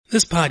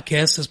This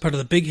podcast is part of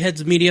the Big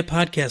Heads Media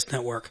Podcast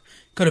Network.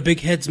 Go to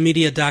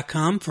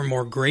bigheadsmedia.com for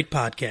more great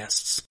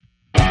podcasts.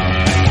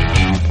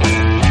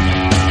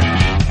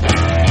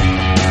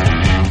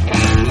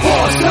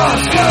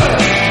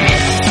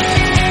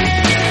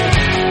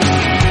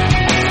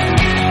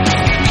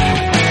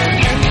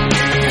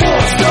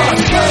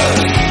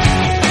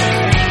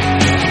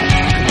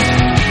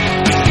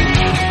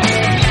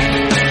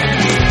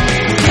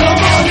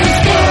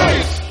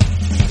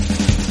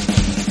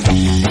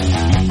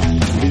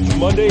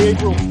 Monday,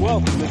 April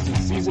 12th, and this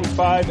is Season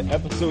 5,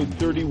 Episode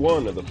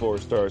 31 of the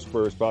 4-Star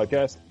Spurs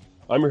podcast.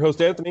 I'm your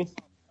host, Anthony.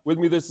 With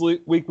me this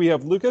week, we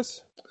have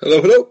Lucas. Hello,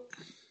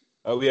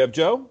 hello. We have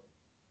Joe.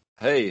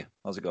 Hey,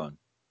 how's it going?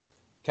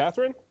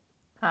 Catherine.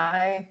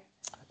 Hi.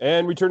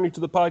 And returning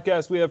to the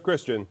podcast, we have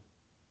Christian.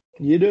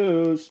 You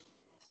does.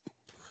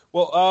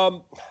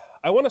 Well,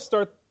 I want to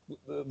start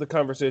the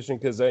conversation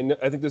because I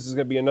think this is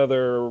going to be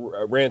another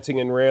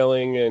ranting and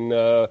railing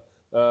and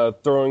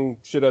throwing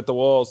shit at the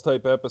walls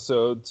type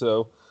episode.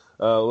 So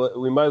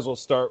we might as well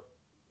start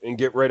and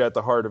get right at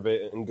the heart of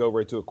it and go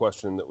right to a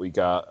question that we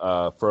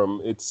got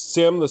from it's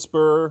Sam the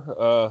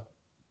Spur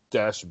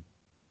dash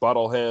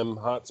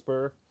Bottleham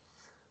Hotspur.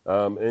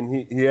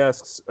 And he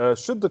asks,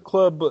 should the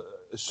club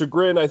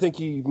chagrin, I think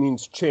he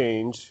means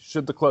change,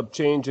 should the club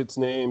change its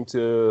name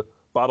to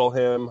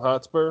Bottleham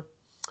Hotspur?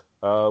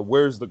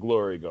 Where's the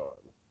glory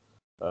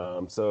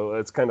gone? So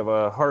it's kind of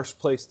a harsh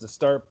place to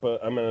start,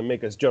 but I'm going to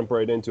make us jump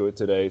right into it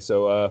today.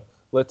 So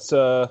let's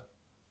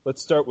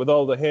start with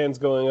all the hands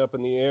going up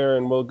in the air,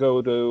 and we'll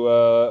go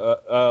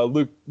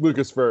to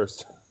Lucas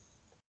first.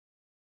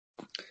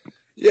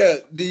 Yeah,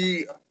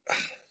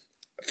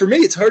 for me,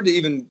 it's hard to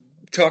even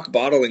talk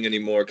bottling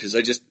anymore because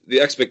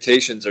the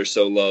expectations are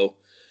so low.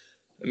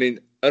 I mean,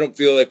 I don't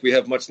feel like we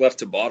have much left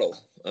to bottle.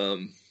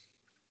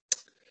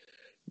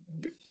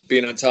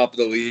 Being on top of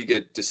the league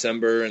at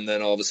December, and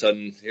then all of a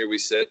sudden here we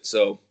sit.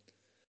 So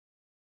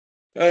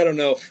I don't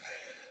know.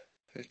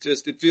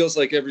 It feels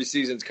like every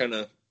season's kind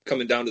of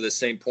coming down to the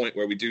same point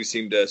where we do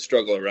seem to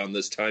struggle around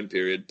this time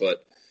period,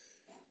 but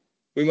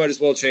we might as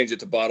well change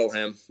it to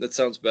Bottleham. That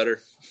sounds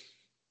better.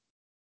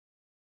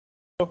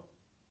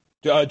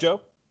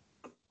 Joe?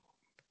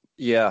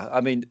 Yeah,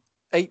 I mean,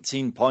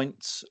 18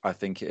 points, I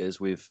think it is.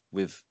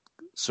 We've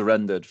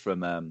surrendered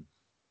from,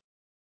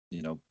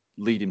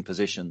 leading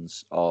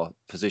positions or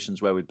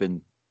positions where we've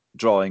been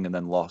drawing and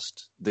then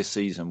lost this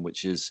season,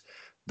 which is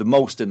the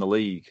most in the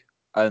league.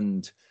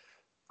 And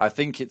I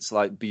think it's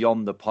like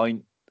beyond the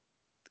point,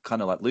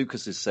 kind of like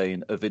Lucas is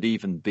saying, of it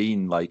even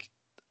being like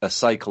a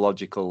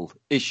psychological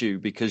issue,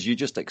 because you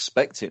just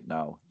expect it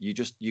now.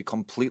 You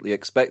completely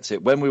expect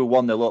it. When we were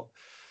 1-0 up,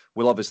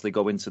 we'll obviously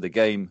go into the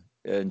game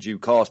in due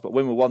course, but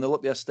when we were 1-0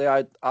 up yesterday, I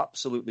had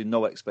absolutely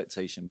no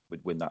expectation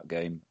we'd win that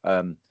game.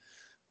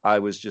 I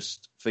was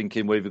just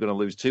thinking we were going to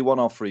lose 2-1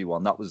 or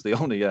 3-1. That was the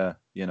only,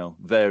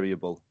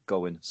 variable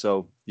going.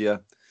 So, yeah.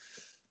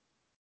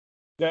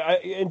 Yeah,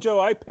 and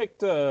Joe, I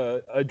picked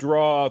a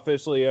draw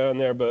officially on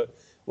there, but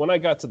when I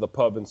got to the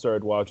pub and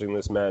started watching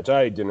this match,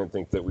 I didn't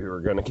think that we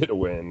were going to get a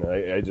win.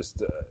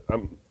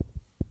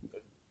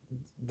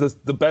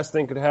 The best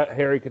thing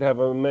Harry could have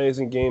an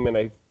amazing game, and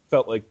I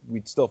felt like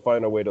we'd still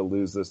find a way to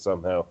lose this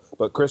somehow.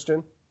 But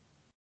Christian?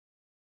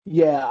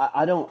 Yeah,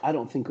 I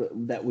don't think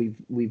that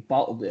we've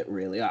bottled it,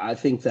 really. I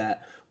think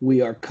that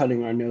we are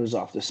cutting our nose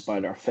off to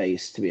spite our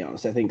face, to be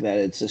honest. I think that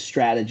it's a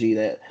strategy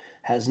that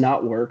has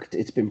not worked.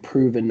 It's been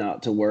proven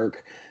not to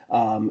work.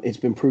 It's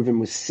been proven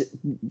with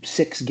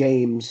six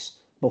games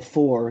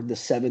before the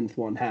seventh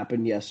one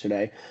happened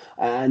yesterday.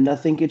 And I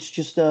think it's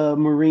just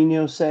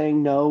Mourinho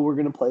saying, no, we're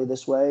going to play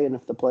this way. And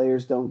if the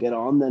players don't get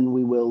on, then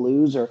we will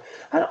lose. Or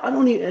I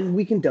don't even, and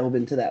we can delve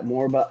into that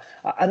more, but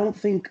I don't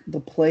think the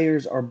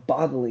players are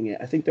bottling it.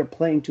 I think they're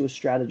playing to a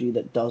strategy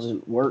that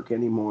doesn't work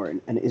anymore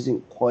and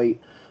isn't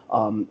quite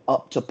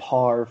up to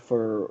par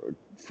for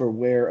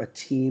where a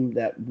team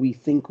that we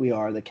think we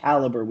are, the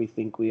caliber we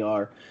think we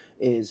are,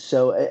 is.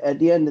 So at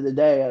the end of the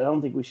day, I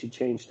don't think we should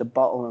change to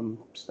Bottleham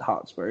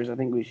Hotspurs. I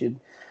think we should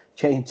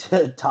change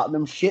to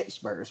Tottenham Shit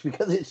Spurs,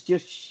 because it's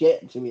just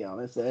shit, to be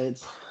honest.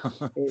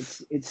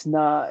 It's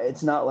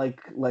not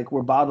like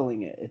we're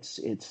bottling it.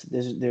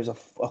 There's a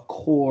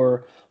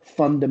core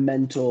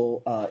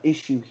fundamental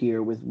issue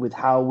here with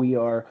how we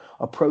are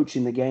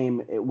approaching the game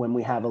when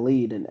we have a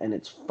lead, and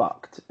it's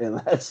fucked.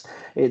 And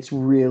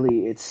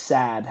it's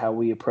sad how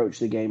we approach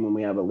the game when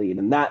we have a lead,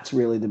 and that's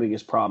really the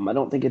biggest problem. I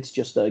don't think it's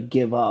just a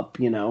give up,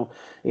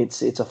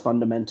 it's a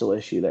fundamental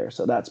issue there.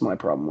 So that's my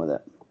problem with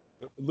it.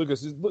 Lucas,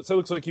 so it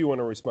looks like you want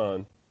to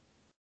respond.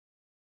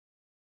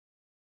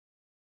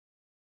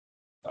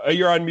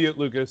 You're on mute,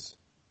 Lucas.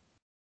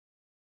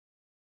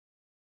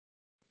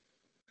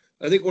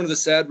 I think one of the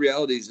sad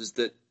realities is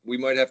that we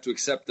might have to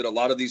accept that a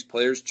lot of these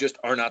players just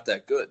are not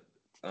that good.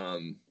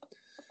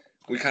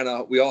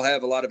 We all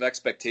have a lot of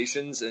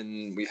expectations,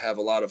 and we have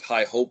a lot of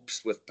high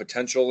hopes with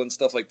potential and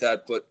stuff like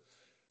that. But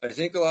I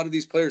think a lot of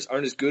these players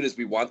aren't as good as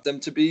we want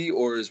them to be,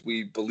 or as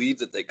we believe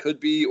that they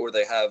could be, or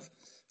they have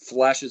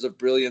flashes of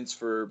brilliance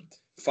for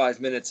 5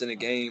 minutes in a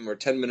game or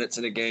 10 minutes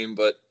in a game.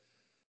 But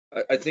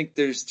I think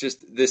there's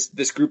just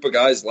this group of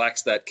guys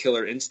lacks that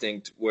killer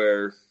instinct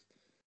where,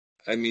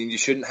 I mean, you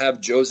shouldn't have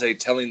Jose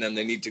telling them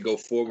they need to go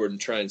forward and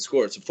try and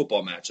score. It's a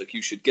football match. Like,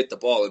 you should get the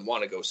ball and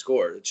want to go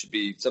score. It should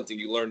be something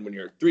you learn when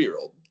you're a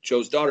 3-year-old.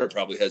 Joe's daughter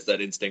probably has that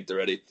instinct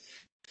already.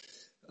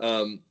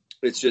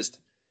 It's just,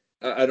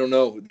 I don't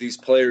know. These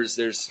players,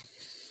 there's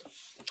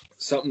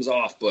something's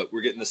off, but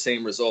we're getting the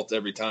same result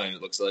every time,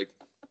 it looks like.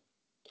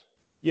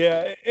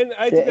 Yeah, and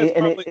I think that's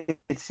probably...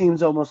 it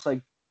seems almost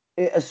like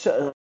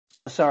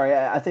sorry,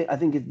 I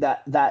think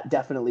that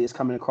definitely is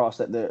coming across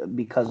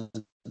because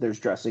there's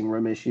dressing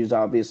room issues,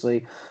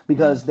 obviously,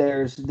 because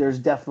there's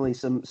definitely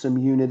some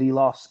unity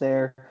lost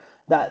there.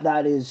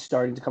 That is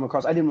starting to come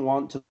across. I didn't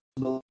want to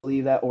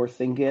believe that or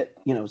think it,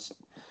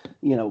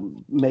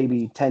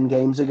 maybe 10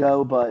 games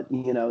ago, but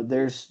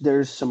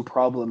there's some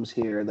problems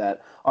here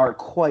that are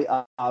quite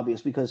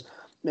obvious because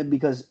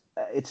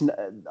it's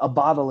a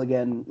bottle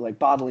again, like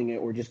bottling it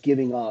or just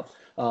giving up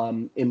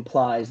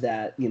implies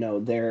that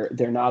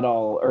they're not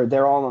all, or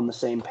they're all on the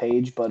same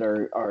page, but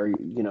are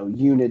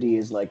unity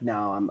is like,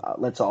 now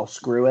let's all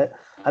screw it.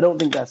 I don't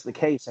think that's the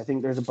case. I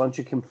think there's a bunch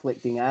of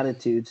conflicting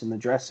attitudes in the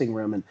dressing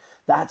room, and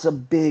that's a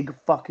big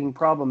fucking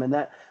problem.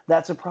 And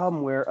that's a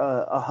problem where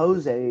a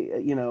Jose,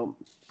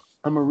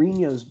 a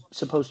Mourinho's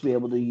supposed to be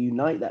able to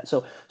unite that.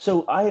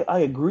 So I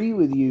agree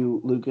with you,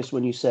 Lucas,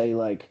 when you say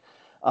like,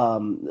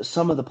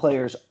 some of the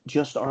players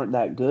just aren't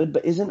that good,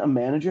 but isn't a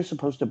manager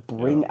supposed to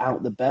bring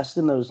out the best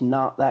in those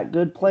not that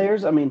good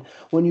players? I mean,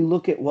 when you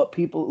look at what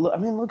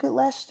look at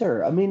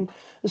Leicester. I mean,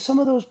 some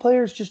of those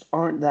players just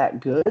aren't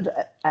that good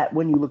at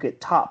when you look at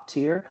top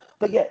tier,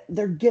 but yet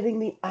they're getting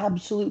the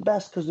absolute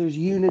best because there's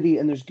unity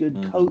and there's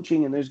good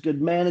coaching and there's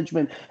good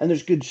management and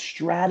there's good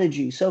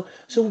strategy. So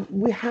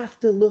we have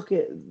to look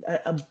at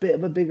a bit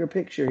of a bigger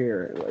picture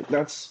here. Like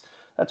that's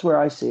where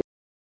I see it.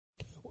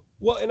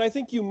 Well, and I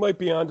think you might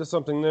be onto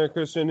something there,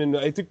 Christian. And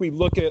I think we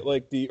look at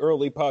like the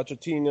early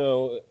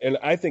Pochettino, and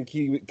I think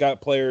he got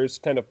players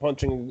kind of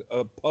punching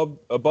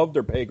above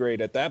their pay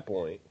grade at that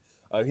point.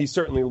 He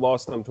certainly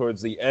lost them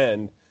towards the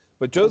end,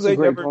 but Jose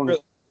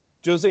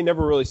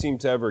never really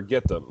seemed to ever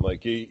get them.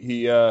 Like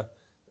he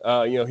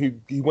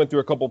went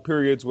through a couple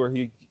periods where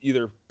he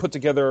either put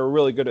together a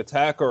really good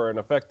attack or an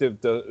effective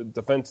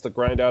defense to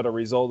grind out a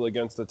result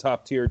against a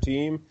top tier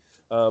team.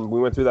 We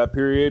went through that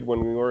period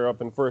when we were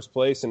up in first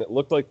place, and it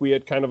looked like we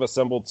had kind of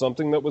assembled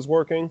something that was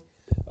working.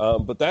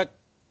 But that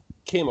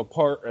came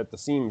apart at the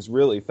seams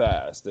really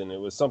fast, and it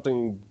was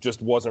something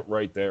just wasn't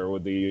right there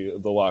with the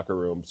locker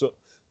room. So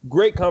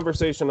great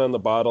conversation on the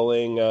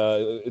bottling.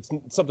 It's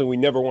something we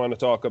never want to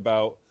talk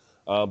about,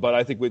 but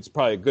I think it's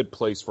probably a good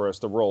place for us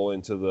to roll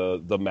into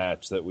the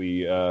match that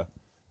we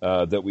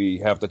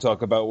have to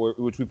talk about,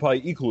 which we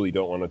probably equally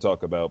don't want to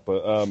talk about.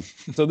 But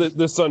so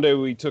this Sunday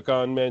we took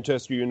on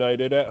Manchester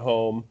United at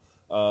home.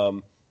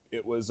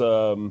 It was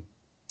a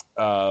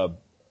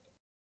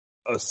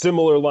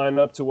similar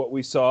lineup to what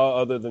we saw,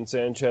 other than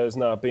Sanchez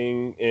not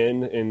being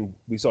in, and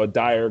we saw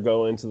Dyer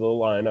go into the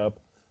lineup.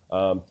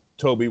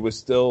 Toby was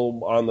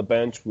still on the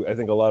bench. I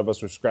think a lot of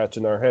us were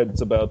scratching our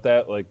heads about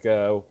that. Like,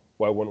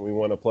 why wouldn't we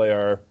want to play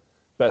our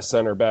best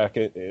center back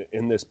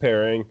in this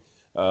pairing?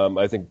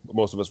 I think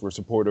most of us were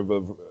supportive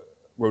of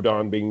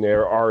Rodon being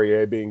there,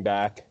 Aurier being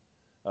back,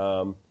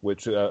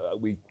 which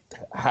we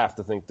have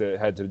to think that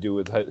had to do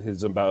with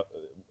his amount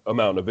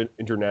of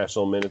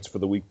international minutes for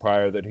the week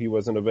prior that he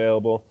wasn't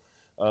available.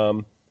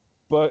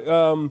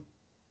 But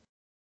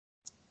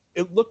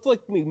it looked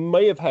like we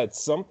may have had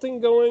something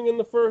going in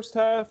the first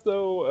half,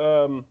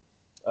 though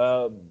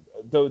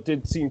it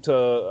did seem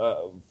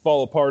to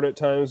fall apart at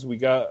times. We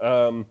got...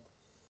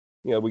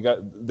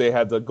 they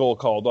had the goal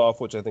called off,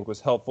 which I think was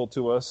helpful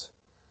to us.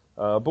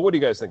 But what do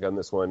you guys think on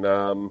this one?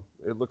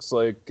 It looks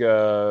like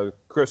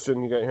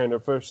Christian, you got your hand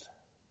up first.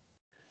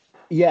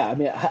 Yeah, I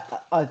mean,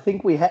 I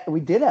think we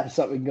did have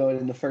something going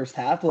in the first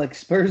half. Like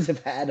Spurs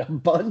have had a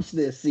bunch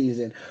this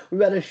season.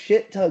 We've had a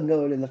shit ton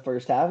going in the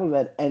first half. We've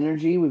had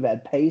energy, we've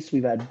had pace,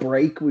 we've had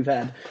break, we've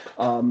had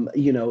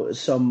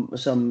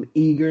some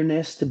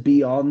eagerness to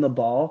be on the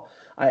ball.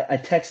 I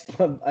text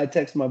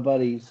my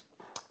buddies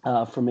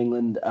from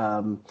England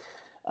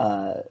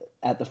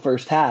at the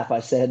first half.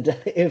 I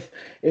said, if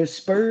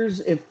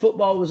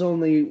football was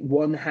only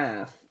one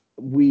half,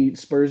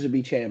 Spurs would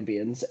be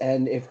champions,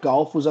 and if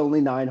golf was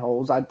only 9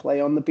 holes, I'd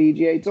play on the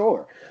PGA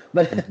Tour.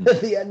 But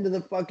at the end of the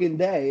fucking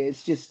day,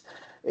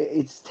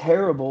 it's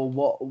terrible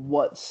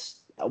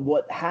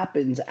what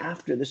happens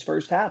after this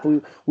first half.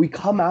 We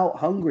come out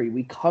hungry,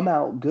 we come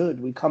out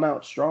good, we come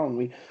out strong,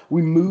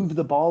 we move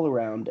the ball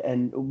around,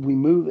 and we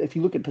move. If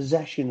you look at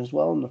possession as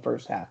well in the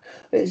first half,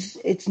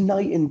 it's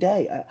night and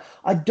day.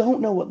 I don't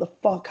know what the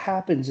fuck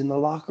happens in the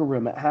locker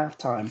room at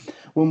halftime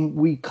when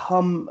we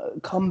come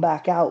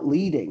back out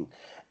leading,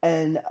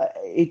 and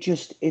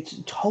it's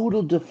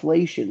total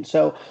deflation.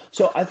 So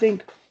I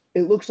think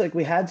it looks like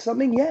we had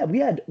something. Yeah,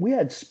 we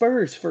had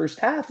Spurs first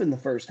half in the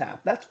first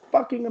half. That's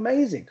fucking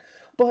amazing.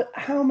 But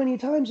how many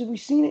times have we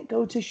seen it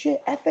go to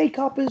shit? FA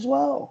Cup as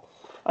well.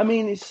 I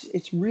mean,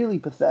 it's really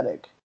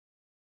pathetic.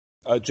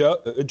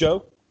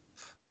 Joe?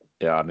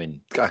 Yeah, I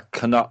mean, I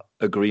cannot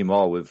agree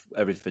more with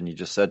everything you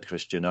just said,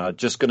 Christian. I'm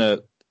just going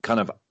to kind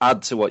of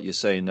add to what you're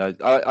saying. I've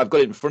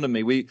got it in front of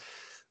me.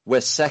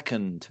 We're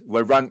second.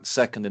 We're ranked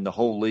second in the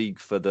whole league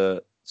for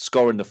the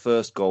scoring the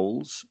first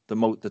goals.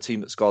 The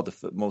team that scored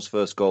the most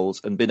first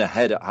goals and been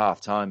ahead at half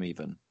time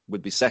even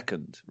would be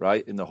second,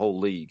 right, in the whole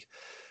league.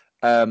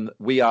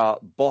 We are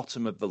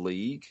bottom of the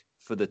league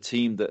for the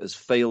team that has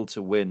failed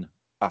to win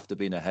after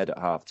being ahead at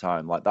half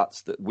time. Like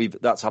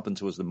that's happened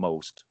to us the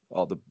most,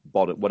 or the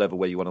bottom, whatever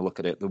way you want to look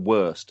at it, the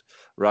worst,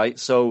 right?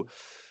 So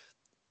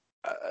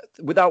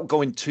without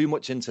going too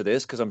much into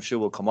this, because I'm sure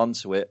we'll come on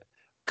to it,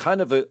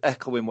 kind of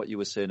echoing what you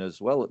were saying as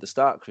well at the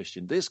start,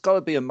 Christian, there's got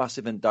to be a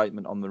massive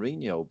indictment on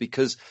Mourinho,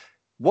 because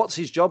what's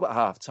his job at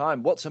half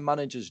time? What's a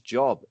manager's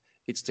job?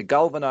 It's to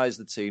galvanise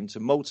the team,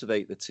 to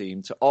motivate the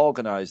team, to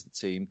organise the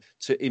team,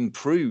 to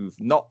improve,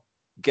 not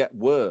get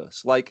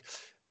worse. Like,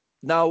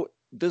 now,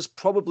 there's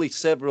probably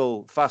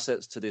several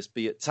facets to this,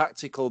 be it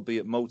tactical, be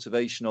it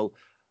motivational,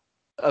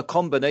 a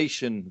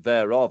combination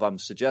thereof, I'm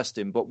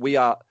suggesting, but we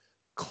are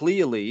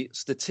clearly,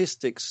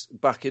 statistics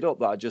back it up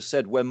that I just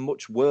said, we're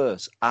much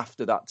worse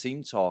after that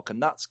team talk,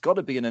 and that's got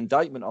to be an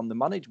indictment on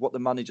what the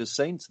manager's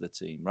saying to the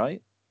team,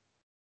 right?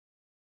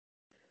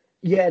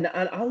 Yeah,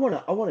 and I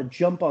want to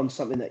jump on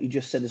something that you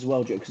just said as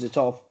well, Joe, because it's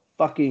all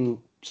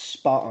fucking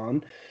spot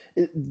on.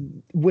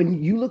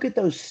 When you look at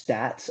those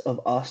stats of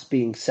us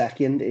being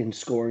second in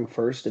scoring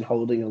first and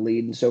holding a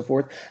lead and so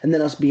forth, and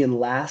then us being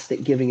last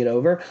at giving it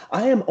over,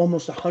 I am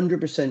almost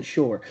 100%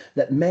 sure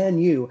that Man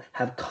U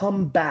have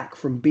come back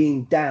from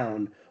being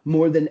down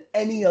more than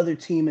any other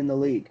team in the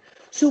league.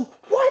 So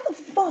why the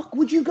fuck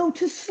would you go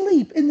to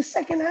sleep in the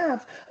second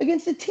half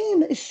against a team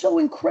that is so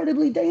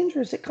incredibly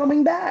dangerous at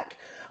coming back?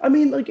 I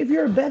mean, like, if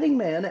you're a betting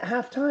man at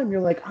halftime,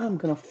 you're like, I'm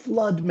going to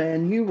flood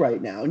Man U right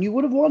now, and you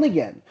would have won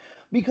again.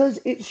 Because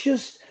it's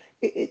just,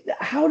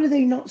 how do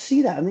they not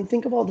see that? I mean,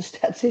 think of all the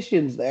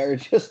statisticians there,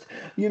 just,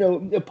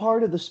 a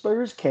part of the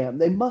Spurs camp.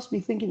 They must be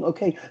thinking,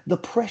 okay, the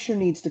pressure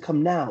needs to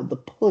come now. The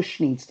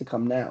push needs to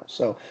come now.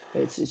 So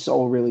it's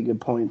all really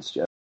good points,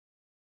 Jeff.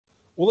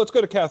 Well, let's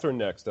go to Catherine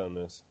next on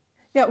this.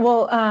 Yeah,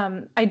 well,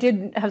 I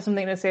did have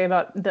something to say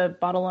about the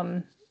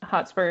Bottleham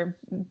Hotspur.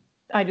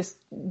 I just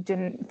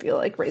didn't feel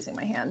like raising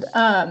my hand.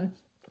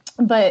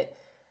 But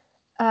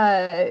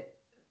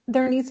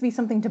there needs to be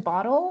something to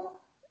bottle.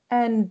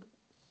 And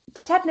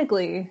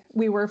technically,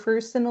 we were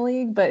first in the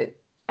league, but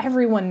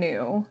everyone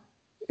knew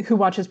who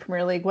watches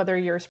Premier League, whether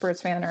you're a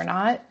Spurs fan or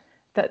not,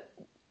 that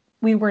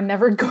we were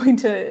never going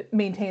to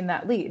maintain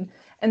that lead.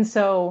 And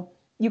so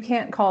you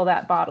can't call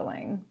that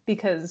bottling,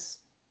 because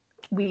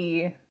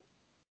that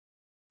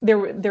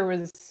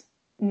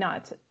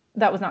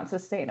was not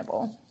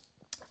sustainable,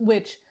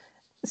 which,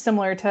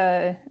 similar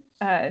to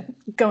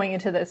going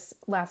into this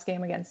last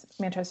game against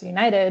Manchester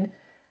United,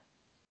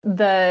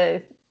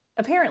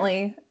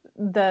 apparently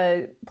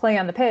the play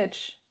on the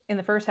pitch in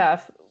the first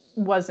half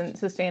wasn't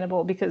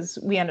sustainable because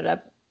we ended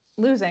up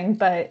losing,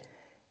 but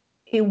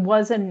it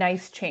was a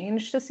nice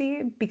change to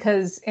see,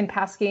 because in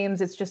past games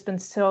it's just been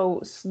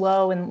so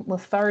slow and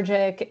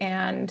lethargic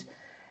and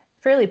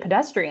fairly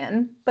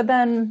pedestrian. But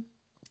then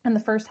in the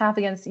first half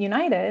against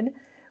United,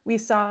 we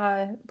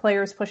saw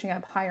players pushing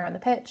up higher on the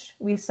pitch.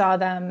 We saw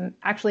them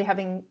actually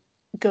having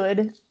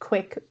good,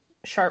 quick,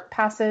 sharp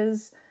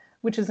passes,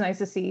 which is nice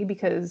to see,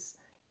 because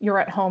you're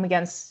at home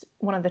against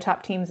one of the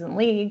top teams in the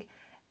league.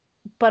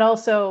 But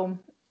also,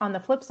 on the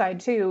flip side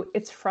too,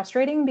 it's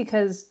frustrating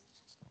because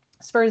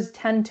Spurs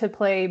tend to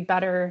play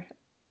better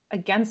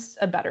against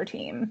a better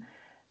team.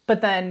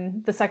 But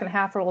then the second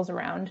half rolls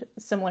around,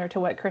 similar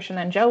to what Christian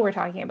and Joe were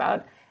talking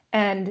about,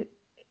 and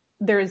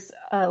there's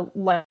a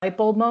light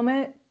bulb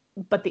moment,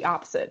 but the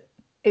opposite.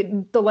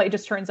 The light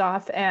just turns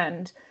off,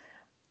 and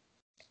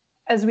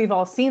as we've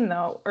all seen,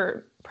 though,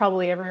 or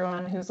probably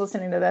everyone who's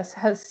listening to this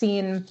has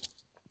seen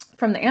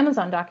from the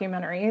Amazon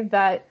documentary,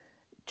 that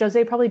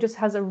Jose probably just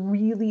has a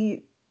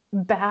really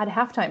bad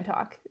halftime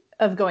talk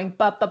of going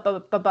but.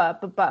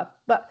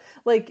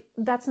 Like,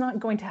 that's not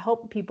going to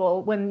help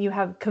people when you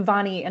have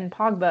Cavani and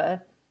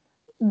Pogba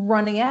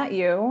running at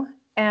you,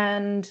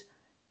 and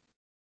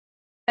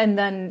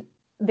then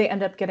they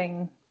end up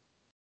getting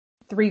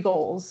 3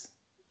 goals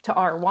to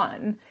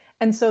R1.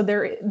 And so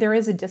there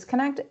is a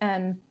disconnect.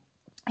 And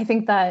I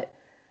think that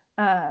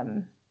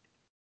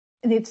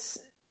it's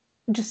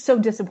just so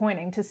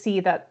disappointing to see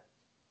that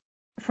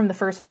from the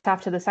first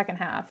half to the second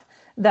half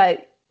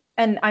that,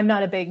 and I'm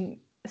not a big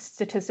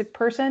statistic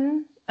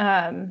person,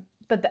 but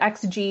the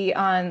XG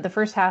on the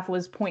first half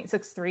was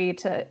 0.63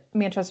 to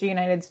Manchester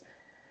United's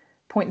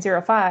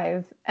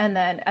 0.05. And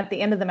then at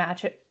the end of the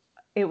match,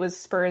 it was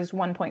Spurs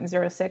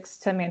 1.06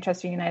 to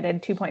Manchester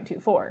United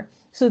 2.24.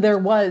 So there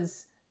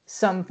was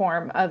some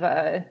form of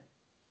a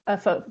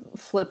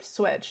flipped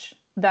switch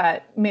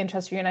that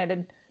Manchester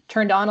United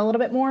turned on a little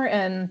bit more,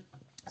 and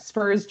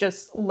Spurs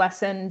just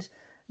lessened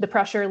the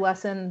pressure,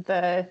 lessened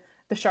the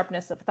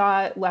sharpness of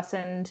thought,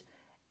 lessened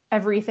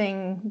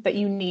everything that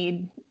you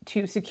need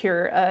to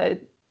secure a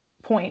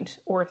point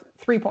or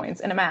 3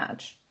 points in a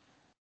match.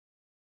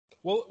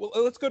 Well,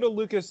 let's go to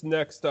Lucas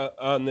next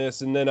on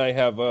this, and then I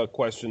have a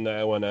question that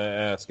I want to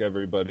ask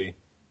everybody.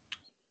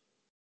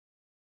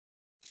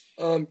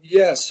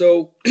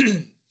 So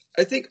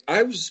I think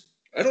I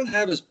don't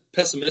have as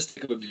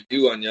pessimistic of a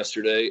view on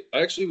yesterday.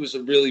 I actually was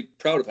really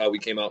proud of how we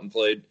came out and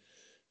played.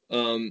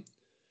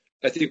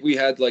 I think we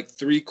had like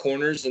 3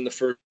 corners in the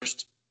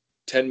first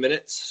 10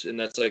 minutes, and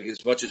that's like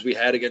as much as we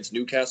had against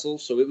Newcastle.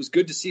 So it was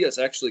good to see us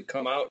actually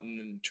come out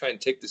and try and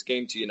take this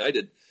game to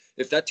United.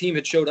 If that team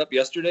had showed up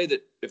yesterday,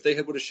 that if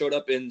they would have showed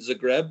up in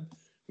Zagreb,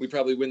 we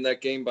probably win that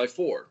game by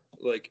 4.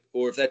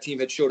 Or if that team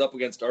had showed up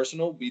against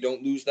Arsenal, we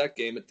don't lose that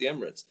game at the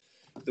Emirates.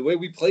 The way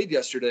we played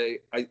yesterday,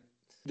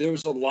 there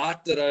was a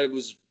lot that I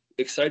was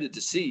excited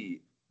to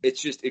see.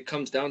 It's just it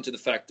comes down to the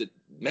fact that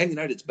Man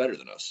United's better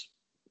than us.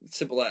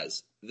 Simple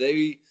as.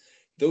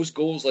 Those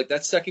goals, like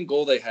that second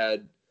goal they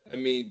had, I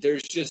mean,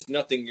 there's just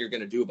nothing you're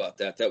going to do about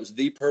that. That was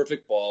the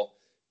perfect ball.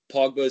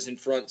 Pogba's in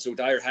front, so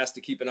Dyer has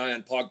to keep an eye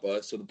on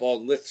Pogba. So the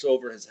ball lifts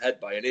over his head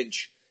by an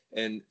inch,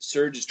 and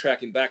Serge is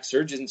tracking back.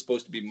 Serge isn't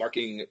supposed to be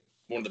marking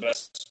one of the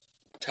best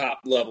top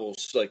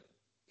levels, like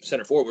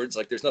center forwards.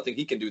 Like there's nothing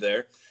he can do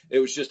there. It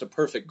was just a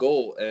perfect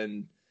goal,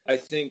 and I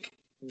think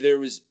there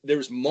was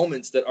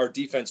moments that our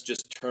defense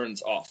just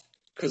turns off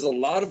because a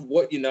lot of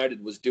what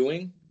United was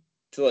doing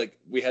to like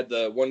we had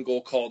the one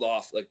goal called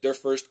off, like their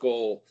first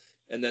goal,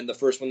 and then the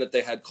first one that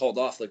they had called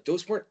off. Like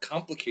those weren't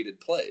complicated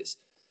plays.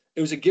 It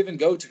was a give and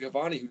go to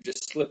Cavani who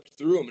just slipped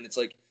through him. And it's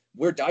like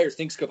where Dyer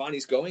thinks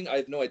Cavani's going, I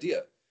have no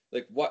idea.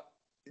 Like what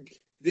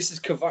this is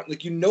Cavani,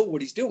 like, you know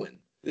what he's doing.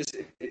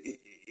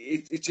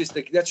 It's just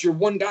like, that's your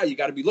one guy you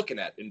got to be looking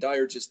at. And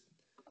Dyer's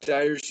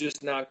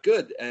just not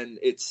good. And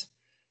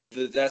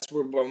that's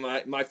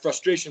where my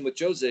frustration with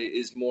Jose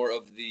is more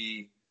of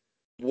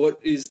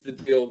what is the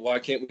deal? Why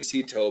can't we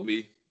see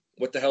Toby?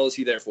 What the hell is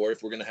he there for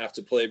if we're going to have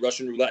to play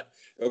Russian roulette?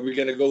 Are we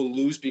going to go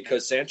lose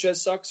because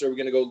Sanchez sucks, or are we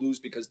going to go lose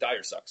because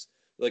Dyer sucks?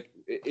 Like,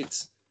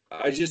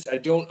 I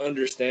don't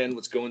understand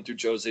what's going through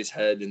Jose's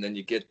head, and then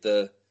you get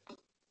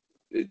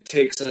it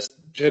takes us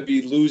to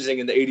be losing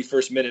in the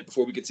 81st minute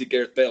before we can see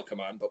Gareth Bale come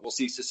on, but we'll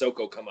see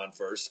Sissoko come on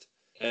first.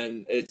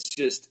 And it's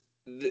just,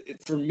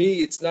 for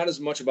me, it's not as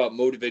much about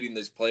motivating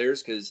these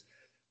players, because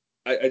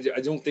I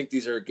don't think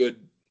these are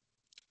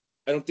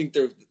I don't think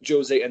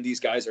Jose and these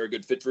guys are a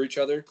good fit for each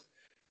other.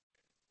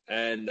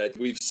 And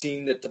we've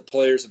seen that the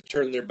players have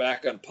turned their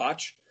back on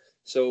Poch,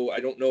 so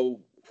I don't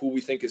know who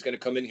we think is going to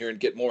come in here and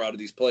get more out of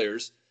these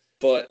players.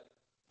 But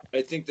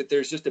I think that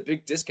there's just a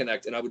big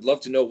disconnect, and I would love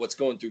to know what's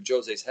going through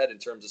Jose's head in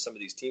terms of some of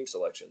these team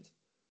selections.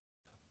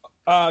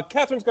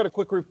 Catherine's got a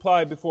quick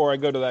reply before I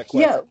go to that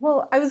question. Yeah,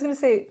 well, I was going to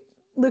say,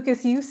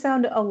 Lucas, you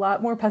sound a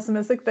lot more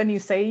pessimistic than you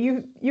say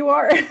you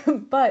are,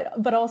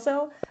 but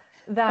also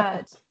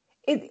that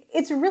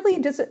it's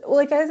really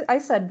like I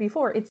said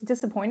before, it's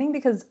disappointing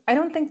because I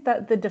don't think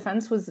that the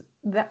defense was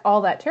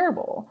all that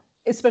terrible,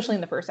 especially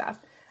in the first half.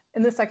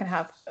 In the second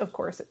half, of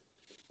course,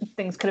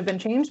 things could have been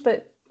changed,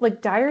 but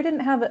like Dyer didn't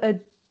have a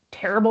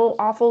terrible,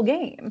 awful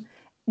game,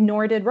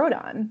 nor did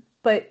Rodon.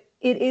 But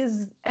it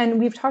is, and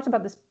we've talked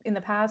about this in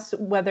the past,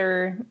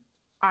 whether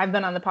I've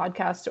been on the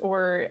podcast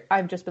or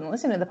I've just been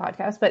listening to the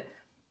podcast, but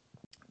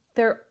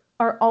there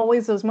are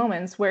always those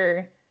moments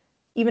where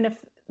even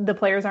if the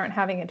players aren't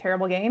having a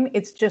terrible game,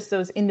 it's just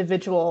those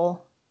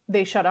individual,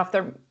 they shut off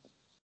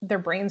their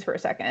brains for a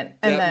second.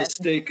 And that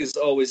mistake is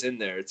always in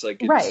there. It's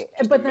like, right.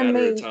 But then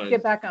they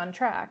get back on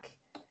track.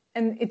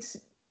 And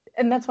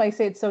that's why I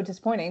say it's so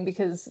disappointing,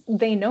 because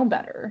they know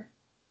better.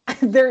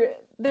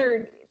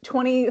 They're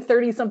 20,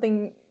 30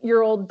 something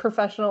year old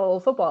professional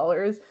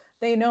footballers.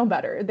 They know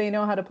better. They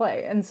know how to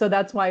play. And so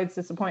that's why it's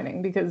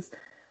disappointing, because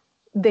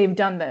they've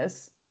done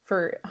this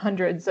for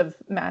hundreds of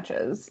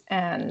matches,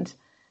 and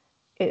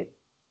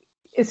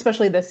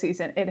especially this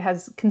season, it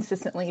has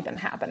consistently been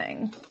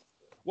happening.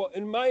 Well,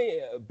 and my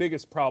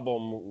biggest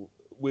problem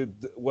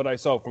with what I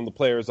saw from the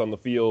players on the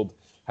field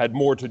had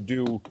more to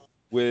do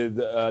with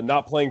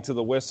not playing to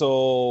the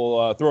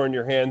whistle, throwing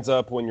your hands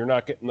up when you're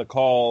not getting the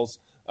calls.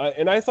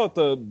 And I thought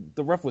the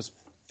ref was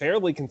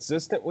fairly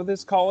consistent with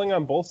his calling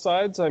on both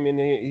sides. I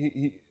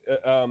mean,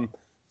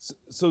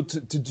 so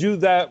to do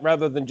that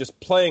rather than just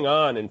playing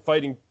on and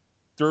fighting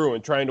through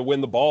and trying to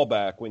win the ball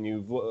back when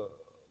you've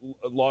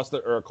lost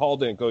it or a call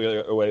didn't go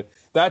your way,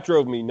 that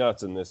drove me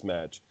nuts in this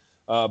match.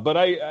 But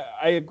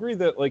I agree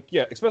that, like,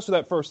 yeah, especially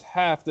that first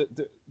half,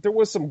 that there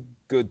was some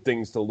good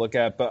things to look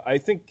at. But I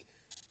think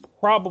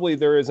probably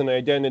there is an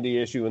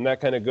identity issue, and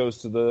that kind of goes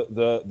to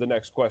the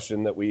next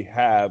question that we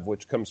have,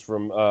 which comes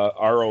from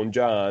our own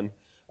John.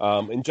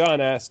 And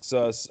John asks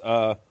us,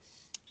 I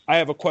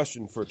have a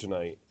question for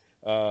tonight.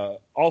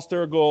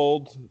 All-Star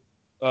Gold,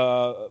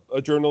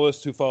 a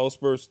journalist who follows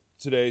Spurs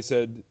today,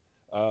 said,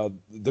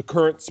 the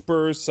current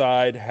Spurs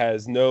side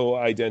has no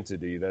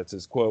identity. That's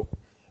his quote.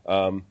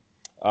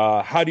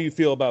 How do you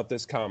feel about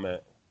this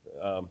comment?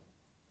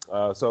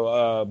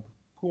 So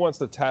who wants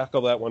to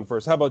tackle that one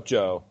first? How about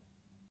Joe?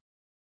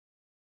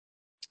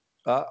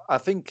 I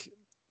think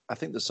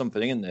there's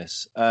something in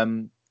this.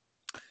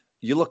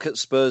 You look at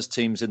Spurs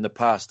teams in the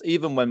past,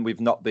 even when we've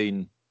not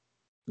been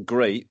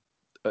great,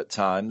 at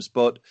times,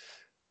 but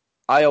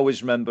I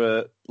always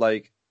remember,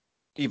 like,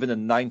 even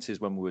in the 90s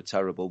when we were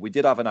terrible, we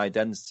did have an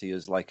identity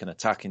as like an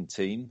attacking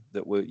team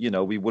that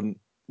we wouldn't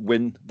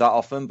win that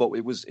often, but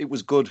it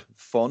was good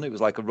fun. It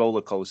was like a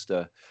roller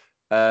coaster.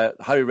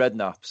 Harry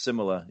Redknapp,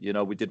 similar.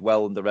 We did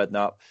well under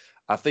Redknapp.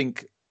 I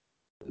think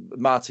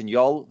Martin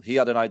Jol, he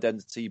had an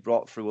identity,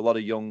 brought through a lot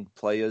of young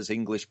players,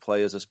 English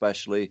players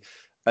especially.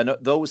 And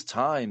at those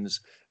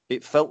times,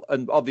 it felt,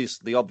 and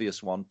the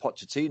obvious one,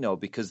 Pochettino,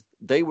 because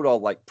they were all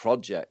like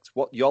projects.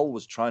 What Jol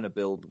was trying to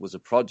build was a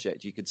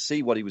project. You could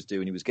see what he was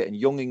doing. He was getting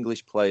young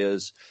English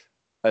players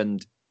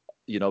and,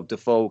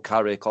 Defoe,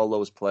 Carrick, all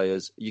those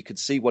players. You could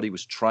see what he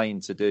was trying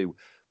to do.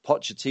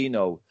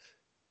 Pochettino,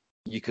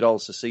 you could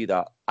also see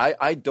that.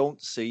 I don't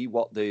see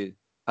what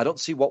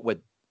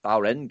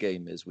our end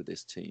game is with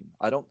this team.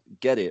 I don't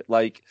get it.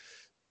 Like,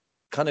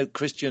 kind of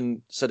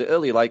Christian said it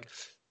earlier, like,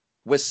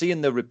 we're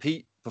seeing the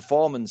repeat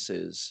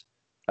performances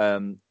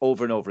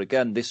over and over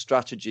again, this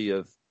strategy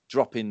of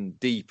dropping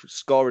deep,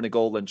 scoring a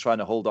goal and trying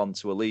to hold on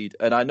to a lead.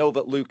 And I know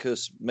that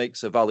Lucas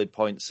makes a valid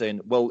point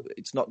saying, well,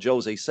 it's not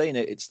Jose saying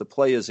it, it's the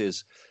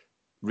players'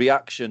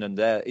 reaction and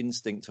their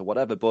instinct or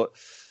whatever. But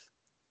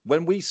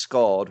when we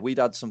scored, we'd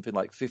had something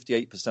like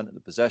 58% of the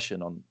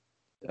possession on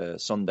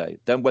Sunday.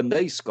 Then when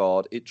they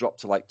scored, it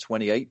dropped to like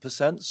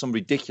 28%, some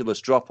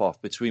ridiculous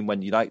drop-off between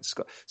when United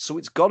scored. So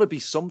it's got to be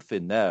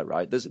something there,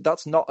 right?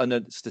 That's not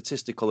a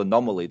statistical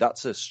anomaly.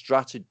 That's a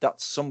strategy.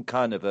 That's some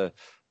kind of a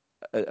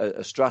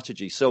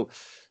strategy. So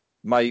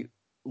my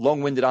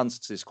long-winded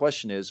answer to this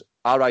question is,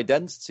 our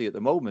identity at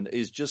the moment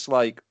is just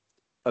like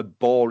a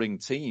boring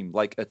team,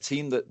 like a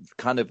team that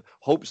kind of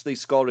hopes they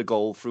score a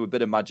goal through a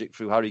bit of magic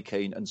through Harry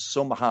Kane and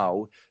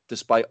somehow,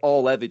 despite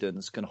all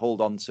evidence, can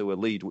hold on to a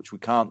lead, which we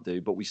can't do,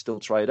 but we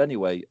still try it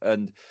anyway.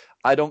 And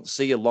I don't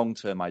see a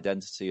long-term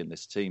identity in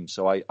this team.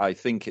 So I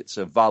think it's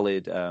a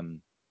valid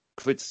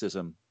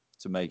criticism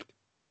to make.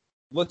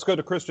 Let's go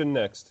to Christian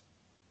next.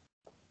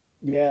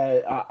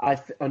 Yeah,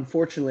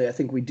 unfortunately, I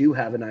think we do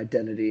have an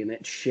identity, and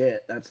it's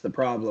shit. That's the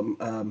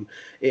problem.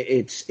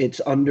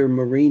 It's under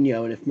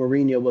Mourinho, and if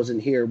Mourinho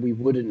wasn't here, we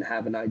wouldn't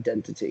have an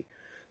identity.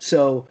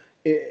 So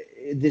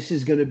this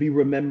is going to be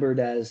remembered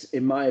as,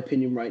 in my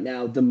opinion, right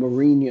now, the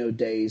Mourinho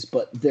days.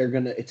 But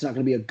it's not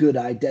going to be a good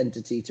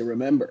identity to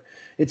remember.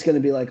 It's going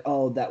to be like,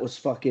 oh, that was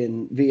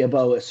fucking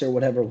Villas-Boas or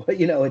whatever.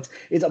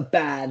 It's a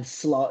bad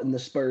slot in the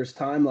Spurs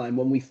timeline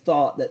when we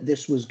thought that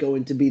this was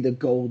going to be the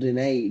golden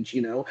age.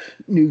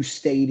 New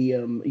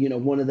stadium.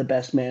 One of the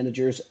best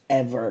managers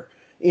ever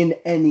in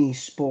any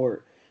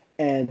sport.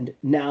 And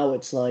now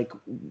it's like,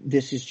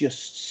 this is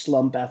just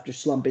slump after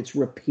slump. It's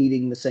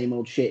repeating the same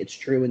old shit. It's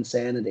true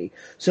insanity.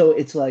 So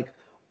it's like,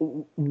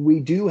 we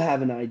do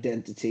have an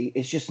identity.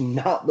 It's just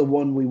not the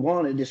one we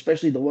wanted,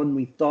 especially the one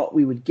we thought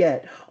we would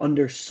get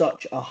under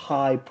such a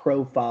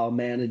high-profile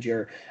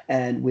manager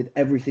and with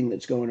everything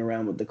that's going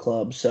around with the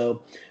club.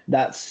 So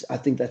I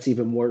think that's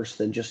even worse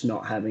than just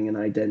not having an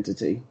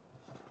identity.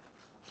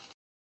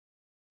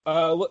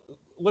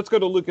 Let's go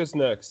to Lucas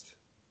next.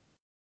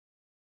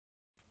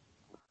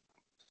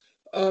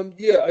 I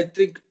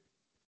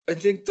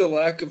think the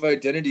lack of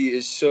identity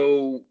is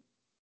so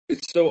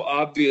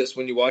obvious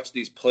when you watch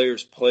these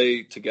players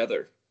play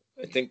together.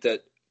 I think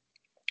that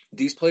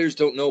these players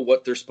don't know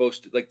what they're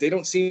supposed to, like, they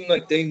don't seem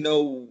like they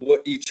know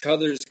what each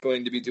other's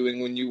going to be doing.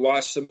 When you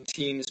watch some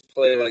teams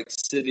play like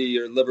City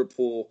or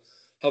Liverpool,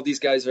 how these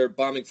guys are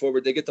bombing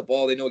forward, they get the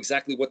ball, they know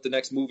exactly what the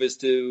next move is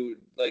to,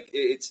 like,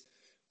 it's,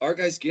 our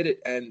guys get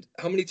it. And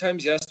how many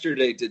times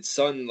yesterday did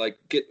Son like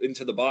get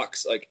into the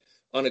box like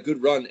on a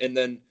good run, and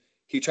then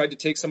he tried to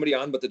take somebody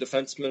on, but the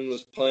defenseman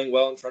was playing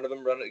well in front of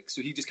him, running.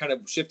 So he just kind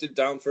of shifted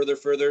down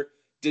further,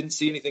 didn't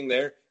see anything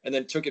there, and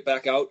then took it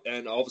back out.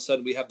 And all of a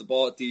sudden we have the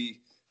ball at the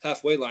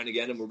halfway line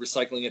again, and we're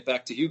recycling it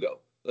back to Hugo.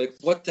 Like,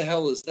 what the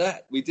hell is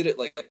that? We did it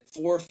like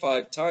 4 or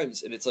 5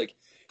 times. And it's like,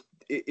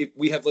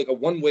 we have like a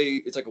one-way,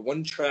 it's like a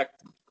one-track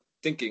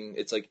thinking.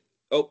 It's like,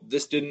 oh,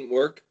 this didn't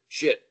work.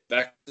 Shit,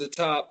 back to the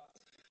top.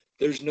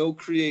 There's no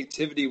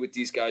creativity with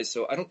these guys.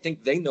 So I don't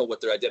think they know what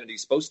their identity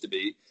is supposed to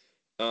be.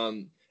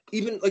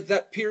 Even like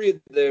that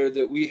period there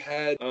that we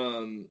had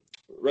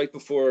right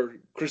before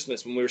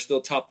Christmas, when we were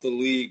still top of the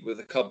league with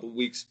a couple of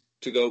weeks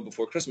to go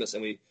before Christmas,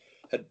 and we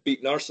had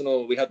beaten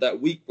Arsenal. We had that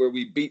week where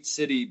we beat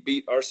City,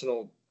 beat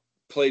Arsenal,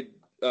 played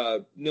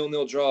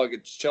 0-0 draw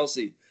against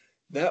Chelsea.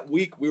 That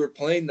week we were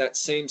playing that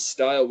same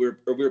style. We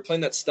were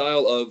playing that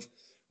style of,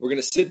 we're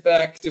going to sit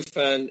back,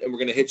 defend, and we're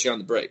going to hit you on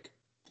the break.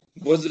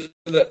 Was it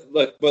that,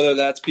 like, whether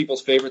that's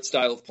people's favorite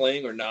style of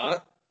playing or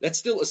not? That's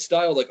still a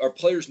style. Like, our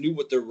players knew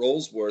what their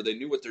roles were. They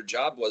knew what their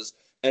job was,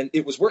 and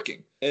it was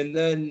working. And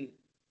then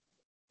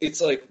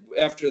it's like,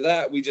 after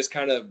that, we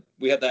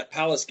had that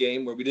Palace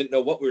game where we didn't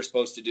know what we were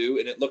supposed to do,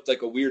 and it looked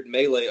like a weird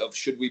melee of,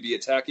 should we be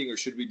attacking or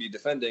should we be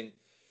defending?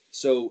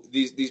 So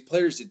these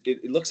players,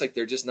 it looks like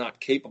they're just not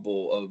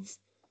capable of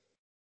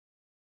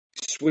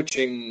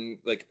switching.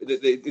 Like,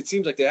 it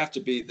seems like they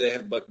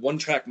have like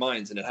one-track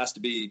minds, and it has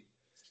to be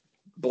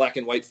black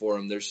and white for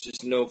them. There's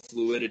just no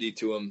fluidity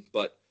to them.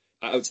 But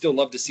I would still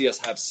love to see us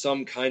have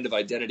some kind of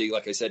identity.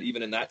 Like I said,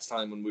 even in that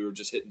time when we were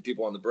just hitting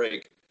people on the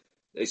break,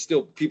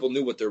 people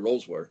knew what their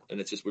roles were,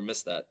 and it's just we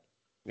missed that.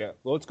 Yeah.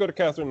 Well, let's go to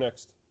Catherine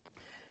next.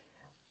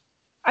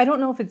 I don't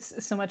know if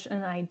it's so much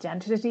an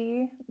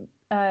identity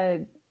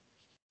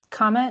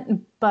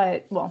comment,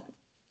 but well,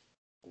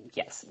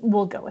 yes,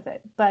 we'll go with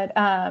it. But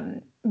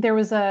there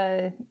was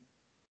an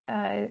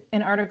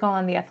article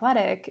on The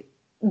Athletic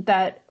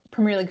that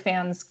Premier League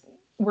fans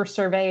were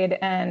surveyed,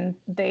 and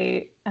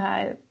they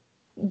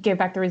gave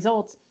back the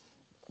results.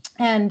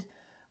 And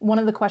one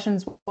of the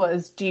questions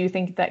was, do you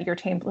think that your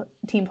team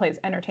plays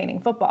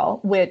entertaining football?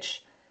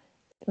 Which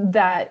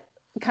that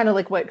kind of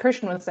like what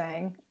Christian was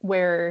saying,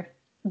 where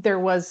there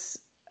was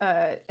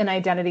an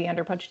identity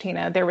under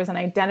Pochettino, there was an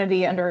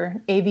identity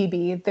under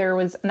AVB, there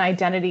was an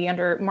identity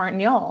under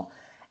Martignol.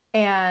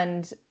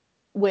 And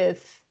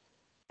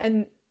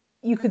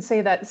you could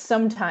say that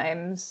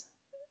sometimes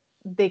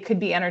they could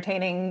be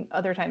entertaining,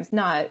 other times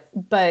not.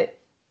 But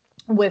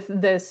with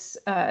this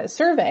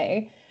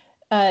survey,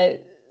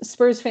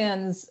 Spurs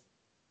fans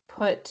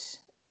put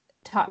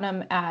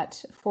Tottenham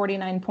at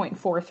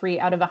 49.43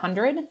 out of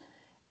 100,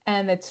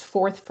 and it's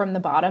fourth from the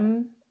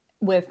bottom,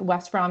 with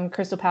West Brom,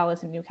 Crystal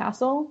Palace, and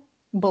Newcastle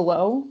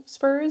below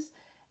Spurs.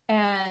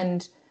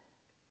 And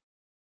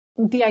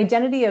the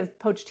identity of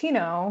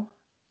Pochettino,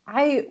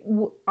 I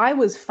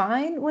was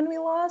fine when we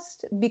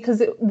lost,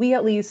 because we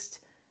at least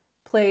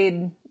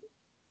played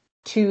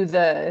to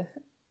the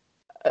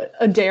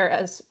dare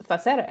as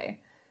facere,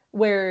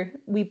 where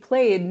we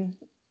played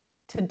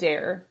to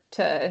dare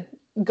to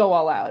go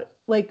all out.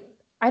 Like,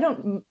 I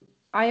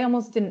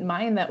almost didn't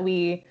mind that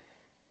we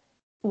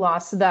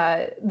lost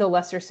the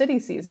Leicester City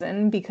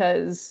season,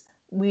 because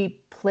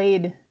we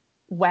played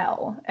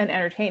well and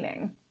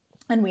entertaining,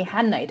 and we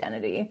had an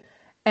identity.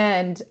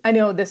 And I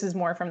know this is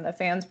more from the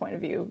fans' point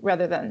of view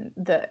rather than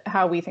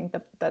how we think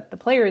that the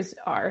players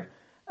are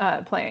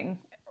playing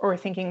or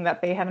thinking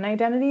that they have an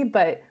identity.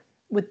 But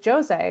with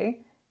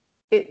Jose,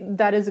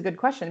 that is a good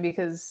question,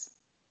 because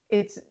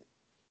it's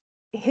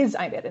his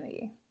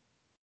identity.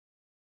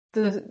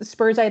 The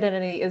Spurs'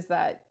 identity is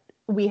that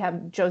we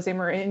have Jose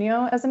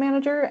Mourinho as a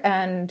manager,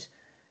 and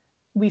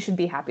we should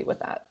be happy with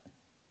that.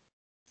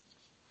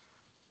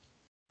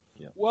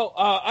 Yeah. Well,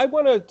 I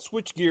want to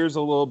switch gears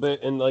a little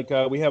bit, and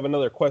we have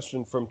another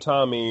question from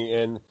Tommy,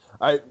 and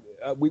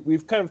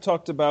we've kind of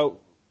talked about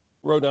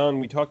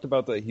Rodon. We talked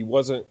about that he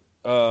wasn't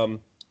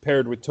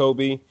paired with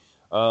Toby,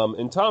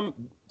 and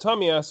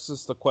Tommy asks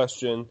us the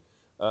question.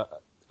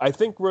 I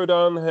think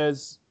Rodon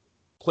has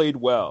played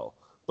well,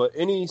 but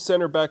any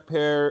center back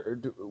pair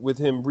with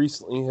him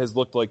recently has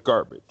looked like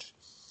garbage.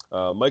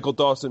 Michael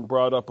Dawson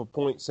brought up a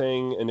point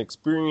saying an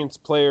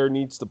experienced player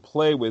needs to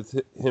play with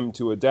him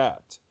to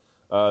adapt.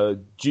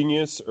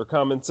 Genius or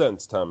common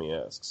sense, Tommy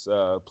asks.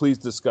 Please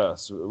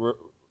discuss.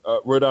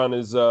 Rodon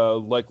is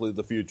likely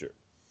the future.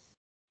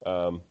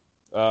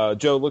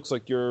 Joe, looks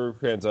like your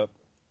hand's up.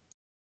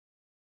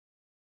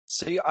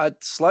 See,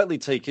 I'd slightly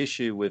take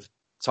issue with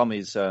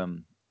Tommy's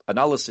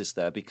analysis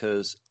there,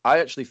 because I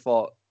actually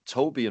thought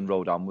Toby and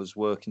Rodon was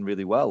working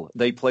really well.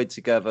 They played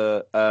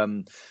together.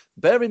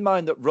 Bear in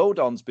mind that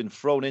Rodon's been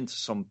thrown into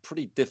some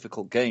pretty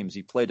difficult games.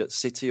 He played at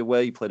City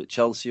away, he played at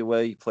Chelsea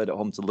away, he played at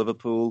home to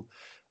Liverpool.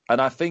 And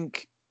I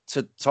think,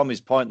 to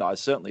Tommy's point that I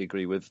certainly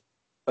agree with,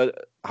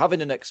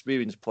 having an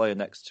experienced player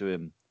next to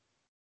him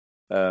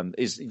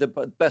is the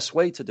best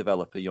way to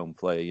develop a young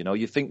player. You know,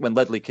 you think when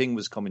Ledley King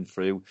was coming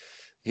through,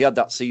 he had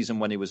that season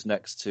when he was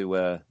next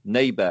to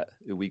Naybet,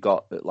 who we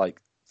got at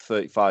like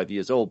 35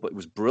 years old, but it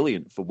was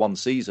brilliant for one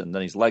season.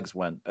 Then his legs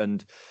went.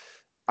 And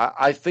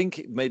I think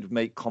it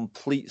make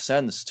complete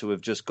sense to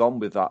have just gone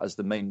with that as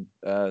the main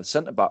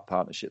centre-back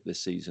partnership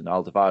this season,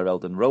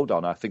 Alderweireld and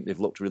Rodon. I think they've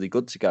looked really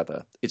good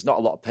together. It's not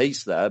a lot of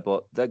pace there,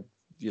 but they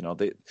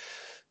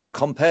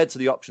compared to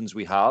the options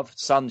we have,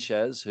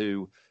 Sanchez,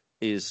 who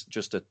is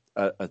just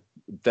a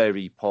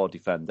very poor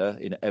defender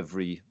in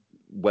every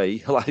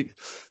way like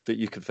that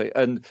you could think,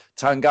 and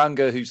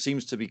Tanganga, who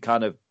seems to be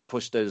kind of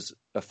pushed as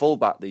a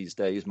fullback these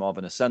days, more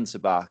than a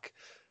centre-back.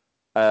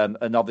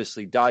 And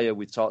obviously Dyer,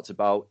 we talked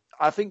about.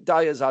 I think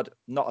Dyer's had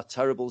not a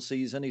terrible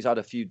season. He's had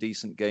a few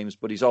decent games,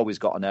 but he's always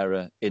got an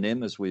error in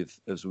him, as we've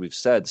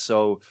said.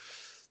 So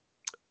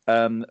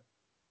the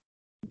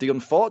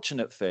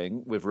unfortunate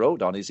thing with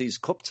Rodon is he's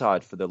cup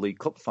tied for the League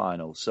Cup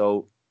final.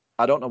 So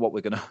I don't know what we're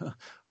going to...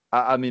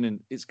 I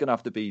mean, it's going to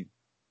have to be...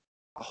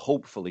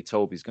 Hopefully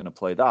Toby's going to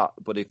play that.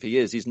 But if he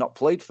is, he's not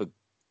played for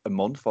a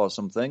month or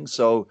something.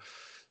 So,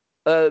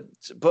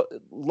 but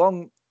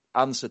long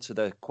answer to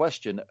the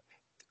question...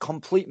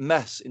 Complete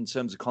mess in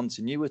terms of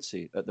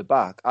continuity at the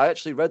back. I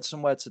actually read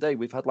somewhere today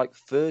we've had like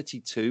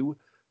 32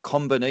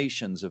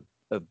 combinations of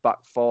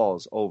back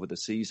fours over the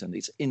season.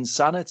 It's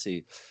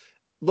insanity.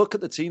 Look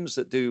at the teams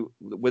that do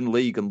win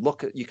league and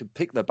you can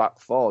pick their back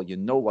four. You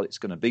know what it's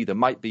going to be. There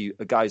might be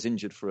a guy's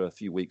injured for a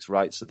few weeks,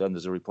 right? So then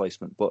there's a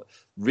replacement. But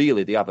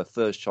really, they have a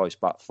first choice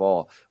back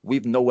four.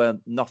 We've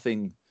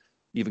nothing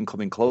even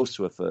coming close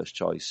to a first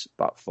choice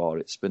back four.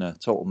 It's been a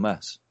total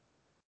mess.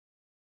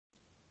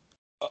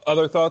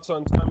 Other thoughts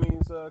on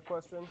Tommy's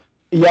question?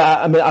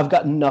 Yeah, I mean, I've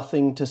got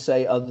nothing to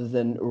say other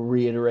than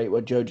reiterate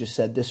what Joe just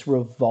said. This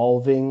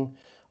revolving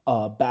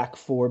back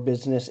four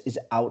business is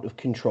out of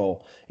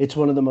control. It's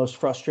one of the most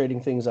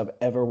frustrating things I've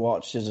ever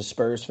watched as a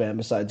Spurs fan,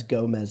 besides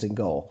Gomez in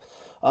goal.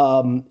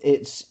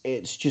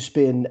 It's just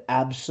been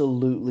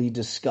absolutely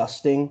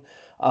disgusting.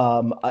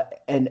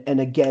 And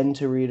again,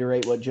 to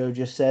reiterate what Joe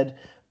just said,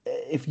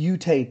 if you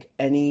take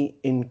any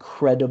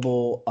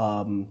incredible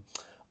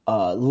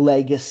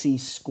legacy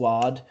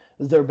squad,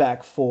 their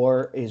back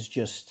four is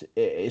just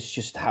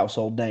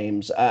household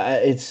names.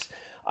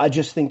 I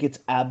just think it's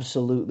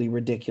absolutely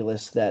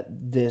ridiculous that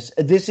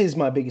this is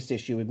my biggest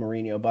issue with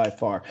Mourinho by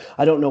far.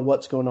 I don't know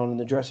what's going on in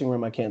the dressing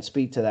room. I can't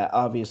speak to that.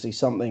 Obviously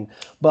something,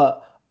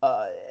 but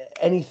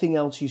anything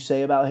else you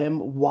say about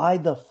him? Why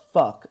the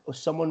fuck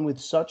someone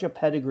with such a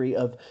pedigree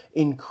of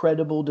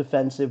incredible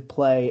defensive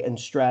play and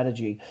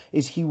strategy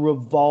is he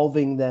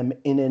revolving them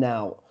in and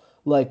out?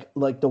 Like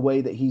the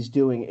way that he's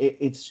doing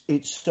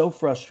it's so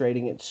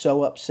frustrating. It's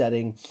so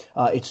upsetting.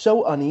 It's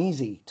so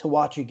uneasy to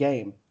watch a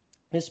game,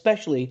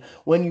 especially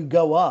when you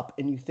go up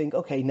and you think,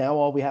 okay, now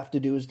all we have to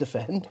do is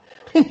defend.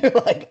 And you're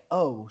like,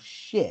 oh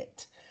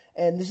shit.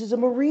 And this is a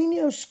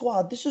Mourinho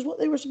squad. This is what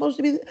they were supposed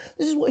to be.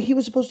 This is what he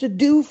was supposed to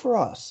do for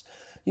us,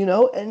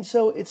 And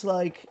so it's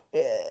like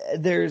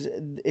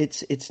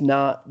it's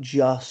not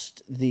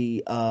just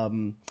the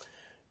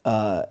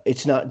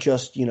it's not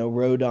just,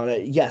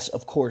 Rodon. Yes,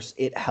 of course,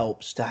 it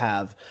helps to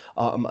have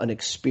an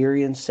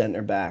experienced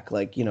center back.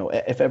 Like,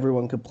 if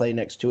everyone could play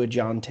next to a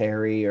John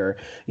Terry or,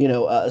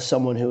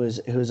 someone who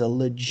is a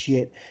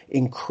legit,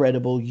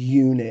 incredible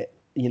unit,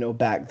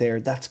 back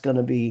there, that's going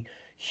to be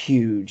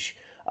huge.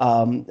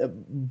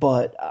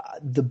 But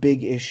the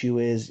big issue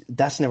is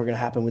that's never going to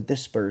happen with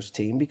this Spurs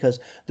team because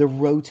they're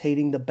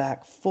rotating the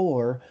back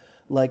four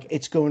like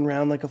it's going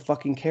around like a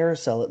fucking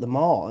carousel at the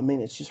mall. I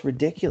mean, it's just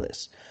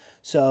ridiculous.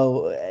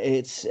 So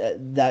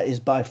that is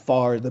by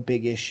far the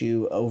big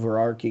issue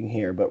overarching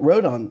here. But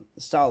Rodon,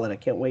 solid. I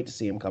can't wait to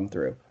see him come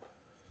through.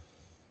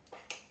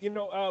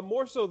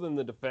 More so than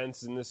the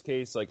defense in this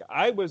case, like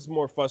I was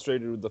more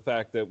frustrated with the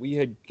fact that we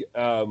had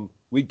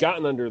we'd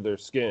gotten under their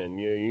skin.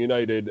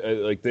 United,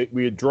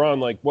 we had drawn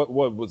what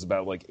was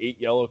about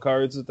 8 yellow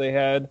cards that they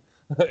had.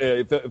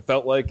 It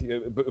felt like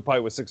it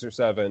probably was 6 or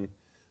 7.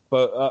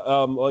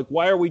 But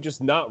why are we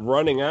just not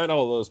running at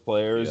all those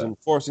players and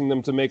forcing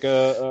them to make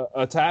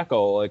a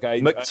tackle?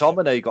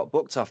 McTominay got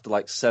booked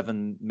after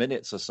 7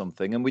 minutes or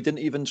something, and we didn't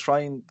even try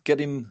and get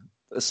him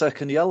a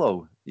second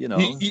yellow. They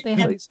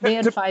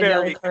had 5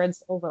 yellow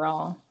cards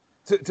overall.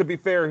 To be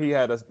fair,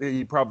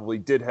 he probably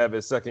did have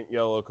his second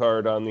yellow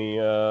card on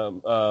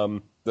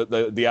the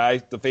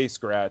face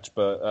scratch,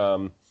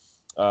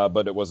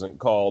 but it wasn't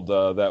called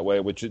that way,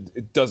 which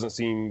it doesn't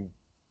seem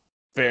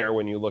fair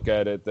when you look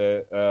at it.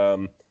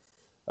 That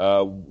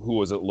who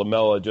was it?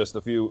 Lamella just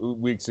a few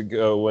weeks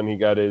ago when he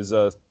got his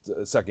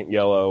second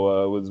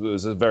yellow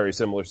was a very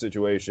similar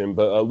situation.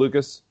 But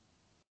Lucas.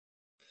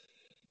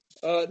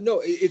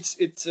 No,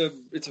 it's a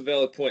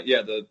valid point.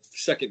 Yeah, the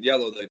second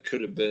yellow that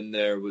could have been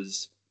there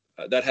was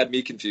that had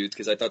me confused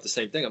because I thought the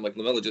same thing. I'm like,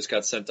 Lamella just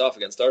got sent off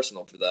against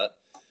Arsenal for that.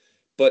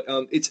 But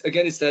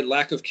it's that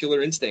lack of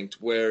killer instinct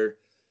where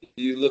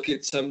you look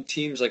at some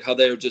teams like how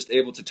they're just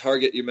able to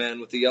target your man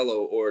with the yellow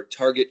or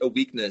target a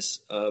weakness.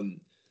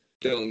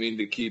 Don't mean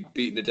to keep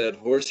beating a dead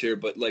horse here,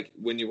 but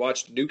when you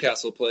watched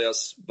Newcastle play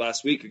us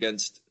last week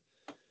against.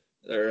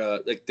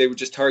 They were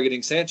just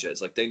targeting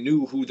Sanchez. They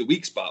knew who the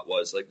weak spot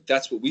was.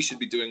 That's what we should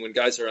be doing when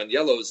guys are on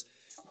yellows.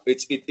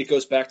 It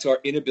goes back to our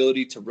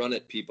inability to run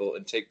at people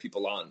and take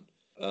people on.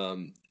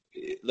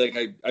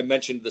 I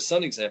mentioned the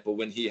Son example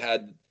when he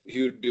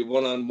would be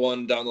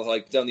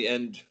 1-on-1 down the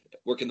end,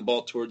 working the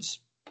ball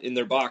towards in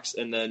their box,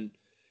 and then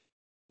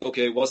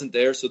it wasn't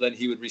there, so then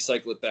he would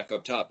recycle it back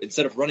up top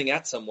instead of running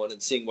at someone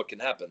and seeing what can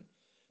happen.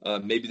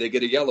 Maybe they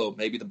get a yellow.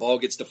 Maybe the ball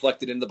gets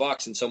deflected in the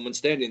box and someone's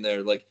standing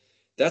there.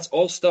 That's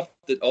all stuff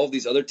that all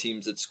these other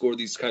teams that score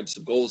these kinds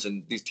of goals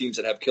and these teams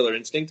that have killer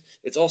instinct,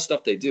 it's all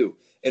stuff they do.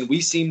 And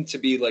we seem to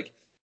be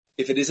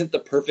if it isn't the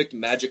perfect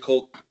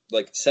magical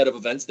set of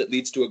events that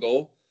leads to a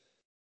goal,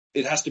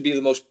 it has to be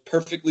the most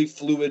perfectly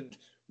fluid,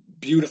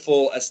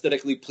 beautiful,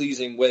 aesthetically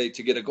pleasing way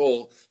to get a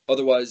goal.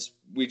 Otherwise,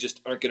 we just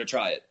aren't going to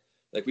try it.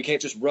 We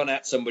can't just run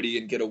at somebody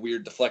and get a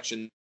weird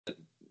deflection that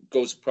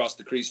goes across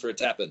the crease for a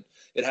tap-in.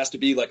 It has to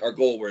be our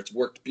goal where it's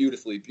worked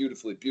beautifully,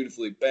 beautifully,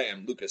 beautifully,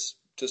 bam, Lucas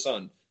to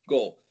Son.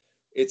 Goal.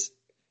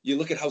 You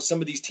look at how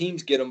some of these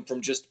teams get them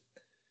from just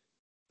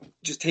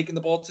taking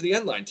the ball to the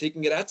end line,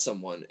 taking it at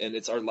someone, and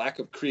it's our lack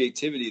of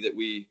creativity that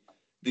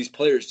these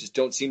players just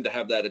don't seem to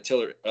have that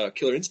killer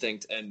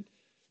instinct. And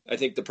I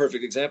think the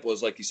perfect example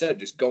is, like you said,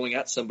 just going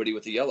at somebody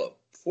with a yellow.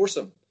 Force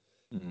them,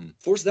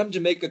 force them to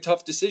make a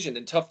tough decision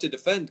and tough to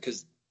defend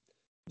because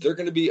they're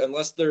going to be,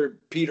 unless they're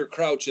Peter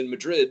Crouch in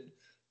Madrid,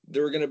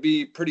 they're going to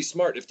be pretty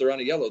smart if they're on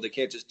a yellow. They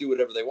can't just do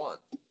whatever they want.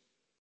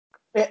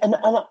 And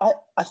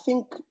I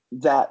think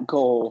that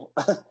goal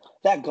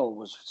that goal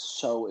was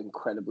so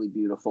incredibly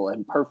beautiful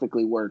and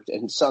perfectly worked.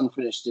 And Son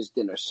finished his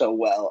dinner so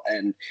well,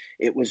 and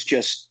it was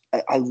just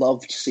I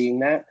loved seeing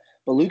that.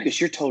 But Lucas,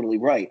 you're totally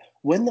right.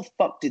 When the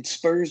fuck did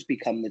Spurs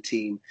become the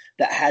team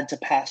that had to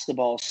pass the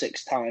ball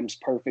 6 times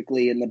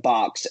perfectly in the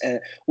box?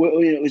 And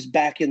it was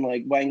back in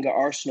like Wenger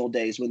Arsenal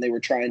days when they were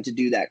trying to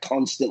do that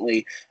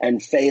constantly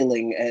and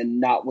failing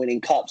and not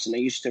winning cups. And I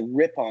used to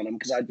rip on them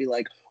because I'd be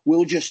like,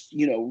 we'll just,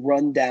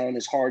 run down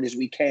as hard as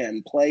we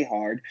can, play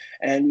hard.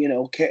 And,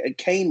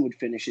 Kane would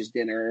finish his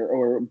dinner,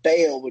 or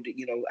Bale would,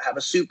 have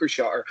a super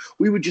shot. Or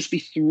we would just be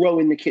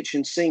throwing the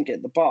kitchen sink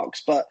at the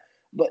box. But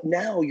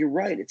now you're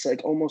right. It's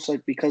like almost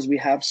like because we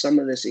have some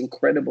of this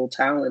incredible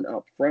talent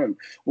up front,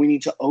 we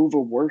need to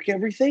overwork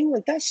everything.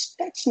 Like that's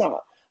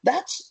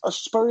a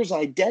Spurs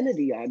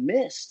identity I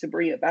miss, to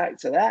bring it back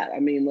to that.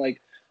 I mean,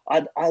 like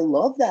I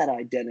love that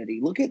identity.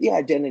 Look at the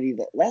identity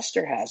that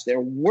Leicester has.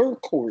 They're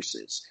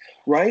workhorses,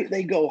 right?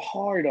 They go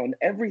hard on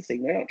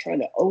everything. They're not trying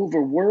to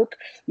overwork.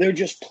 They're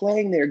just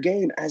playing their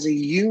game as a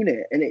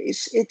unit. And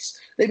it's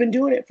they've been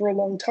doing it for a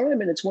long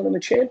time, and it's won them a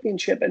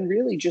championship, and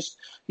really just,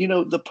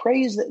 the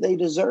praise that they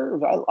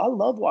deserve. I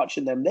love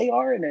watching them. They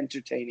are an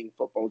entertaining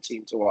football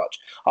team to watch.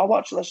 I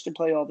watch Leicester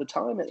play all the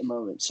time at the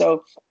moment.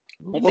 So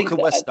look at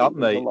West Ham,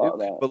 mate.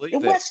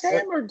 West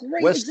Ham are a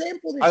great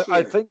example this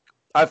year.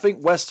 I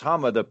think West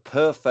Ham are the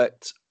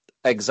perfect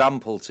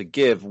example to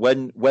give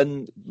when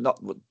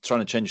not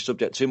trying to change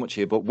subject too much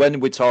here, but when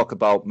we talk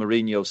about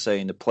Mourinho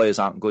saying the players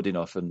aren't good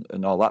enough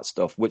and all that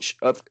stuff, which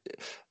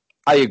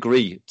I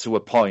agree to a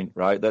point,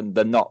 right? Then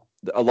they're not.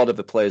 A lot of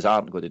the players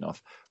aren't good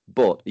enough.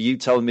 But are you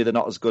telling me they're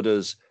not as good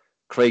as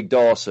Craig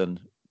Dawson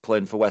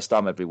playing for West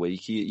Ham every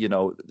week?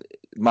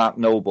 Mark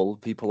Noble,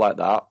 people like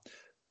that.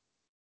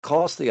 Of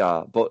course they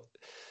are. But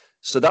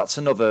so that's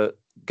another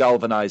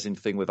galvanizing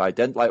thing with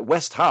identity. Like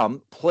West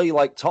Ham play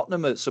like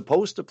Tottenham are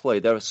supposed to play.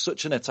 They're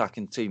such an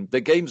attacking team.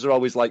 The games are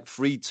always like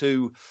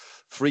 3-2,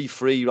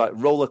 3-3, like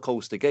roller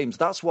coaster games.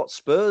 That's what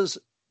Spurs.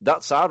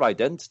 That's our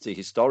identity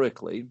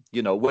historically.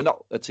 We're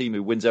not a team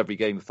who wins every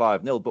game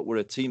 5-0, but we're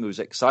a team who's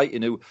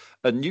exciting.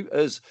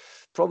 As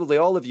probably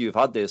all of you have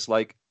had this,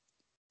 like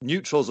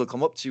neutrals will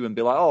come up to you and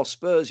be like, "Oh,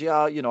 Spurs, yeah,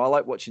 I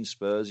like watching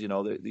Spurs.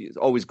 They're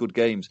always good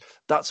games."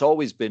 That's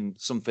always been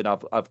something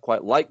I've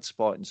quite liked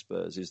supporting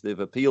Spurs. Is they've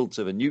appealed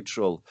to the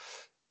neutral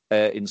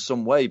in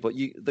some way, but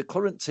the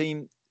current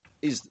team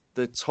is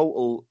the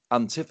total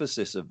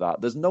antithesis of that.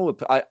 There's no,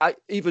 I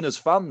even as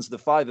fans, the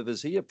 5 of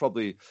us here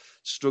probably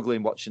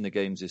struggling watching the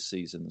games this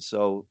season.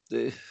 So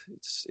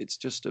it's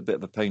just a bit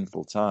of a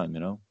painful time,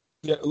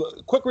 Yeah.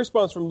 Quick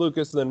response from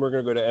Lucas, and then we're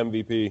going to go to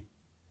MVP.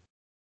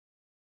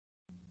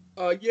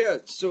 Yeah.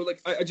 So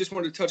I just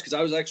wanted to touch, because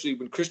I was actually,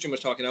 when Christian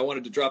was talking, I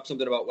wanted to drop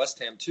something about West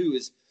Ham too.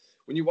 Is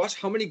when you watch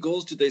how many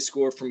goals did they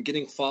score from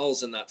getting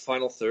fouls in that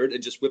final third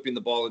and just whipping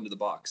the ball into the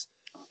box?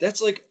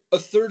 That's like a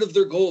third of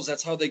their goals.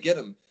 That's how they get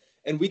them.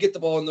 And we get the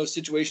ball in those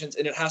situations,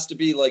 and it has to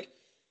be like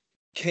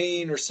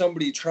Kane or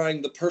somebody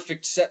trying the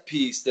perfect set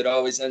piece that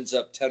always ends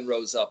up 10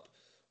 rows up.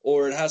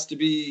 Or it has to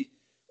be,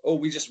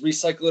 we just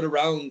recycle it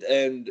around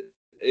and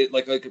it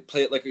like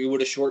play it like you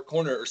would a short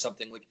corner or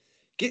something. Like,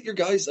 get your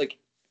guys,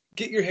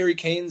 get your Harry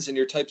Kanes and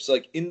your types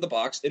in the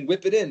box and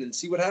whip it in and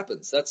see what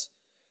happens.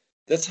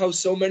 That's how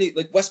so many,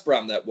 like West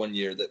Brom that one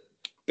year, that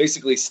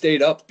basically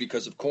stayed up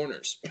because of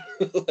corners.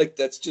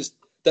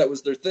 That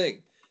was their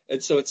thing.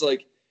 And so it's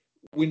like,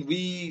 when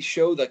we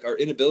show our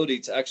inability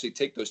to actually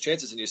take those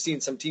chances, and you're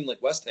seeing some team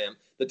like West Ham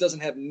that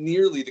doesn't have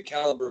nearly the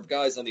caliber of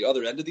guys on the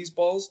other end of these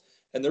balls,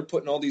 and they're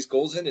putting all these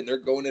goals in, and they're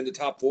going into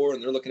top 4,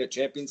 and they're looking at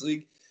Champions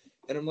League.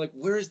 And I'm like,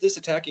 where is this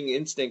attacking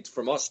instinct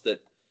from us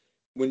that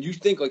when you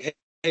think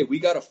hey, we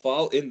got a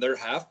foul in their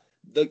half,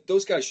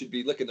 those guys should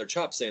be licking their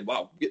chops saying,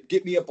 wow,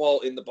 get me a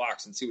ball in the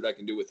box and see what I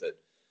can do with it.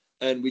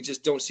 And we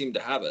just don't seem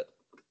to have it.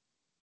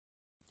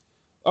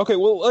 Okay,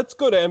 well, let's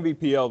go to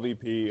MVP,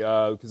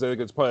 LVP, because I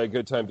think it's probably a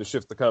good time to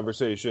shift the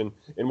conversation,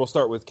 and we'll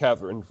start with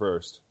Catherine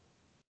first.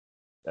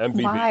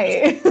 MVP.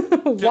 Why?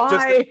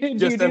 Why do you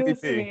do MVP.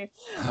 this to me?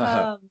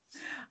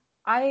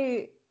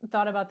 I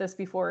thought about this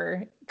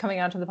before coming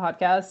onto the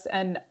podcast,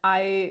 and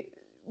I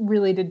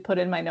really did put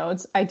in my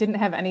notes. I didn't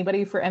have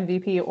anybody for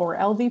MVP or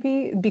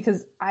LVP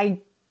because I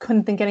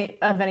couldn't think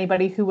of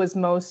anybody who was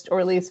most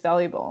or least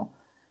valuable,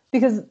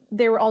 because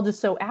they were all just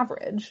so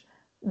average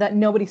that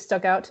nobody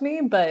stuck out to me.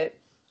 But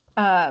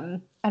I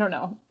don't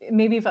know.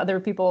 Maybe if other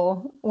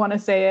people want to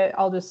say it,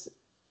 I'll just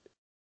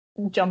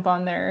jump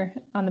on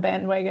the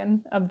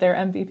bandwagon of their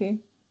MVP.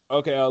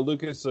 Okay,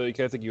 Lucas, I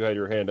think you had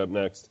your hand up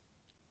next.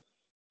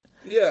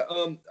 Yeah,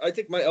 I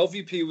think my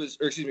MVP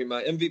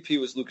my MVP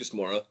was Lucas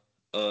Moura.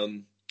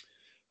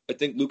 I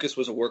think Lucas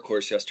was a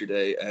workhorse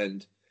yesterday,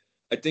 and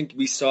I think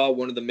we saw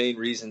one of the main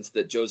reasons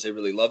that Jose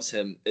really loves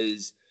him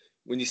is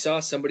when you saw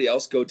somebody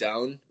else go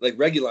down, like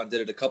Reguilon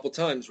did it a couple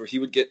times where he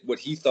would get what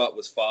he thought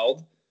was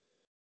fouled,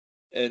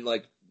 and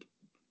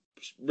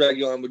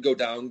Reguilon would go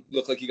down,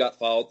 look like he got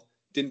fouled,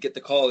 didn't get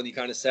the call, and he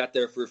kind of sat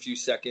there for a few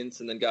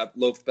seconds and then got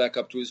loafed back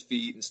up to his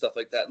feet and stuff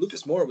like that.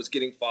 Lucas Moura was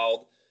getting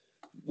fouled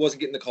wasn't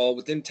getting the call.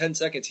 Within 10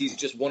 seconds, he's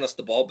just won us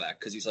the ball back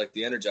because he's like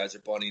the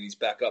Energizer Bunny and he's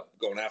back up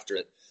going after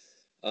it.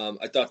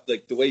 I thought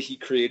like the way he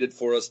created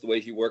for us, the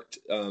way he worked,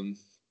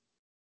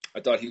 I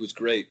thought he was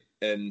great,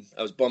 and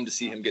I was bummed to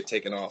see him get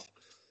taken off.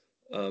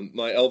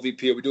 My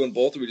LVP, are we doing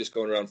both, or are we just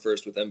going around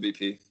first with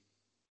MVP?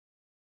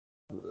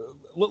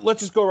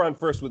 Let's just go around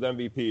first with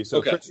MVP. So,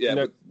 okay,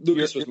 Christian,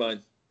 Lucas was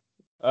mine.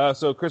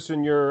 So,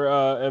 Christian, your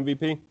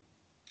MVP?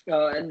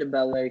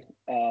 Ndombele,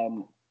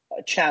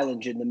 a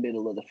challenge in the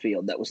middle of the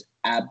field that was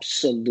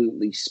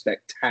absolutely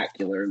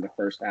spectacular in the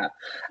first half.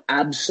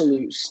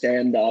 Absolute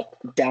stand up,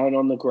 down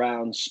on the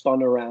ground,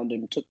 spun around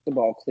him, took the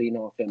ball clean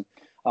off him.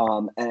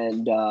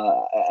 And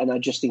I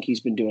just think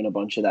he's been doing a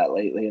bunch of that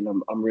lately, and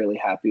I'm really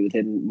happy with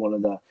him. One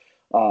of the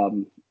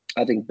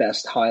I think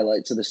best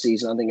highlights of the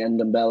season. I think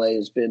Ndombele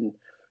has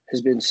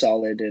been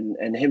solid,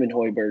 and him and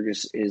Højbjerg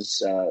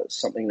is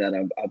something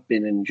that I've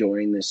been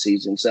enjoying this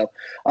season. So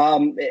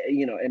and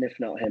if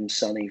not him,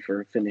 Sonny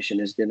for finishing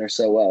his dinner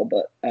so well,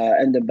 but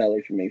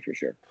Ndombele for me for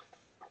sure.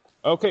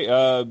 Okay,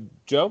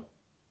 Joe.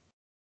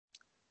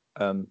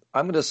 I'm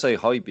going to say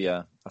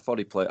Højbjerg. I thought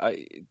he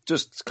played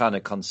just kind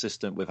of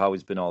consistent with how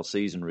he's been all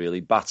season, really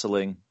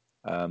battling.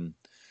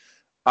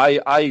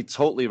 I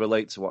totally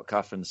relate to what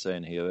Catherine's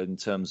saying here in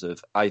terms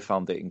of I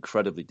found it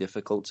incredibly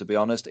difficult, to be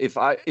honest. If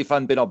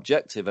I'm being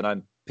objective and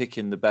I'm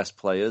picking the best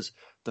players,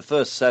 the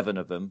first 7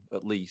 of them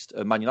at least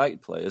are Man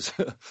United players.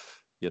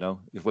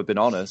 If we've been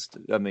honest,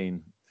 I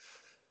mean,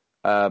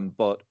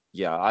 but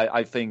yeah,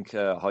 I think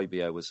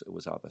Højbjerg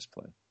was our best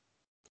player.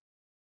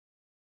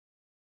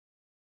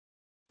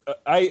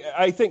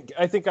 I think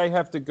I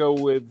have to go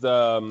with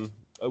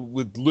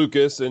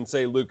Lucas and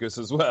say Lucas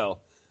as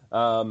well.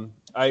 I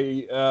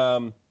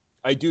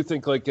do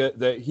think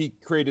that he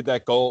created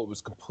that goal. It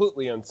was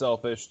completely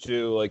unselfish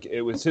too. Like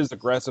it was his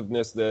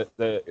aggressiveness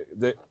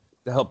that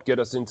helped get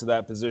us into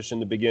that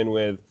position to begin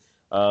with,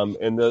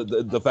 and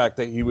the fact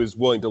that he was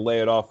willing to lay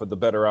it off with the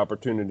better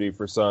opportunity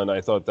for Son.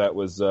 I thought that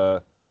was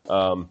the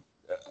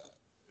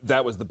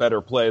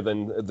better play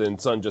than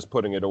Son just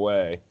putting it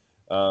away.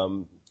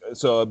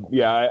 So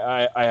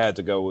yeah, I had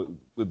to go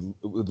with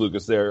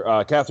Lucas there.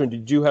 Catherine,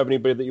 did you have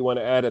anybody that you want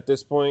to add at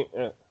this point?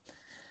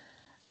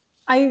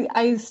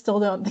 I still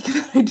don't think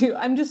that I do.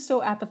 I'm just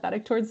so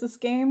apathetic towards this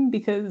game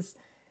because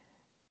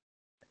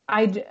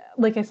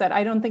like I said,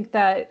 I don't think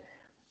that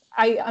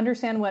I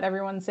understand what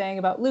everyone's saying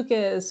about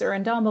Lucas or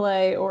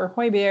Ndombele or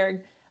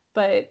Højbjerg,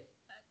 but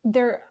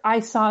I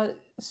saw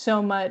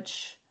so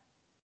much.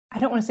 I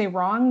don't want to say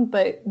wrong,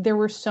 but there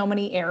were so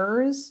many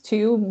errors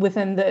too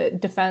within the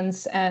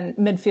defense and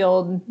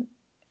midfield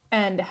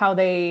and how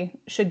they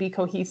should be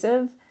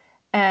cohesive.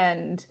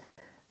 And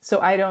so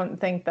I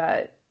don't think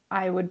that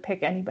I would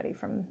pick anybody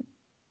from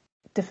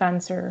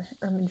defense or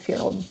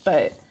midfield,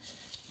 but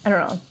I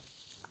don't know.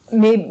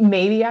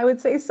 Maybe I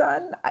would say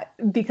Son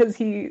because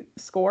he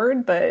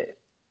scored, but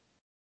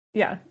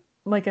yeah,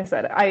 like I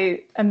said,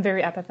 I am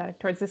very apathetic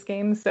towards this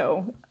game.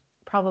 So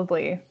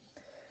probably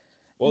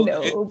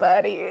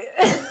nobody.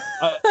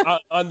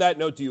 On that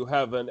note, do you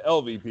have an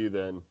LVP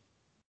then?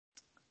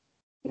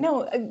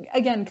 No,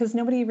 again, because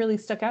nobody really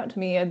stuck out to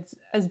me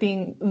as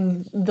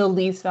being the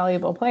least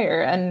valuable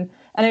player. And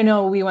I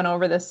know we went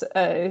over this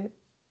a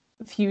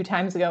few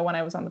times ago when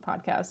I was on the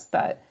podcast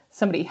that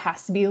somebody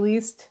has to be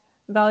least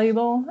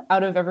valuable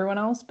out of everyone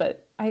else,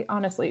 but I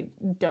honestly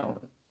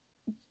don't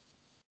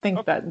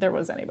think that there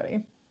was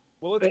anybody.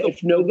 Well,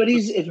 if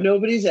nobody's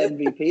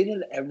MVP,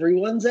 then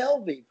everyone's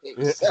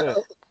LVP.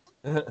 So.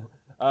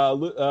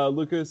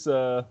 Lucas,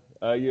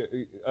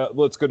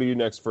 let's go to you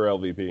next for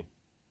LVP.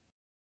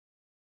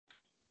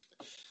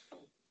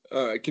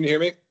 All right, can you hear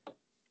me?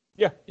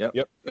 Yeah.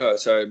 Yep.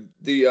 Sorry.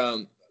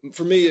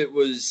 For me it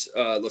was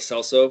Lo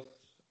Celso.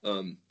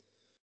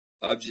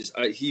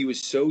 He was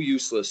so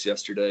useless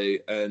yesterday,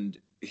 and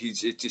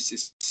it just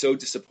is so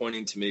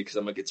disappointing to me because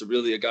I'm like, it's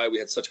really a guy we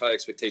had such high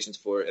expectations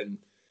for, and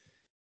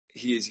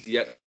he is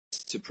yet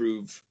to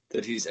prove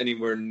that he's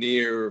anywhere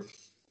near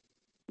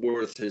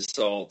worth his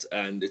salt.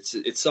 And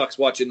it sucks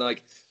watching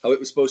like how it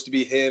was supposed to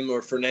be him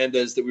or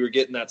Fernandez that we were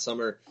getting that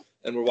summer,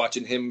 and we're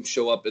watching him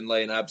show up and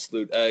lay an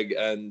absolute egg,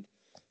 and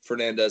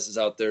Fernandez is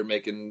out there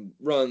making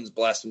runs,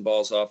 blasting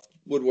balls off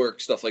woodwork,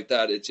 stuff like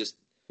that.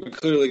 We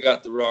clearly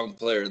got the wrong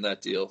player in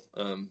that deal.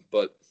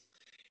 But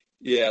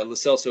yeah, Lo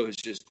Celso is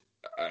just,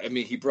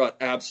 he brought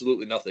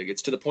absolutely nothing.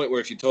 It's to the point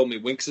where if you told me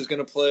Winks is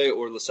going to play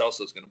or Lo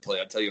Celso is going to play,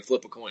 I'd tell you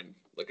flip a coin.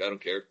 Like, I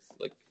don't care.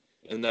 Like,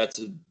 and that's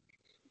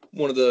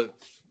one of the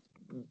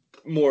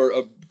more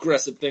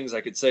aggressive things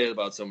I could say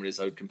about somebody is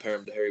I would compare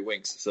him to Harry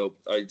Winks. So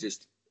I've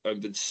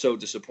been so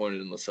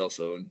disappointed in Lo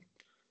Celso, and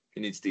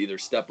he needs to either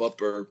step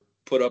up or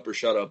put up or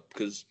shut up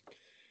because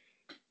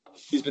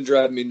he's been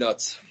driving me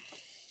nuts.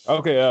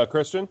 Okay,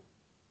 Christian?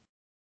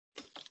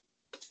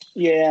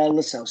 Yeah,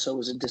 Lo Celso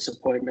was a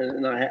disappointment,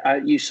 and I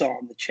you saw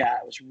in the chat,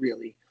 I was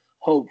really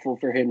hopeful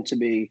for him to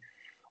be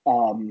a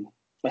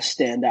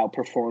standout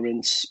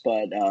performance,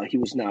 but he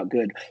was not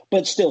good.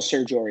 But still,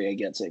 Sergio Aurier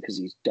gets it because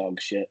he's dog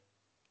shit.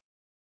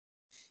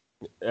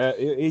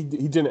 He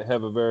didn't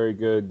have a very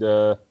good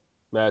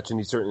match, and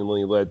he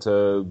certainly led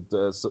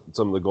to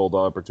some of the goal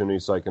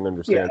opportunities. So I can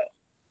understand. Yeah,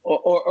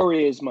 or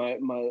he is my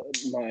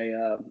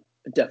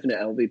definite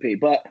LVP.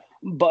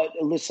 But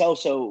Lo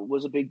Celso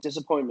was a big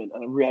disappointment,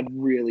 and I had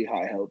really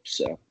high hopes.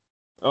 So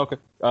Okay,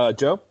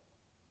 Joe.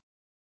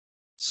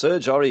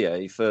 Serge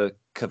Aurier for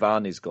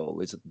Cavani's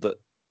goal is that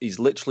he's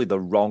literally the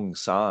wrong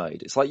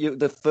side. It's like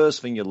the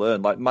first thing you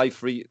learn. Like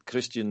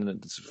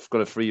Christian's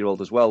got a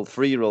 3-year-old as well.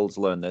 3-year-olds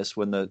learn this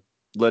when they're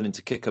learning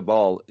to kick a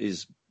ball.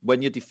 Is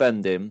when you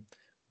defend him,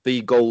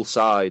 be goal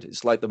side.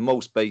 It's like the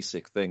most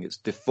basic thing. It's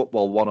the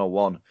football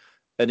 101.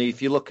 And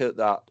if you look at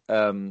that,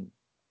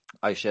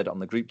 I shared it on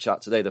the group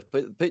chat today. The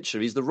picture,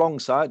 he's the wrong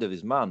side of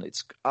his man.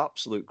 It's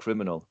absolute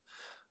criminal.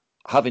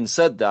 Having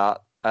said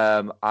that,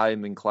 I'm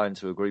inclined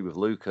to agree with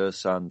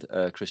Lucas and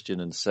Christian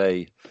and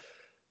say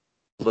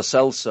Lo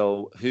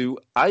Celso, who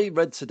I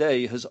read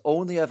today has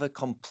only ever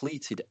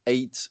completed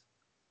 8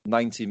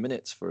 90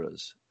 minutes for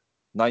us.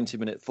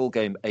 90-minute full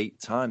game 8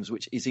 times,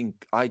 which is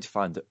I'd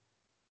find it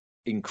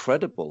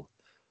incredible.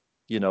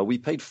 You know, we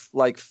paid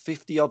like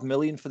 50-odd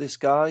million for this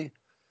guy.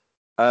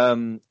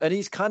 And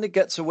he's kind of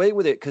gets away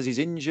with it because he's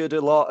injured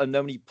a lot, and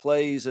then he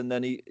plays, and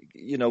then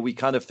we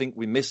kind of think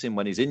we miss him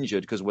when he's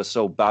injured because we're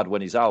so bad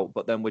when he's out,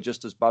 but then we're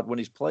just as bad when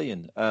he's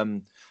playing.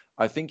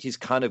 I think he's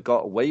kind of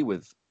got away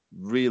with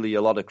really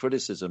a lot of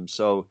criticism.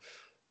 So,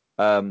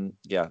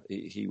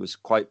 he was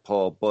quite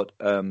poor, but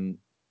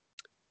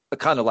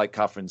kind of like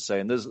Catherine's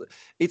saying,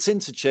 it's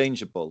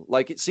interchangeable.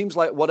 Like, it seems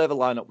like whatever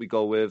lineup we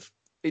go with,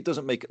 it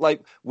doesn't make it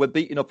like we're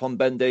beating up on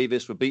Ben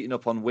Davis, we're beating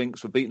up on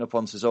Winks, we're beating up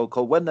on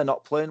Sissoko. When they're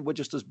not playing, we're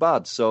just as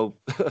bad. So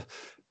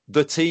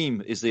the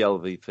team is the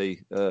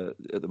LVP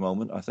at the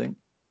moment, I think.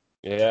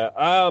 Yeah,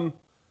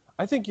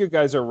 I think you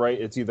guys are right.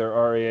 It's either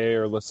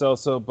Aurier or Lo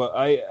Celso, but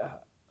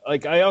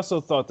I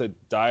also thought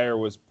that Dyer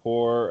was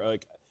poor.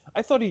 Like,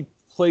 I thought he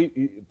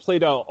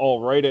played out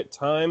all right at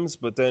times,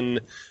 but then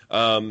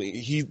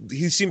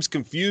he seems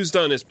confused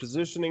on his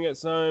positioning at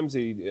times.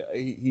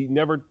 He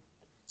never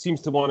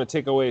seems to want to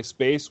take away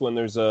space when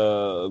there's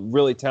a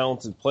really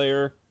talented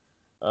player.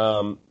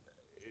 And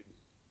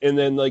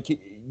then,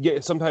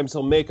 sometimes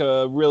he'll make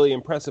a really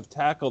impressive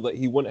tackle that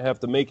he wouldn't have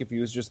to make if he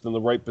was just in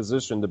the right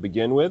position to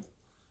begin with.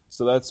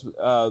 So that's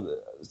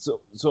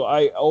so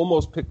I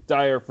almost picked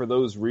Dyer for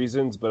those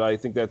reasons, but I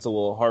think that's a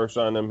little harsh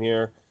on him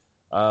here.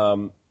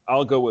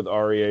 I'll go with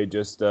Aurier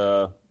just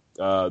to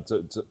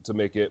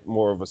make it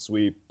more of a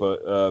sweep,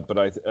 but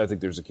I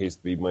think there's a case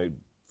to be made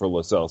for Lo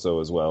Celso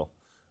as well.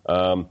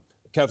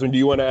 Catherine, do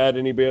you want to add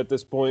anybody at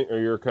this point, or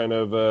you're kind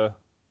of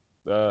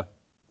No,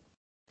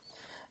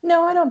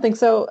 I don't think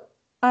so.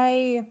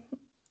 I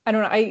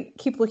don't know. I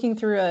keep looking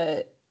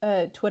through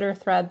a Twitter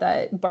thread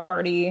that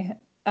Barty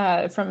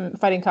from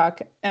Fighting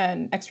Cock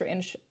and Extra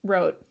Inch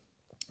wrote,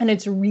 and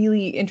it's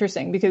really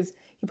interesting because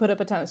he put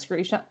up a ton of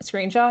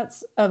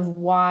screenshots of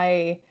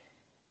why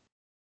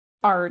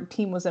our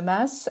team was a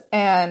mess.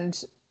 And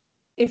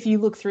if you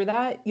look through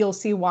that, you'll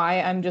see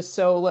why I'm just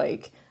so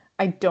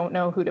I don't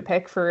know who to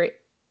pick for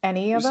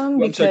any of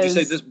them. I'm sorry, did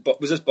you say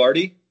was this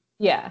Barty?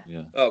 Yeah.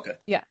 Oh, okay.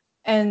 Yeah.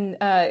 And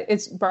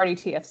it's Barty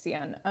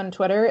TFC on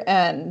Twitter.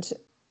 And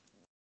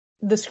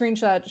the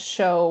screenshots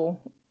show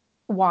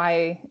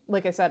why,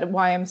 like I said,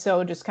 why I'm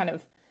so just kind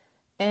of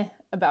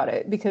about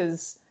it.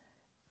 Because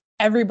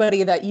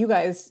everybody that you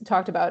guys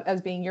talked about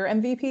as being your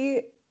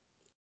MVP,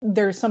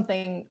 there's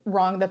something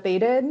wrong that they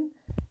did.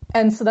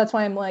 And so that's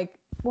why I'm like,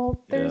 well,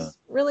 there's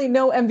really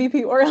no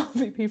MVP or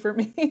LVP for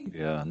me.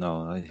 Yeah,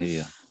 no, I hear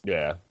you.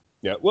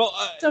 Yeah. Well,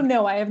 so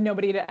no, I have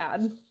nobody to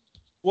add.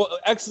 Well,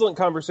 excellent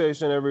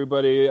conversation,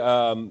 everybody.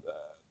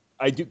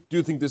 I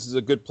do think this is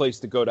a good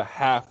place to go to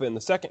half. In the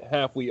second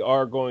half, we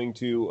are going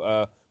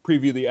to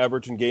preview the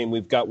Everton game.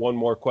 We've got one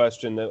more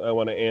question that I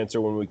want to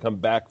answer when we come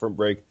back from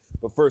break.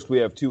 But first, we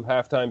have 2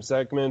 halftime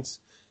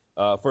segments.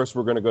 First,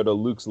 we're going to go to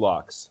Luke's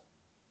Locks.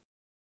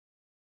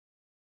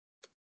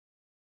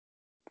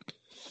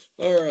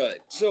 All right,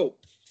 so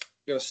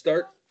I'm going to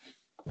start.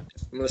 I'm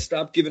going to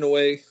stop giving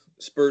away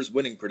Spurs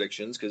winning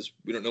predictions because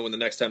we don't know when the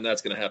next time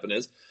that's going to happen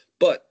is.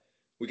 But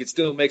we could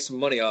still make some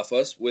money off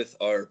us with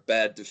our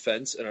bad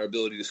defense and our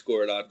ability to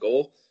score an odd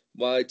goal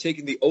by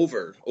taking the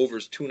over.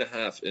 Over's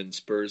 2.5 in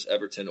Spurs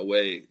Everton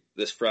away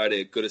this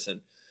Friday at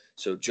Goodison.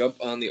 So jump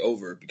on the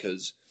over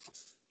because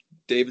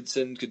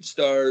Davidson could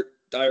start,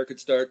 Dyer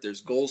could start.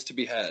 There's goals to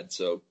be had,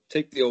 so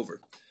take the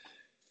over.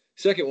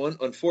 Second one,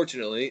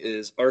 unfortunately,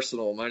 is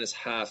Arsenal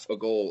 -0.5 a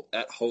goal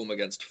at home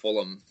against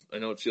Fulham. I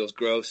know it feels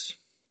gross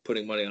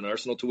putting money on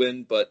Arsenal to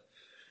win, but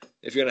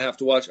if you're going to have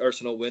to watch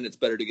Arsenal win, it's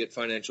better to get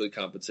financially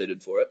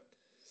compensated for it.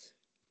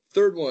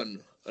 Third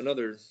one,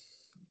 another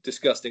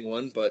disgusting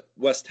one, but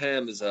West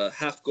Ham is a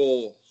half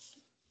goal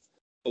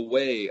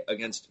away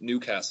against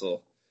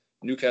Newcastle.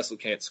 Newcastle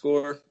can't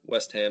score.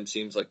 West Ham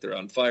seems like they're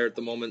on fire at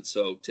the moment,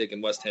 so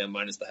taking West Ham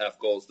minus the half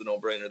goal is the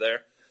no-brainer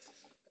there.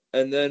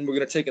 And then we're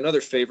going to take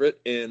another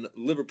favorite in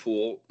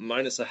Liverpool,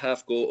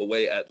 -0.5 goal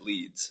away at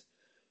Leeds.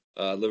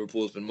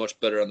 Liverpool has been much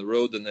better on the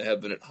road than they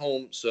have been at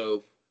home,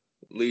 so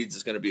Leeds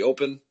is going to be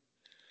open.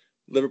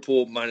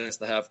 Liverpool minus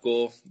the half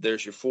goal.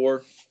 There's your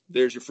 4.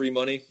 There's your free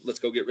money. Let's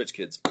go get rich,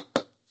 kids.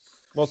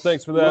 Well,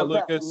 thanks for that,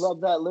 Lucas.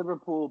 Love that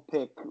Liverpool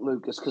pick,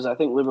 Lucas, because I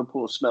think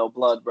Liverpool smell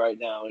blood right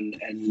now,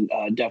 and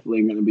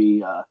definitely going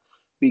to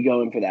be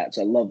going for that.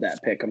 So I love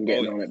that pick. I'm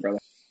getting on it, brother.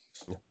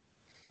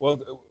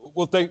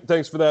 Well,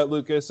 thanks for that,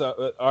 Lucas.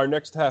 Our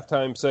next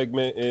halftime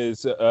segment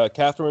is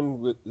Catherine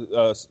with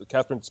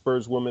Catherine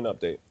Spurs Woman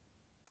Update.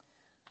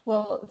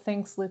 Well,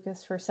 thanks,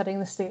 Lucas, for setting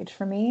the stage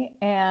for me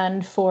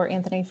and for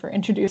Anthony for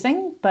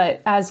introducing.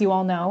 But as you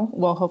all know,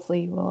 well,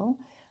 hopefully you will,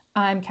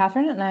 I'm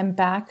Catherine, and I'm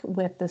back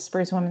with the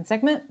Spurs Women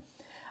segment.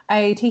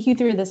 I take you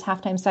through this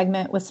halftime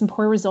segment with some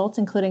poor results,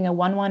 including a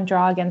 1-1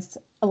 draw against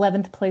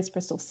 11th place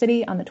Bristol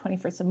City on the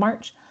 21st of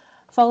March,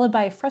 followed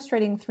by a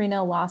frustrating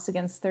 3-0 loss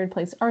against third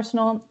place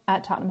Arsenal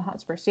at Tottenham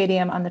Hotspur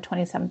Stadium on the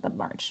 27th of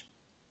March.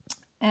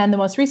 And the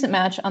most recent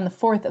match on the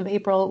 4th of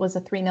April was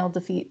a 3-0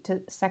 defeat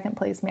to second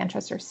place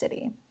Manchester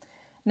City.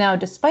 Now,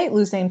 despite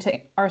losing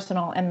to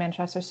Arsenal and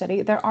Manchester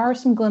City, there are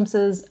some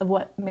glimpses of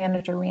what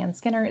manager Rhian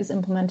Skinner is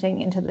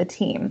implementing into the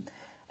team.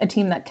 A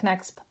team that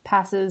connects,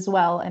 passes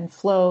well, and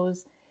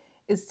flows,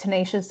 is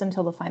tenacious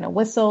until the final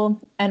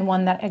whistle, and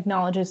one that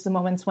acknowledges the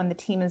moments when the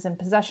team is in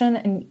possession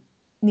and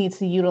needs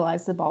to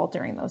utilize the ball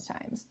during those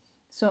times.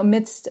 So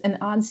amidst an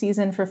odd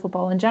season for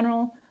football in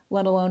general,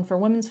 let alone for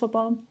women's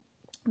football,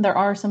 there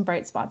are some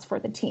bright spots for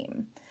the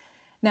team.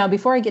 Now,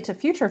 before I get to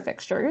future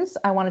fixtures,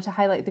 I wanted to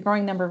highlight the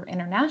growing number of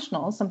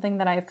internationals, something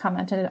that I have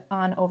commented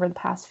on over the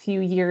past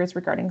few years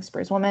regarding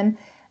Spurs Women,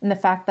 and the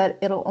fact that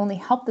it'll only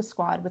help the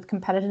squad with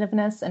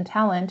competitiveness and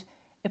talent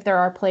if there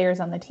are players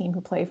on the team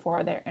who play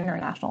for their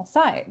international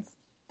sides.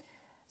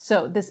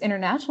 So this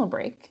international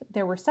break,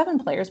 there were 7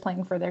 players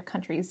playing for their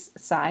country's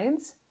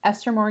sides: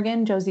 Esther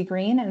Morgan, Josie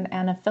Green, and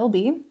Anna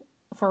Philby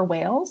for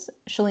Wales,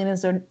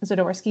 Shalina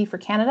Zadorsky for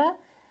Canada,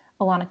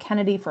 Alana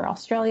Kennedy for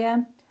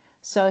Australia,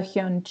 So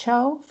Hyun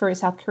Cho for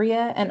South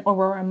Korea, and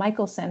Aurora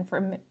Michelson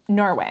for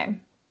Norway.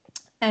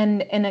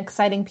 And an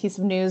exciting piece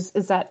of news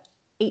is that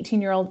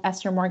 18-year-old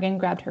Esther Morgan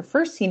grabbed her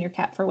first senior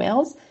cap for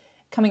Wales,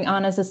 coming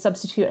on as a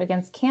substitute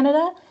against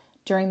Canada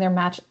during their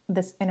match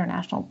this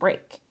international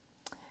break.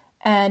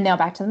 And now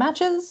back to the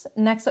matches.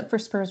 Next up for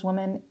Spurs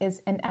Women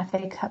is an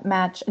FA Cup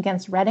match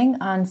against Reading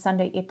on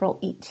Sunday, April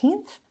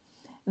 18th.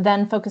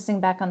 Then focusing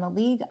back on the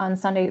league, on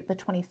Sunday, the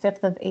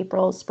 25th of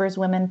April, Spurs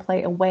Women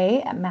play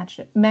away at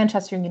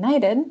Manchester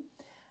United.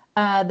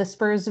 The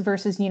Spurs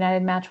versus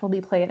United match will be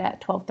played at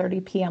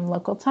 12:30 p.m.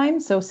 local time,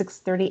 so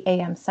 6:30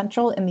 a.m.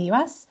 Central in the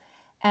U.S.,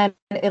 and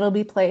it'll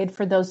be played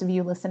for those of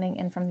you listening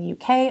in from the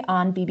U.K.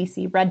 on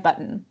BBC Red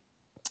Button.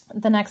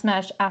 The next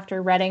match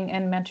after Reading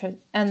and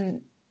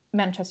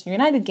Manchester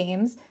United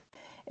games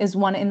is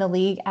one in the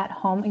league at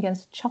home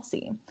against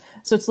Chelsea.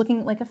 So it's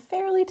looking like a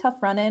fairly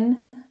tough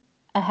run-in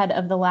ahead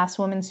of the last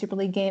Women's Super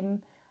League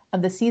game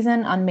of the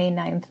season on May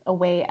 9th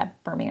away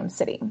at Birmingham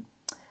City.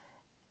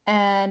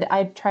 And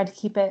I tried to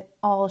keep it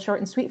all short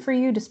and sweet for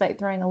you, despite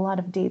throwing a lot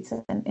of dates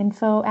and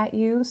info at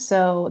you.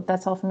 So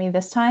that's all for me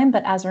this time.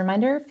 But as a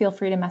reminder, feel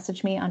free to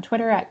message me on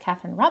Twitter at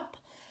Catherine Rupp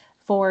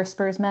for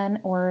Spurs Men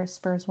or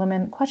Spurs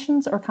Women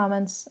questions or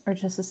comments, or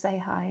just to say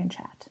hi and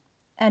chat.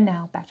 And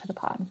now back to the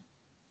pod.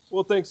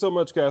 Well, thanks so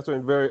much,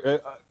 Catherine.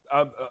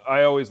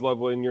 I always love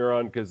when you're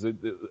on because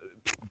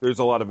there's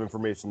a lot of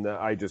information that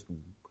I just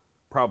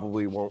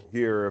probably won't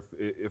hear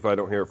if I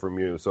don't hear from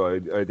you. So I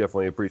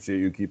definitely appreciate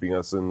you keeping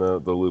us in the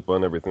loop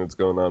on everything that's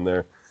going on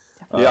there.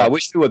 Yeah, I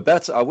wish we were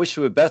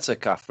better,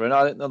 Catherine.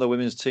 I didn't know the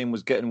women's team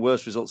was getting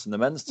worse results than the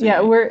men's team.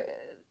 Yeah,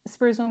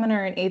 Spurs Women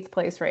are in 8th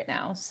place right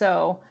now.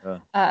 So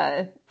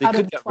they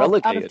could get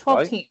relegated, out of 12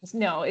 right? teams.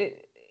 No,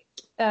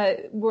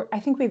 I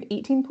think we have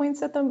 18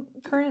 points at the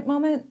current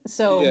moment.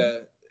 So yeah.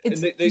 And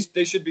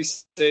they should be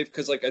safe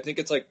because I think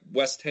it's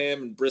West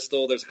Ham and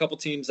Bristol. There's a couple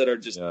teams that are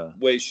just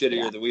way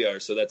shittier than we are,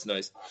 so that's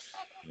nice.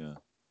 Yeah,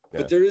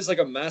 but there is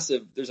a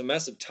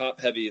massive top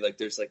heavy.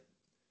 There's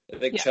I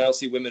think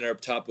Chelsea women are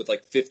up top with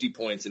 50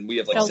 points, and we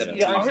have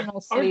 17.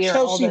 Aren't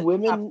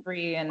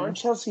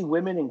Chelsea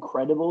women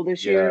incredible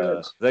this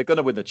year? They're going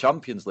to win the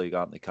Champions League,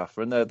 aren't they,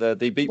 Catherine?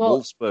 They beat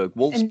Wolfsburg.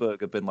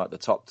 Wolfsburg have been the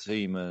top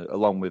team,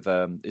 along with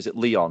is it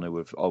Lyon, who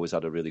have always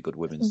had a really good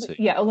women's team.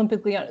 Yeah,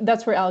 Olympic Lyon.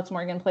 That's where Alex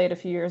Morgan played a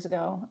few years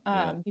ago,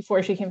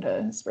 before she came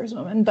to Spurs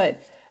Women.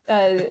 But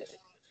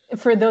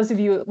for those of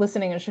you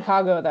listening in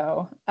Chicago,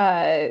 though,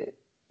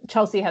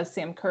 Chelsea has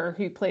Sam Kerr,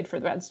 who played for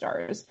the Red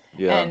Stars,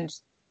 and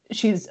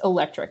she's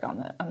electric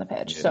on the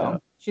pitch. Yeah.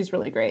 So she's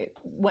really great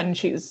when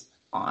she's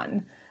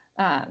on.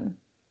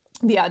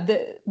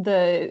 The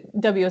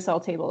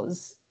WSL table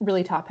is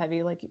really top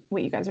heavy, like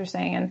what you guys are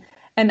saying.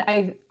 And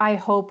I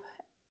hope,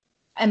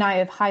 and I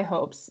have high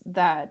hopes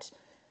that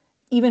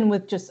even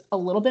with just a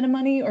little bit of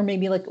money, or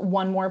maybe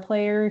one more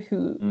player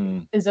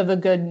who is of a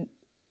good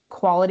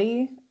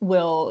quality,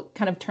 will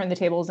kind of turn the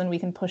tables and we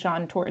can push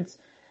on towards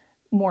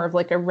more of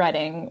a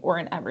Reading or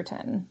an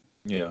Everton.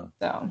 Yeah.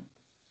 So.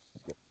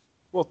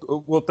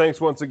 Well, thanks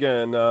once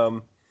again.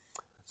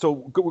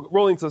 So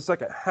rolling to the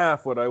second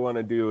half, what I want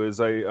to do is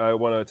I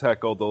want to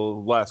tackle the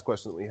last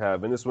question that we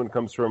have, and this one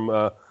comes from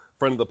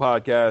friend of the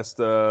podcast,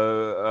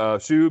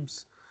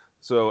 Shubes.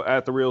 So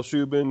at the Real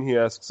Shubin, he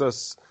asks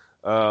us,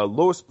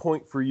 lowest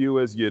point for you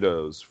as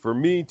Yiddos. For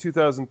me,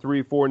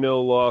 2003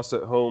 4-0 loss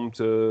at home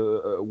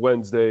to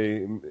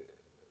Wednesday,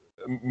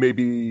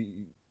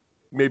 maybe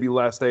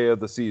last day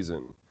of the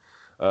season.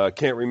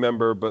 Can't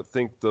remember, but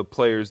think the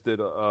players did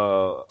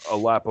a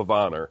lap of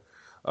honor.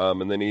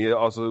 And then he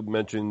also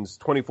mentions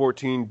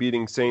 2014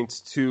 beating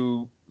Saints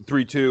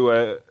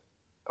 3-2 at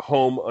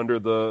home under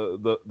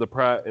the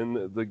Pratt and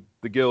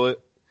the Gillett.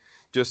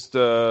 Just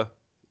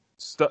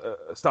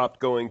stopped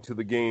going to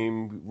the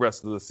game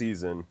rest of the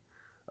season.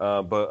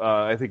 But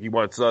I think he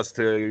wants us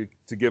to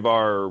give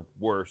our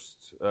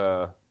worst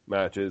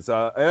matches. And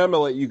I'm going to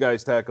let you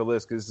guys tackle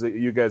this because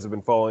you guys have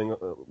been following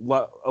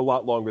a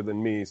lot longer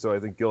than me, so I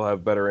think you'll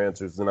have better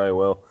answers than I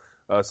will.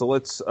 So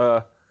let's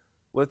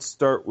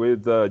start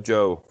with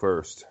Joe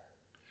first.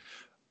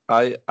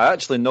 I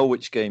actually know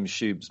which game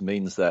Shubes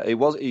means there. He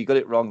got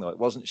it wrong, though. It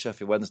wasn't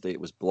Sheffield Wednesday, it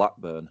was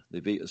Blackburn. They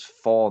beat us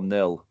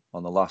 4-0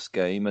 on the last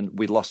game, and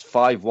we lost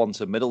 5-1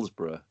 to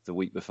Middlesbrough the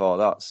week before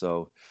that.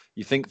 So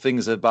you think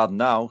things are bad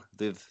now.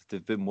 They've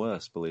been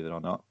worse, believe it or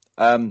not.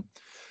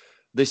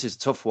 This is a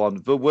tough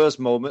one. The worst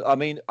moment, I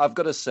mean, I've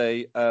got to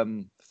say,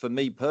 for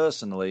me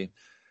personally,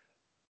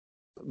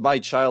 my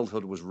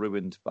childhood was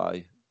ruined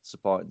by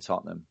supporting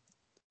Tottenham.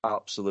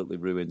 Absolutely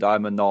ruined.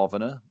 I'm a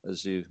Northerner,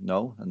 as you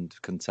know and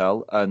can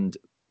tell, and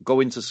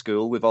going to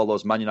school with all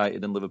those Man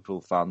United and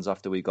Liverpool fans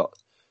after we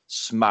got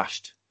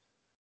smashed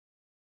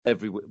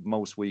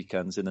most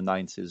weekends in the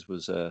 90s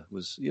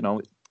was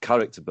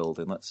character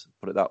building. Let's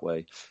put it that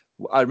way.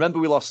 I remember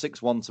we lost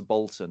 6-1 to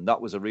Bolton. That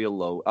was a real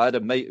low. I had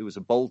a mate who was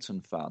a Bolton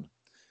fan,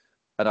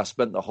 and I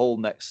spent the whole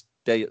next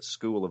day at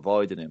school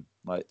avoiding him,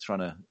 like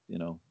trying to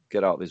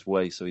get out of his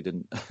way so he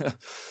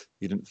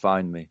didn't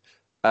find me.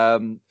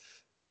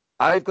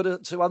 I've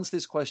got to answer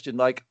this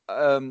question.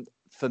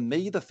 For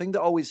me, the thing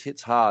that always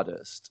hits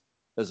hardest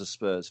as a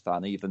Spurs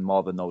fan, even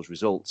more than those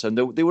results, and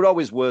they were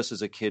always worse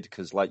as a kid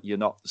because, you're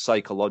not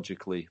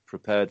psychologically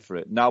prepared for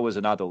it. Now, as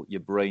an adult, your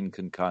brain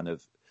can kind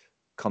of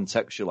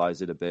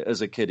contextualize it a bit.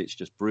 As a kid, it's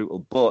just brutal.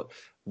 But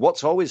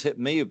what's always hit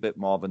me a bit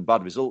more than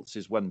bad results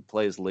is when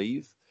players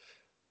leave,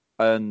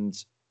 and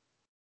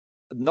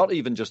not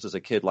even just as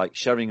a kid. Like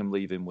Sheringham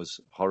leaving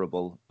was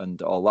horrible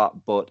and all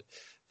that, but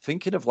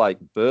thinking of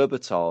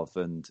Berbatov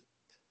and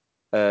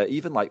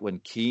even when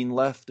Keane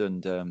left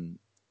and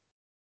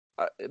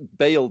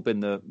Bale been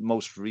the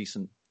most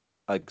recent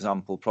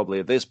example probably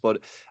of this,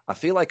 but I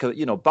feel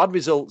bad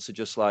results are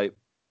just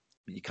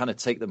you kind of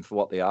take them for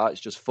what they are.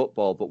 It's just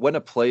football. But when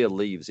a player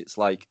leaves, it's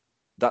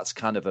that's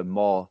kind of a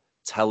more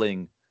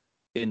telling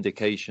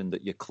indication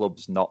that your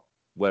club's not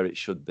where it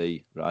should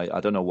be, right?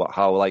 I don't know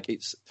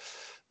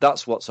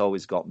that's what's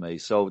always got me.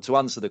 So to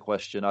answer the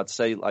question, I'd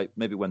say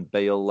maybe when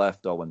Bale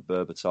left or when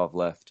Berbatov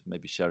left,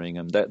 maybe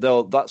Sheringham.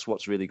 That's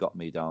what's really got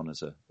me down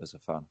as a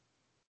fan.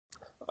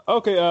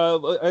 Okay,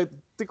 I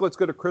think let's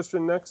go to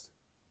Christian next.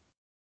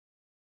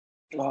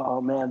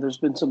 Oh man, there's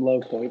been some low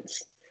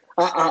points.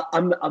 I've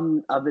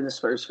been a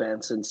Spurs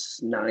fan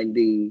since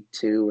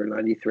 '92 or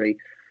 '93,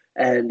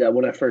 and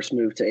when I first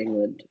moved to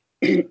England,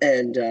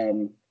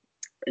 and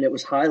it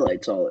was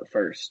highlights all at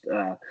first.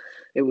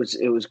 It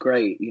was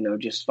great,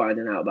 just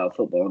finding out about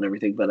football and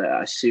everything. But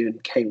I soon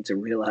came to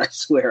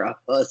realize where I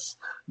was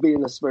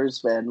being a Spurs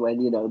fan when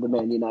the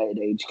Man United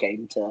age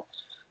came to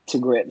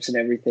grips and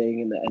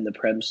everything, and the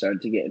Prem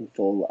started to get in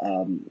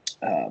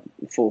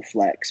full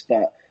flex.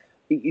 But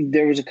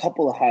there was a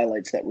couple of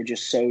highlights that were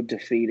just so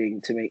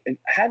defeating to me.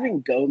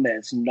 Having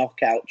Gomez knock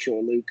out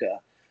Chorluka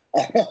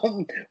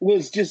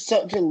was just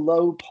such a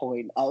low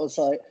point. I was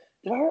like,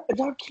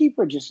 did our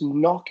keeper just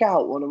knock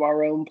out one of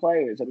our own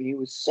players? I mean, he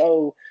was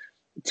so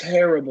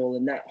terrible,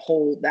 and that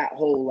whole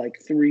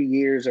 3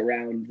 years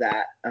around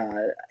that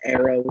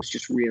era was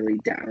just really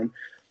down.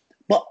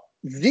 But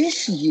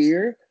this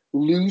year,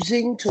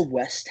 losing to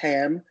West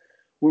Ham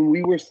when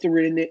we were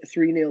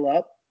 3-0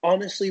 up,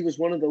 honestly was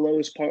one of the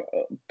lowest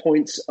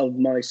points of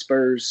my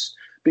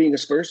being a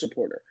Spurs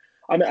supporter.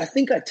 I mean, I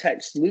think I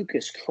texted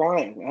Lucas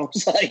crying. I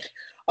was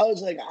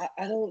like,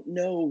 I don't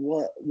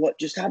know what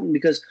just happened,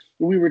 because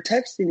we were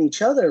texting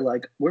each other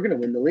we're going to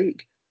win the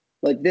league.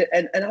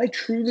 And I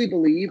truly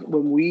believe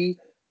when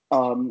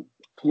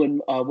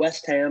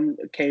West Ham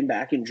came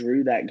back and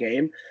drew that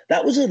game,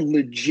 that was a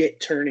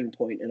legit turning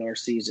point in our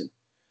season.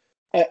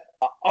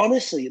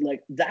 Honestly,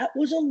 that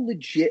was a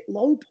legit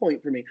low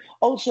point for me.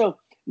 Also,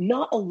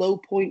 not a low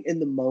point in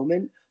the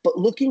moment, but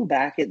looking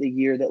back at the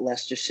year that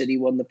Leicester City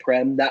won the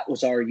Prem, that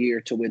was our year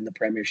to win the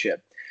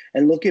Premiership.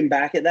 And looking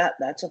back at that,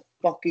 that's a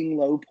fucking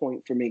low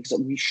point for me, because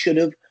we should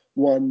have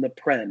won the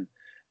Prem.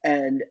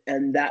 And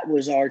that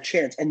was our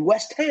chance. And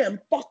West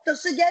Ham fucked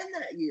us again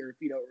that year, if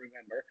you don't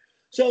remember.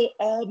 So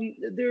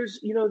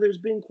there's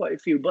been quite a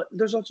few, but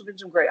there's also been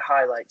some great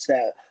highlights.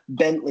 That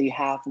Bentley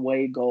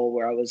halfway goal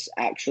where I was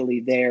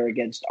actually there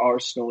against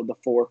Arsenal in the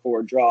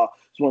 4-4 draw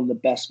was one of the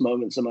best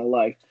moments of my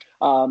life.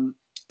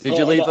 Did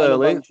you leave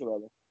early?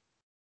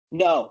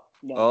 No,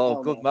 No,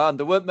 Oh, good man.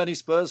 There weren't many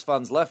Spurs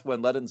fans left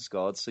when Lennon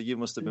scored, so you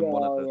must have been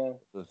one of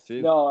the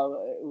few.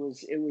 No,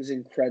 it was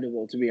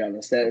incredible, to be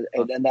honest.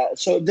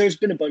 So there's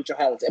been a bunch of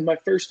highlights. And my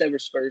first ever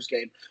Spurs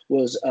game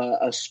was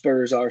a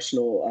Spurs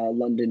Arsenal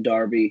London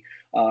derby,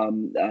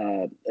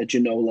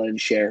 Ginola and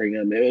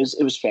Sheringham.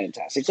 It was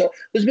fantastic. So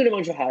there's been a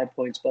bunch of high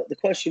points, but the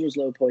question was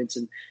low points,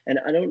 and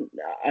I don't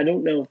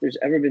know if there's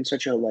ever been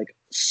such a like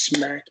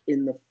smack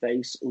in the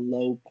face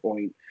low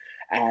point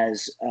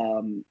as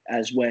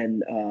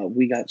when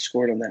we got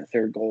scored on that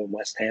third goal in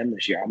West Ham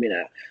this year. I mean,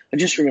 I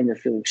just remember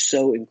feeling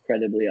so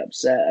incredibly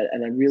upset,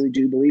 and I really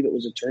do believe it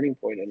was a turning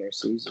point in our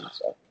season.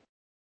 So,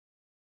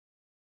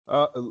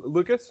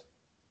 Lucas?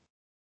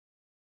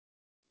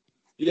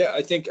 Yeah,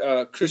 I think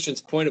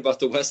Christian's point about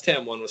the West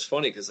Ham one was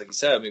funny because, like you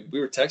said, I mean, we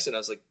were texting. I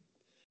was like,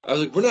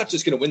 we're not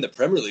just going to win the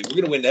Premier League;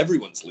 we're going to win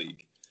everyone's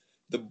league.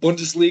 The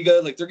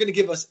Bundesliga, like they're going to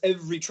give us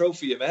every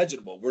trophy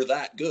imaginable. We're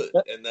that good.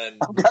 And then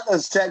I've got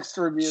those texts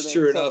from you.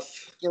 Sure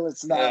enough,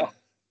 it's now.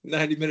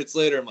 90 minutes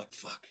later, I'm like,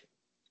 fuck,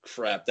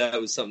 crap,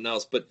 that was something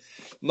else. But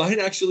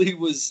mine actually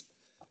was,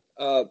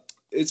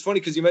 it's funny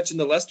because you mentioned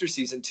the Leicester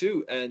season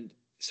too. And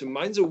so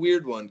mine's a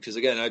weird one because,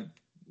 again, I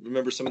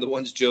remember some of the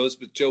ones Joe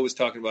was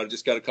talking about. I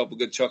just got a couple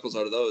good chuckles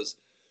out of those.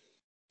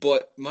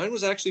 But mine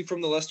was actually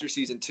from the Leicester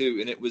season too.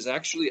 And it was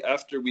actually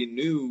after we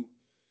knew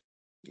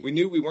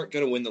we weren't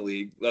going to win the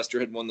league. Leicester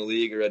had won the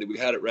league already. We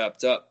had it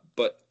wrapped up.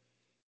 But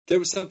there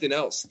was something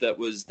else that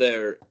was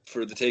there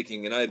for the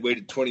taking, and I had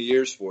waited 20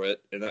 years for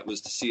it, and that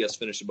was to see us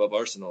finish above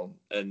Arsenal.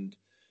 And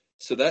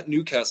so that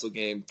Newcastle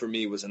game for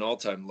me was an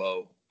all-time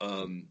low.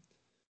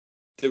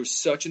 There was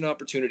such an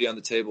opportunity on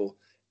the table,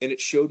 and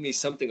it showed me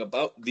something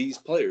about these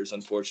players,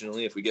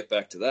 unfortunately, if we get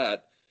back to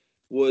that,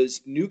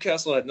 was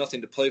Newcastle had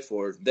nothing to play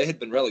for. They had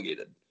been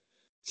relegated.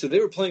 So they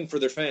were playing for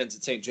their fans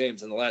at St.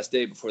 James on the last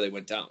day before they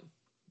went down.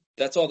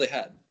 That's all they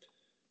had.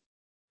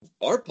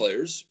 Our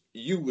players,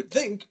 you would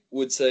think,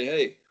 would say,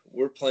 hey,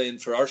 we're playing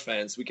for our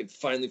fans. We can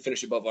finally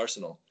finish above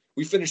Arsenal.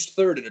 We finished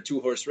third in a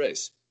 2-horse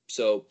race.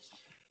 So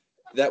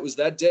that was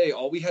that day.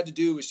 All we had to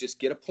do was just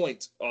get a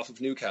point off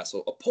of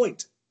Newcastle, a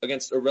point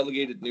against a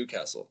relegated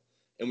Newcastle.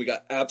 And we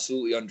got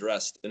absolutely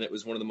undressed. And it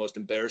was one of the most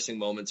embarrassing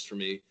moments for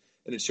me.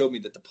 And it showed me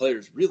that the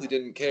players really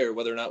didn't care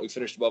whether or not we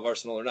finished above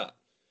Arsenal or not,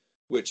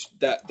 which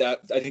I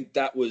think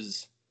that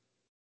was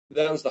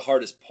the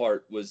hardest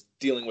part, was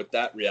dealing with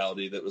that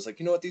reality that was like,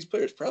 you know what, these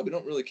players probably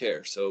don't really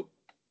care. So,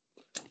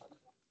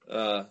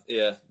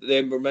 yeah,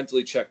 they were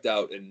mentally checked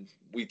out, and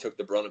we took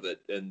the brunt of it,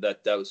 and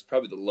that was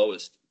probably the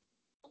lowest.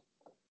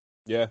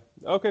 Yeah.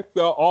 Okay.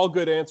 Well, all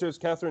good answers.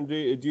 Catherine,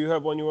 do you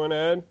have one you want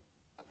to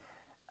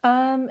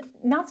add?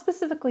 Not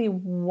specifically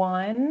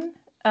one,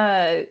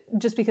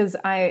 just because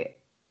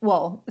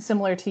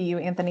similar to you,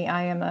 Anthony,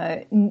 I am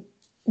a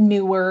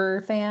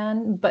newer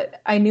fan, but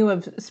I knew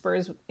of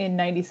Spurs in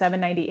 97,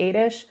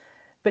 98-ish,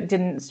 but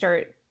didn't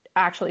start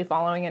actually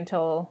following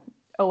until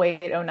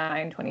 08,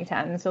 09,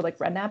 2010. So like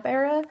Redknapp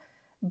era.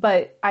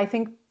 But I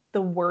think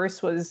the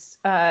worst was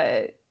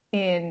and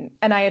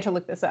I had to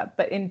look this up,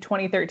 but in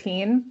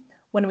 2013,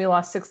 when we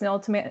lost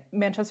 6-0 to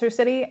Manchester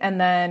City and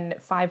then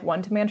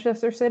 5-1 to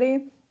Manchester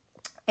City.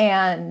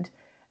 And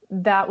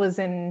that was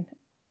in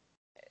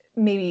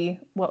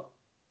maybe,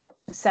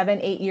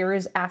 7-8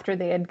 years after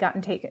they had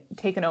gotten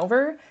taken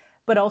over,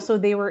 but also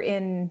they were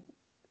in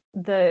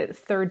the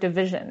third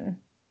division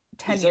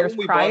 10 years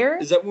prior.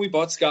 Is that when we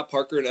bought Scott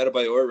Parker and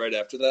Adebayor right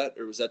after that,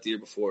 or was that the year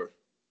before?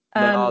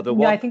 No, the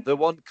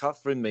one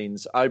Catherine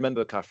means, I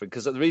remember Catherine,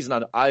 because the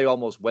reason I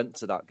almost went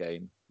to that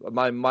game,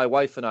 my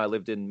wife and I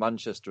lived in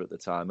Manchester at the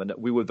time, and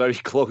we were very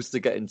close to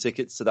getting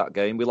tickets to that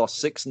game. We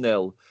lost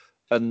 6-0.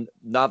 And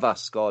Navas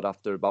scored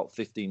after about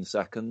 15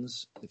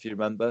 seconds, if you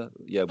remember.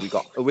 Yeah,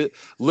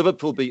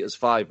 Liverpool beat us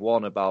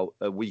 5-1 about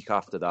a week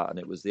after that, and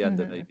it was the end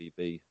of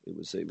AVB. It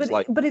was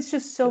but it's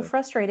just so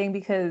frustrating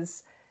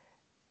because,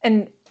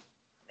 and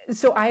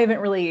so I haven't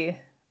really,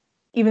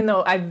 even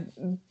though I've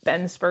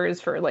been Spurs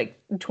for like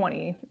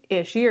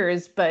 20-ish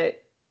years,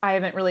 but I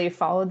haven't really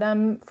followed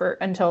them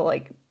until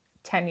like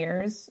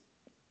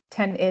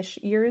 10-ish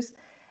years,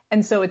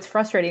 and so it's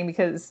frustrating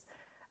because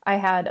I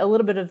had a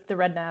little bit of the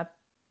Redknapp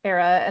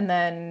era, and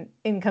then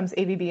in comes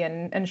AVB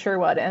and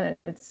Sherwood, and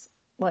it's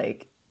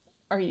like,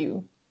 are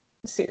you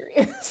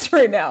serious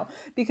right now?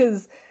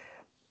 Because,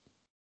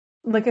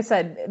 like I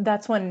said,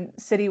 that's when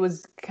City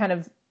was kind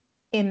of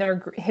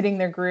hitting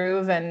their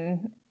groove,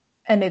 and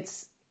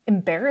it's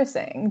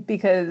embarrassing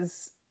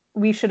because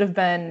we should have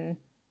been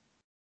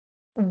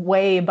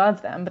way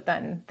above them, but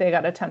then they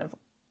got a ton of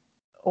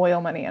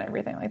oil money and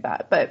everything like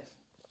that. But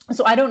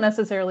so I don't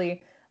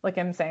necessarily, like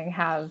I'm saying,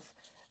 have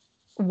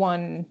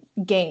one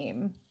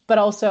game, but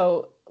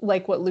also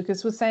like what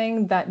Lucas was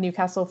saying, that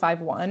Newcastle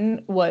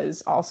 5-1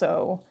 was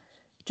also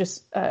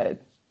just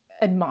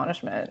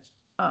admonishment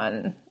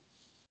on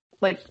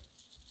like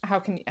how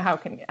can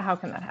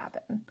that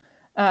happen?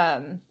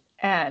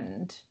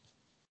 And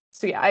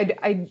so yeah,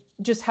 I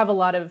just have a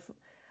lot of,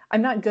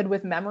 I'm not good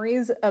with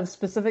memories of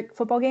specific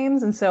football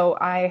games, and so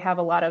I have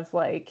a lot of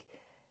like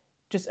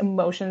just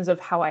emotions of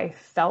how I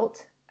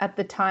felt at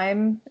the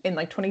time in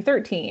like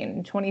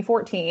 2013,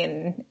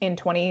 2014, in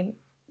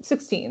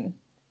 2016,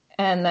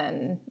 and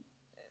then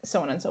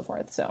so on and so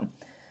forth. So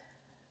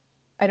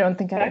I don't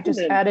think I just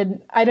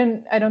added. I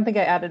don't think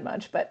I added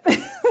much, but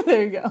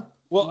there you go.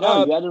 Well,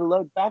 no, you had to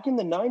look back in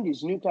the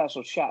 '90s.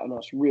 Newcastle shot on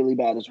us really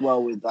bad as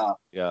well with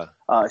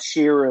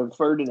Shearer and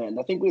Ferdinand.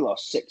 I think we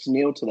lost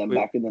 6-0 to them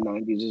back in the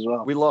 '90s as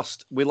well. We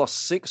lost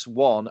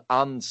 6-1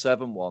 and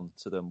 7-1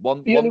 to them.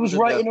 One it was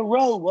right in a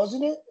row,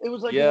 wasn't it? It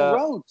was like in a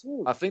row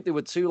too. I think they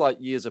were 2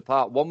 years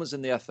apart. One was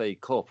in the FA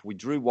Cup. We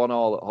drew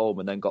 1-1 at home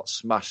and then got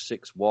smashed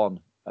 6-1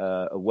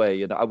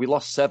 away, and we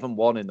lost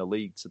 7-1 in the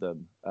league to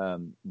them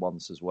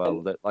once as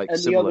well.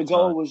 And the other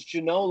goal was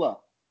Ginola.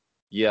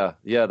 Yeah,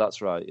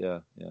 that's right.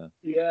 Yeah.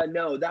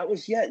 No, that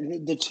was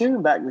the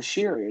tune back with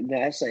Shearer in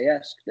the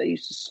SAS. They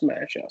used to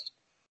smash us.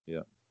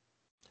 Yeah,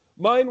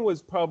 mine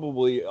was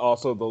probably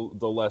also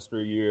the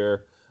Leicester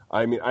year.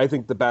 I mean, I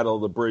think the Battle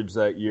of the Bridge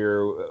that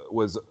year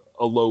was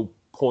a low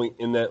point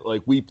in that,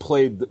 like, we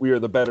were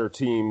the better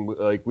team.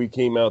 Like, we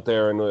came out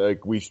there and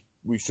like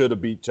we should have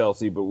beat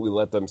Chelsea, but we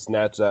let them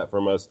snatch that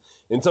from us.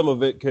 And some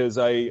of it because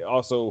I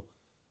also.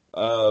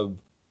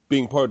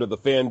 Being part of the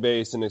fan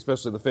base, and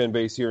especially the fan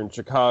base here in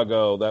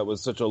Chicago, that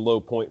was such a low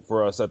point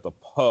for us at the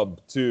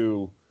pub,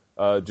 too.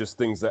 Just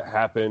things that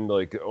happened,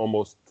 like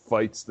almost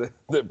fights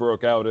that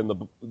broke out in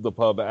the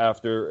pub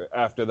after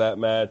that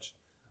match.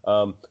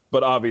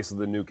 But obviously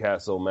the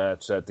Newcastle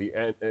match at the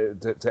end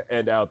to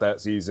end out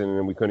that season,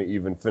 and we couldn't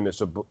even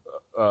finish above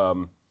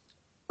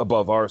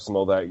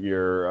Arsenal that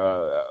year,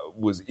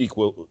 was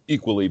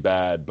equally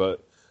bad.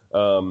 But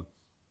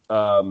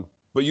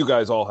you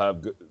guys all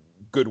have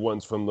good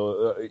ones from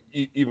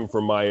even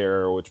from my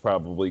era, which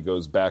probably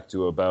goes back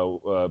to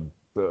about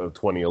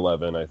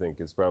 2011. I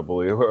think is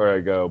probably where I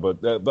go.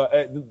 But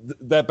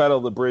that Battle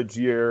of the Bridge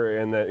year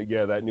and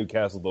that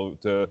Newcastle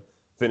to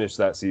finish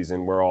that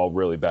season were all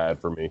really bad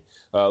for me.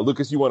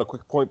 Lucas, you want a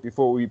quick point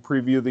before we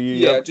preview the?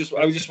 Yeah, I just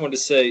wanted to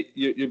say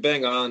you're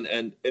bang on,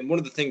 and one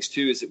of the things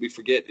too is that we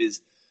forget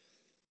is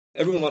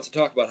everyone wants to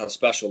talk about how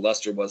special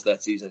Leicester was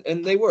that season,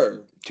 and they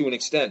were to an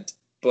extent,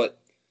 but.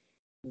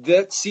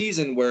 That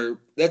season where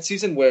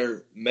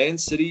Man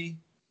City,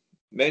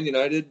 Man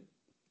United,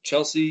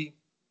 Chelsea,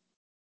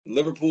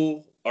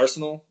 Liverpool,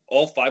 Arsenal,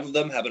 all 5 of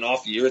them have an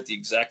off year at the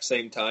exact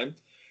same time.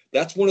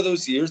 That's one of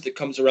those years that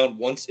comes around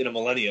once in a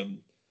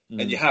millennium,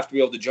 and you have to be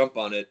able to jump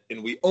on it.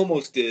 And we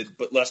almost did,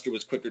 but Leicester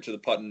was quicker to the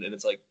button, and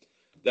it's like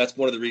that's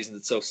one of the reasons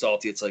it's so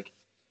salty. It's like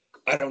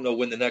I don't know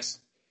when the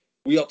next.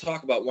 We all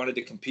talk about wanting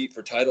to compete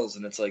for titles,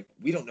 and it's like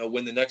we don't know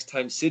when the next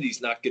time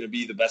City's not going to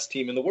be the best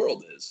team in the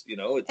world is.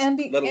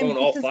 Let alone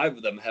all 5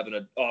 of them having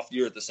an off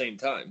year at the same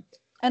time.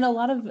 And a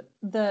lot of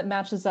the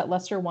matches that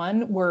Leicester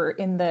won were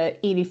in the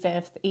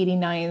 85th,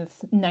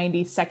 89th,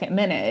 92nd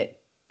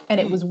minute, and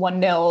it was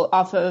 1-0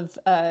 off of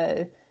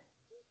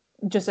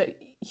just a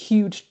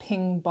huge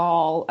ping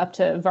ball up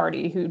to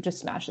Vardy, who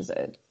just smashes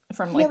it.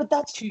 From but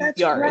that's 2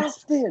 yards.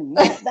 Grafton.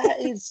 That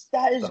is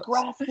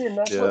Grafton.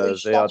 That's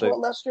what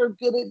Leicester are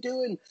good at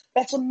doing.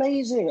 That's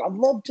amazing. I'd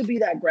love to be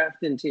that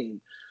Grafton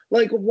team.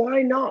 Like,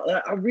 why not?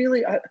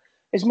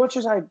 As much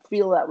as I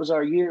feel that was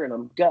our year and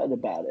I'm gutted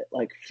about it,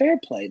 like, fair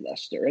play,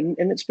 Leicester. And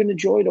it's been a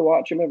joy to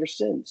watch them ever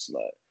since.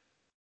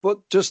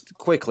 But just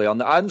quickly on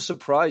that, I'm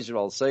surprised you're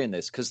all saying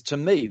this, because to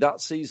me, that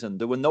season,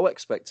 there were no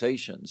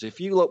expectations. If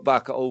you look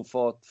back at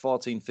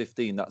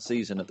 14-15, that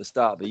season at the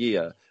start of the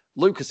year,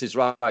 Lucas is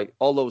right.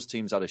 All those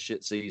teams had a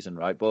shit season,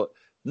 right? But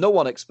no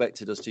one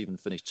expected us to even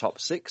finish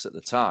top 6 at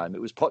the time.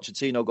 It was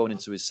Pochettino going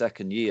into his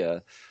second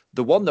year.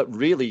 The one that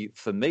really,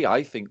 for me,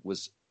 I think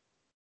was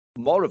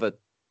more of a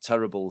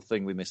terrible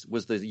thing we missed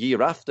was the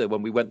year after,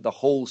 when we went the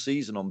whole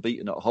season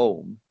unbeaten at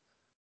home.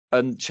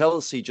 And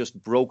Chelsea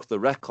just broke the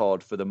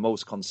record for the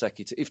most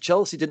consecutive. If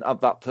Chelsea didn't have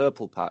that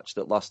purple patch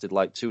that lasted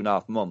like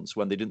 2.5 months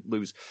when they didn't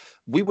lose,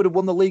 we would have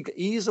won the league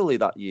easily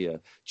that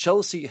year.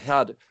 Chelsea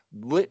had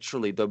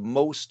literally the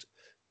most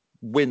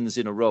wins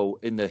in a row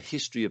in the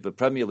history of the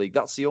Premier League.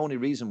 That's the only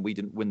reason we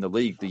didn't win the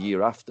league the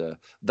year after.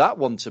 That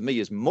one, to me,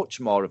 is much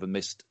more of a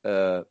missed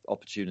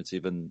opportunity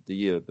than the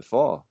year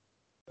before.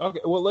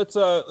 Okay, well, let's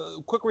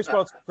quick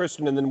response to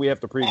Christian, and then we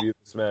have to preview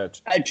this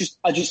match. I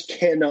just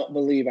cannot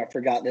believe I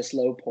forgot this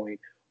low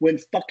point when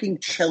fucking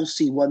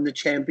Chelsea won the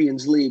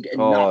Champions League and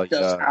knocked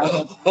us out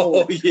of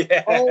home.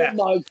 Oh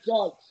my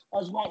god! I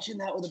was watching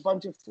that with a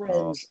bunch of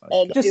friends,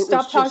 and just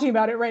stop talking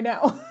about it right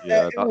now.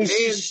 Yeah, it was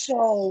just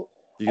so.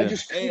 I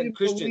just couldn't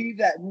believe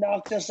that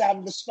knocked us out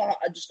of the spot.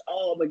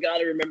 Oh my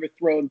god! I remember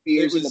throwing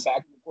beers in the back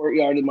of the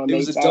courtyard in my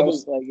mate's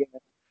house.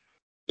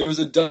 It was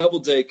a double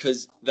day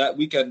because that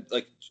weekend,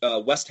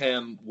 West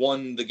Ham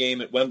won the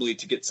game at Wembley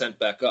to get sent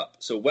back up.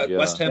 So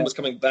West Ham was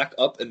coming back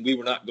up, and we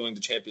were not going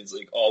to Champions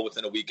League all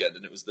within a weekend,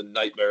 and it was the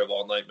nightmare of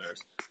all nightmares.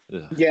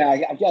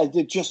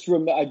 You just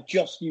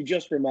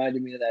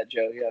reminded me of that,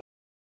 Joe.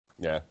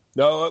 Yeah.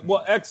 No.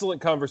 Well, excellent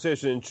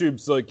conversation. And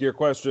Shubes, your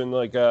question,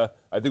 I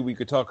think we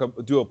could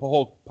do a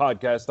whole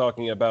podcast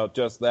talking about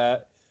just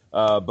that.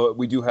 But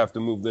we do have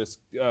to move this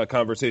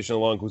conversation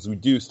along because we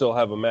do still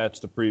have a match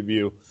to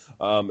preview,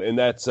 and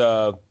that's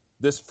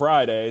this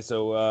Friday,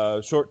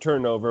 so short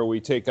turnover, we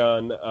take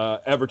on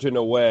Everton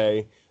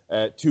away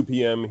at 2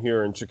 p.m.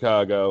 here in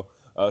Chicago.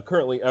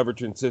 Currently,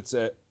 Everton sits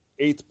at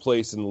 8th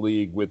place in the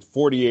league with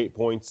 48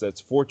 points.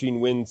 That's 14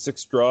 wins,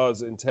 6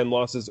 draws, and 10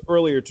 losses.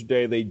 Earlier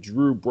today, they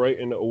drew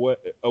Brighton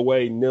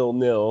away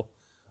 0-0.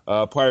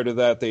 Prior to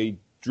that, they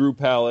drew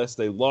Palace.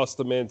 They lost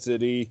to Man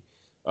City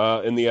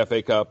in the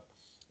FA Cup.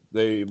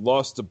 They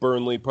lost to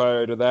Burnley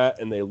prior to that,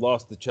 and they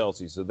lost to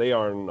Chelsea. So they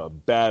are in a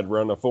bad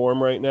run of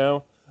form right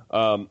now.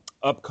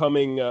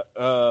 Upcoming,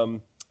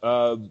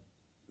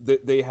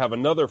 they have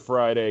another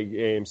Friday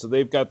game. So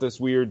they've got this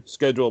weird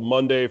schedule,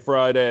 Monday,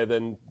 Friday,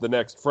 then the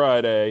next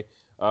Friday,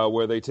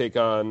 where they take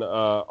on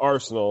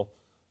Arsenal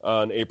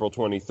on April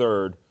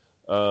 23rd.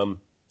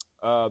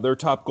 Their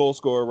top goal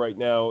scorer right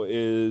now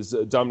is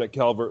Dominic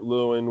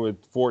Calvert-Lewin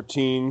with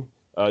 14.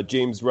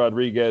 James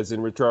Rodriguez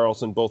and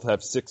Richarlison both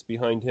have 6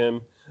 behind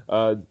him.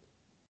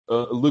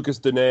 Lucas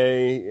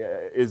Digne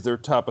is their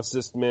top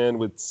assist man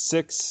with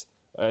 6,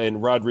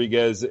 and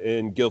Rodriguez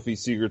and Gylfi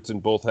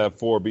Sigurdsson both have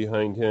 4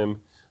 behind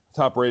him.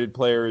 Top-rated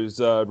player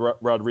is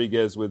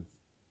Rodriguez with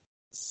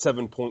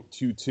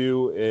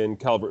 7.22, and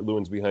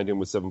Calvert-Lewin's behind him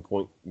with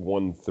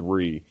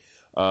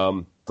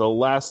 7.13. The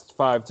last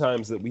 5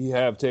 times that we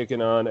have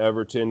taken on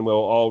Everton, we'll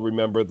all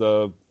remember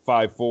the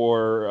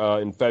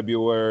 5-4 in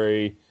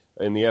February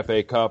in the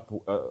FA Cup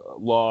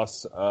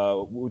loss,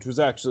 which was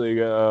actually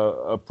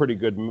a pretty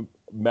good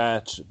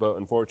match, but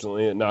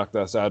unfortunately it knocked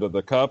us out of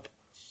the cup.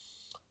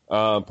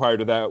 Prior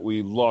to that,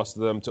 we lost to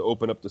them to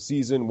open up the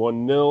season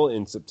 1-0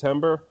 in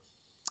September.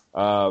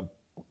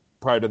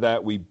 Prior to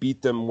that, we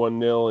beat them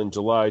 1-0 in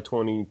July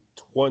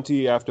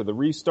 2020 after the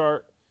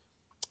restart.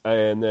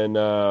 And then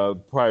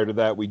prior to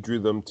that, we drew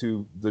them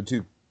to the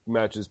 2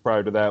 matches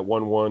prior to that,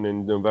 1-1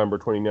 in November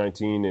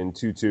 2019 and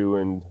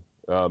 2-2 in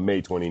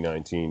May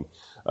 2019.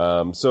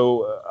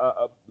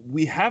 So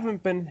we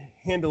haven't been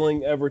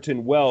handling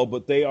Everton well,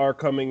 but they are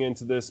coming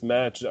into this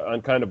match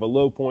on kind of a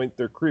low point.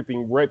 They're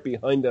creeping right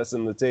behind us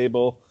in the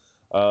table.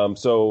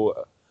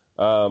 So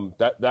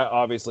that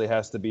obviously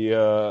has to be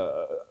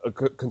a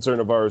concern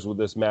of ours with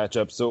this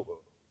matchup.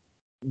 So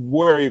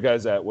where are you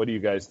guys at? What do you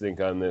guys think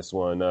on this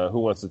one? Who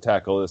wants to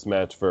tackle this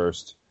match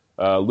first?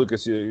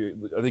 Lucas,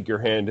 I think your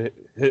hand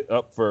hit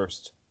up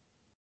first.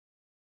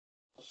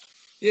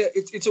 Yeah,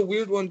 it's a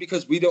weird one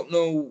because we don't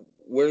know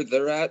where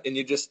they're at, and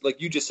you just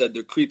said,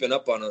 they're creeping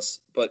up on us.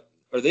 But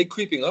are they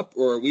creeping up,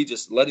 or are we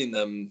just letting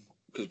them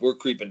because we're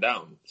creeping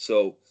down?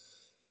 So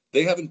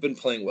they haven't been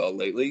playing well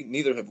lately.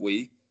 Neither have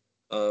we.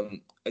 I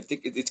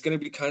think it's going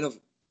to be kind of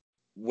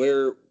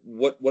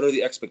what are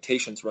the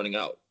expectations running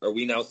out? Are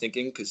we now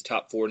thinking, because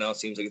top 4 now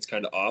seems like it's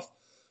kind of off,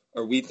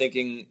 are we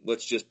thinking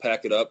let's just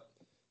pack it up,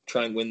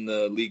 try and win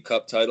the League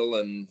Cup title,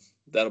 and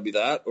that'll be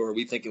that? Or are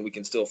we thinking we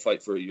can still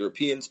fight for a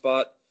European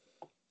spot?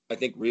 I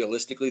think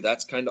realistically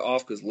that's kind of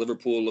off because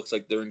Liverpool looks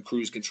like they're in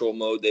cruise control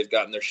mode. They've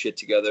gotten their shit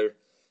together.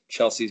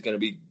 Chelsea's going to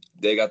be –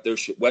 they got their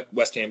shit.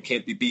 West Ham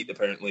can't be beat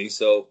apparently.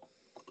 So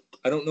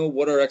I don't know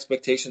what our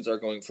expectations are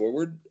going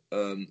forward.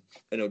 I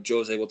know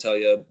Jose will tell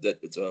you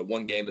that it's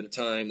one game at a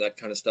time, that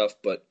kind of stuff.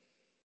 But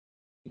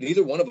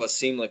neither one of us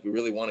seem like we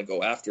really want to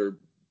go after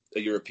a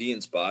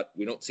European spot.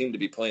 We don't seem to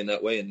be playing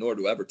that way, and nor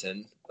do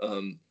Everton.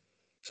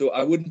 So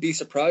I wouldn't be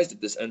surprised if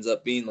this ends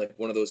up being like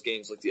one of those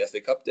games like the FA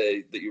Cup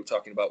day that you were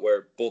talking about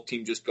where both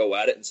teams just go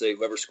at it and say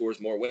whoever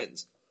scores more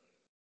wins.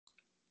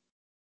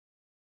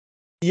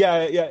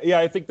 Yeah.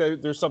 I think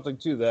that there's something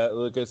to that,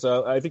 Lucas.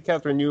 I think,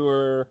 Catherine, you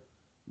were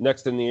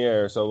next in the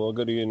air, so we'll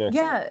go to you next.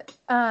 Yeah.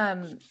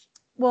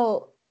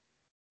 Well,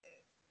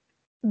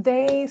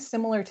 they,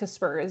 similar to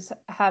Spurs,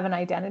 have an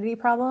identity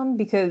problem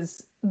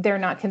because they're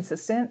not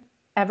consistent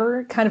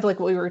ever, kind of like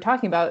what we were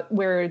talking about,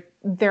 where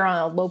they're on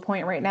a low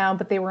point right now,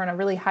 but they were on a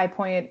really high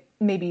point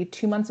maybe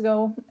 2 months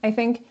ago, I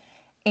think.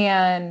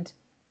 And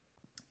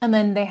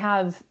then they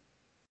have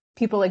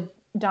people like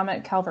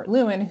Dominic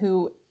Calvert-Lewin,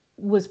 who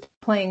was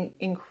playing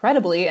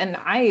incredibly, and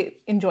I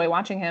enjoy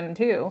watching him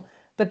too.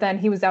 But then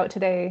he was out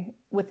today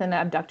with an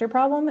abductor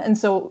problem, and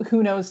so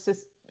who knows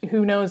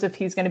if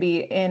he's going to be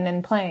in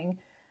and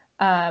playing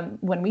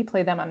when we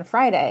play them on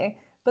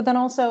Friday. But then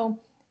also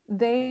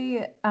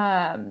they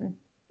have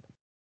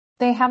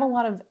a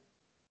lot of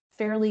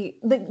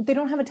they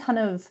don't have a ton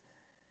of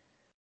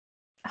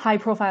high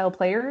profile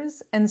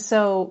players. And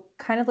so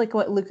kind of like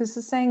what Lucas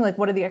is saying, like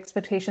what are the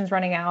expectations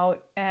running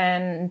out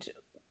and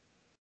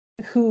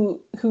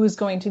who is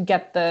going to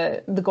get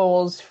the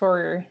goals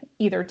for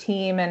either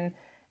team. And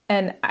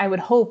I would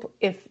hope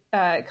if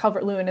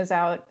Calvert-Lewin is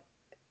out,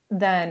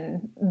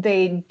 then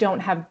they don't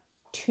have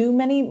too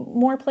many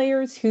more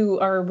players who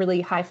are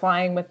really high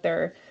flying with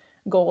their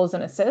goals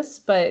and assists.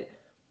 But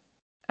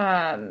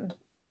I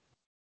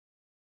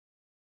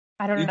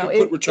don't know. You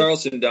can put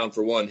Richarlison down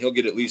for one. He'll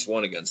get at least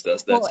one against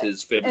us. That's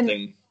his favorite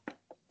thing.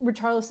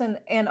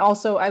 Richarlison, and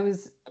also I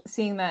was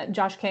seeing that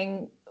Josh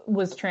King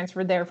was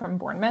transferred there from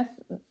Bournemouth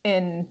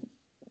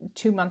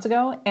 2 months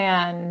ago,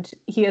 and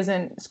he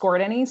hasn't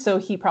scored any, so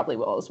he probably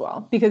will as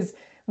well. Because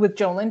with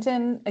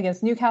Joelinton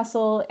against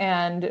Newcastle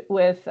and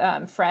with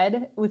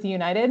Fred with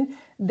United,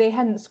 they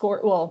hadn't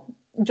scored. Well,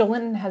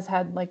 Joelinton has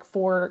had like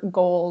 4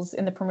 goals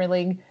in the Premier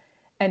League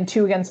and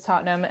 2 against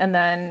Tottenham. And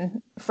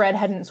then Fred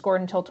hadn't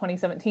scored until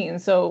 2017.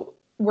 So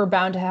we're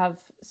bound to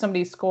have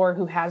somebody score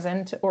who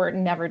hasn't or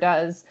never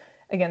does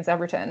against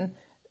Everton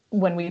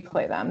when we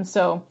play them.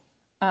 So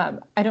I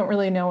don't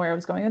really know where I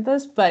was going with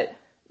this, but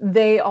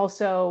they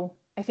also,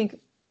 I think,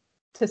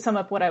 to sum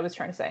up what I was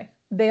trying to say,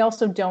 they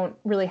also don't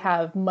really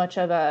have much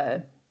of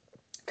a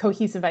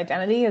cohesive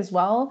identity as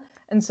well.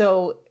 And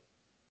so,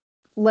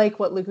 like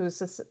what Lucas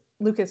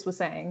was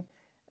saying,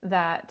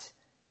 that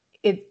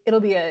it'll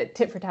be a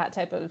tit for tat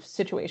type of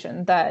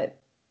situation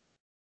that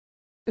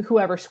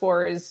whoever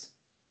scores,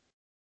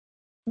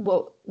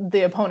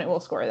 the opponent will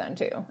score then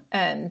too,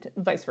 and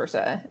vice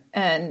versa.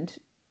 And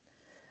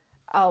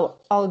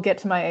I'll get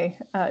to my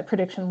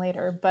prediction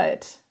later,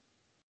 but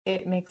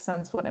it makes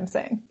sense what I'm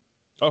saying.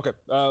 Okay,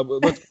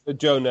 let's go to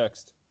Joe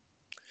next.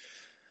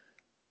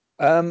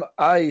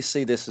 I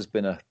see this has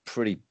been a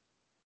pretty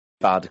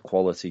bad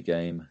quality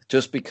game,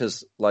 just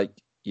because, like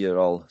you're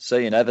all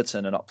saying,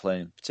 Everton are not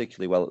playing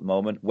particularly well at the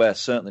moment. We're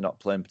certainly not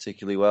playing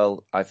particularly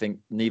well. I think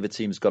neither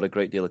team's got a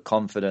great deal of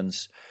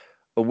confidence,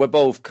 but we're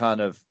both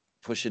kind of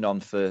pushing on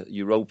for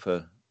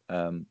Europa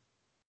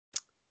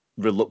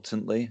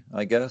reluctantly,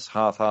 I guess,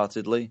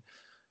 half-heartedly.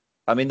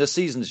 I mean, the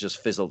season's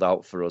just fizzled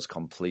out for us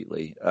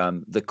completely.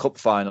 The cup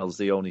final's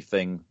the only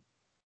thing,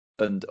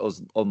 and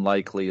as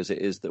unlikely as it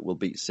is that we'll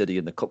beat City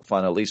in the cup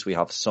final, at least we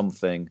have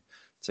something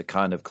to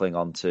kind of cling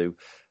on to.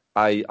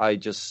 I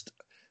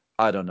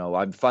don't know.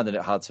 I'm finding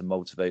it hard to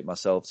motivate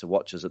myself to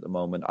watch us at the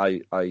moment.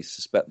 I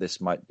suspect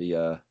this might be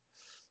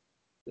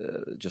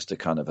just a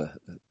kind of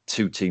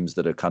 2 teams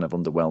that are kind of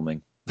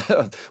underwhelming.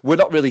 We're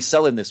not really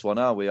selling this one,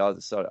 are we?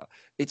 Sorry.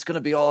 It's going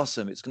to be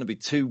awesome. It's going to be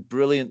 2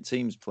 brilliant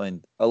teams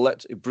playing.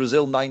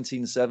 Brazil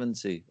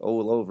 1970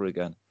 all over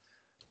again.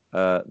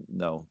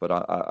 No, but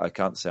I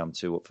can't say I'm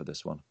too up for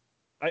this one.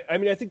 I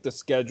mean, I think the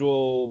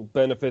schedule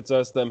benefits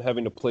us. Them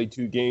having to play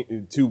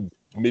 2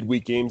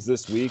 midweek games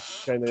this week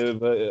kind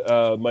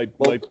of might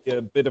be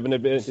a bit of an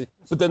advantage.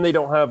 But then they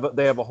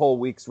have a whole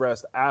week's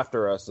rest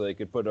after us, so they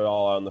could put it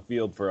all on the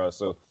field for us.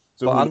 So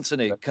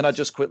Anthony, can I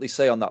just quickly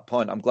say on that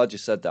point? I'm glad you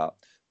said that.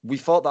 We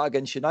fought that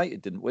against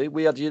United, didn't we?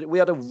 We had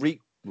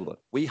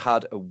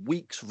a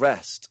week's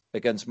rest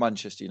against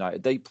Manchester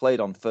United. They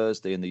played on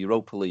Thursday in the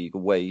Europa League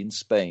away in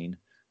Spain,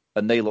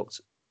 and they looked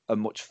a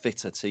much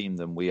fitter team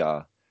than we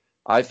are.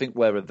 I think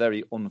we're a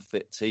very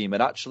unfit team,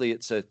 and actually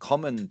it's a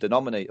common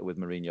denominator with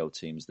Mourinho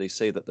teams. They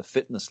say that the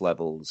fitness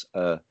levels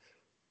are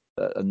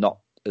not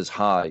as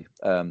high.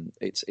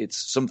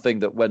 It's something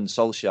that when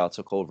Solskjaer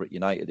took over at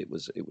United, it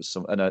was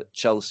some, and at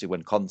Chelsea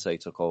when Conte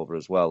took over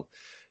as well.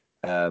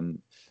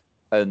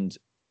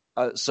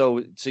 So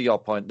to your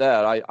point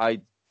there, I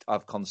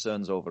have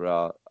concerns over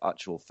our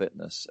actual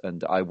fitness,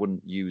 and I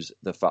wouldn't use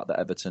the fact that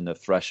Everton are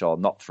fresh or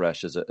not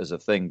fresh as a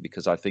thing,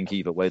 because I think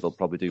either way they'll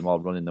probably do more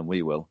running than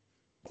we will.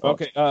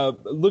 Okay,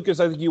 Lucas,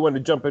 I think you want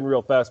to jump in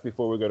real fast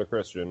before we go to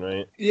Christian,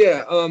 right?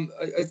 Yeah,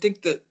 I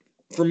think that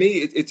for me,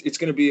 it's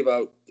going to be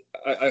about.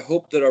 I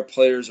hope that our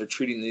players are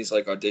treating these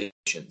like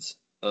auditions.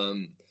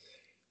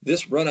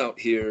 This run out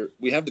here,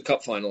 we have the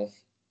cup final,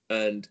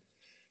 and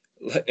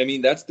I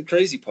mean that's the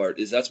crazy part.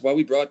 Is that's why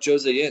we brought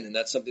Jose in, and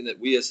that's something that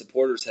we as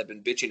supporters have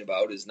been bitching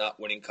about, is not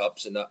winning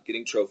cups and not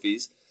getting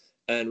trophies.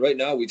 And right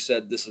now, we've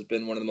said this has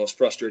been one of the most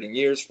frustrating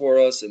years for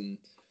us, and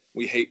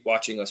we hate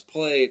watching us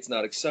play. It's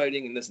not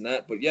exciting and this and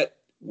that. But yet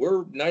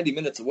we're 90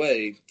 minutes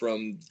away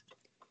from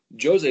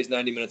Jose's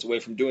 90 minutes away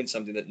from doing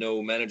something that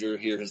no manager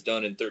here has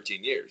done in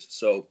 13 years.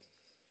 So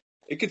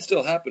it could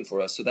still happen for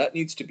us. So that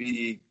needs to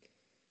be,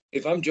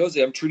 if I'm Jose,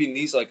 I'm treating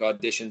these like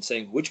auditions,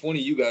 saying which one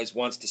of you guys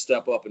wants to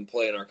step up and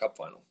play in our cup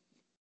final.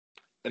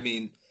 I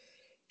mean,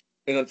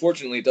 and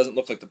unfortunately it doesn't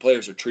look like the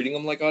players are treating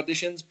them like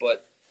auditions,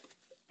 but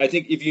I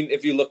think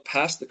if you look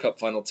past the cup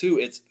final too,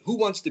 it's who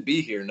wants to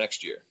be here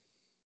next year.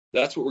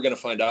 That's what we're going to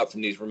find out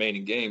from these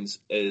remaining games,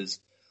 is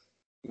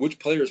which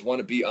players want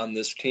to be on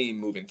this team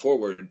moving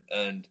forward.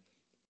 And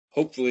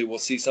hopefully we'll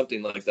see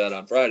something like that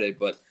on Friday,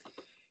 but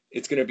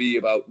it's going to be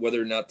about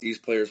whether or not these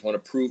players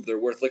want to prove their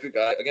worth. Like a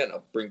guy, again,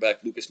 I'll bring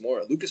back Lucas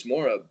Moura. Lucas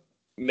Moura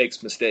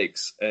makes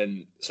mistakes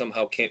and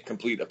somehow can't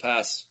complete a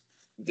pass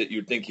that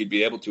you'd think he'd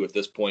be able to at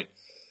this point.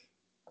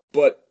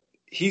 But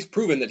he's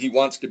proven that he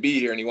wants to be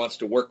here and he wants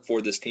to work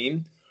for this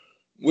team.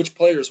 Which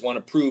players want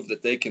to prove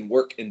that they can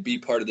work and be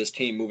part of this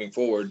team moving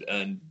forward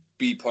and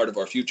be part of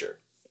our future?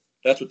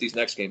 That's what these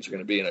next games are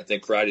going to be, and I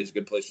think Friday's a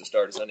good place to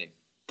start as any.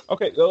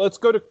 Okay, let's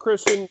go to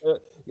Christian.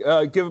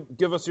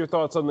 Give us your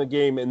thoughts on the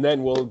game, and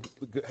then we'll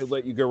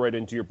let you go right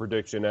into your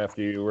prediction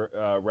after you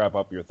wrap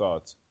up your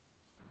thoughts.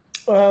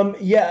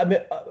 Yeah, I mean,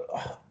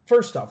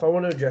 first off, I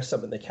want to address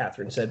something that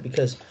Catherine said,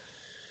 because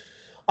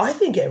I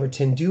think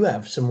Everton do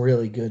have some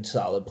really good,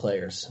 solid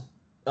players.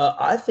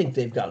 I think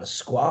they've got a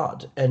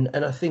squad, and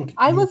I think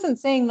I wasn't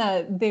saying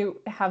that they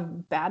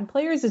have bad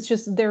players. It's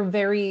just they're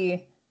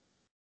very,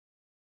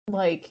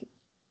 like,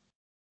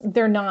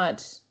 they're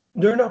not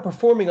they're not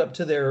performing up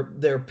to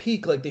their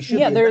peak like they should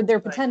Yeah, be. their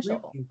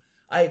potential.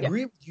 I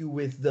agree with you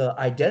with the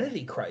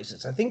identity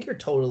crisis. I think you're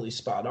totally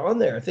spot on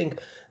there. I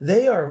think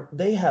they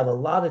have a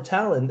lot of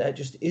talent that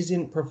just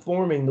isn't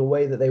performing the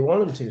way that they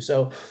want them to.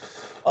 So,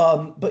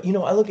 but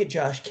I look at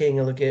Josh King,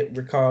 I look at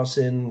Rick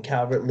Carlson,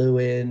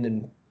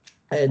 Calvert-Lewin,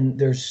 and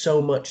there's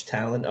so much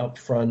talent up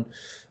front.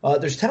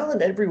 There's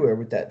talent everywhere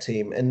with that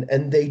team,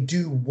 and they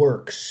do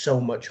work so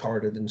much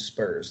harder than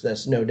Spurs.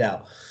 That's no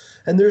doubt.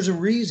 And there's a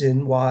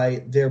reason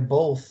why they're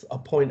both a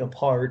point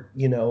apart,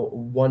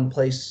 one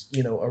place,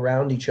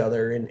 around each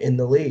other in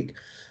the league.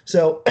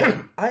 So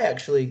I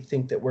actually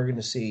think that we're going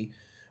to see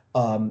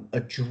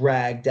a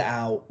dragged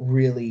out,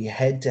 really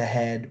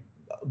head-to-head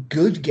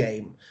good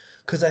game,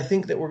 because I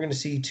think that we're going to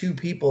see two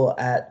people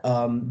at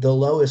the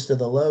lowest of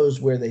the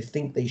lows where they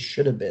think they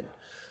should have been.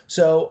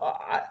 So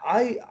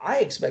I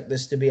expect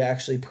this to be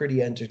actually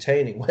pretty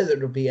entertaining. Whether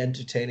it'll be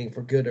entertaining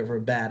for good or for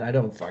bad, I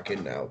don't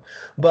fucking know.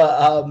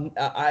 But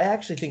I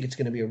actually think it's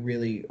going to be a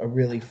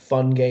really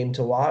fun game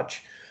to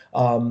watch.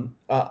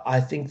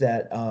 I think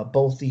that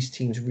both these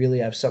teams really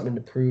have something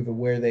to prove of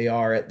where they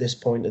are at this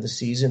point of the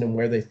season and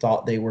where they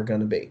thought they were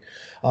going to be,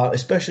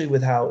 especially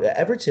with how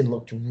Everton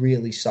looked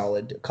really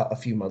solid a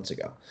few months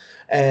ago.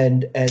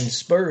 And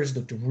Spurs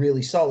looked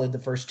really solid the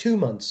first 2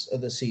 months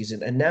of the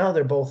season. And now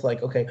they're both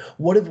like, okay,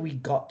 what have we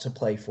got to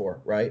play for,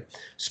 right?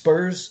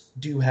 Spurs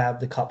do have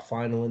the cup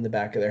final in the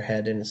back of their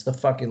head, and it's the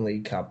fucking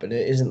League Cup. And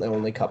it isn't the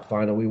only cup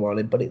final we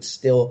wanted, but it's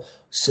still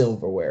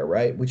silverware,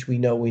 right? Which we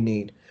know we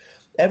need.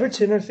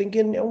 Everton are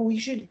thinking, we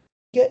should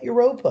get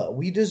Europa.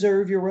 We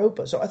deserve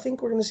Europa. So I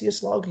think we're going to see a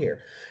slog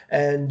here.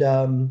 And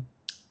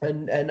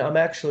I'm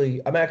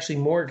actually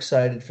more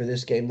excited for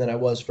this game than I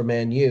was for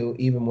Man U,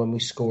 even when we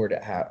scored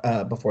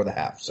at before the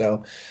half.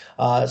 So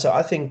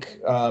I think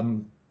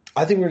we're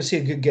going to see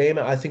a good game.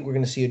 I think we're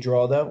going to see a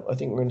draw, though. I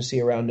think we're going to see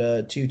around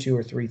a 2-2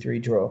 or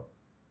 3-3 draw.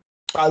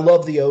 I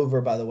love the over,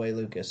 by the way,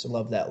 Lucas. I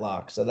love that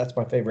lock. So that's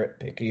my favorite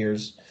pick of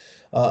yours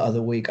of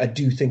the week. I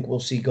do think we'll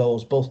see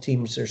goals. Both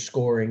teams are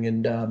scoring,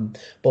 and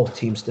both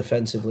teams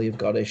defensively have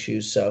got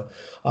issues. So,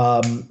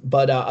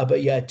 but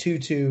yeah,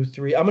 2-2,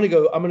 3. I'm gonna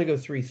go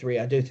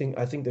 3-3.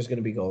 I think there's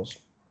gonna be goals.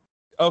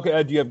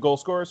 Okay, do you have goal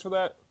scorers for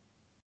that?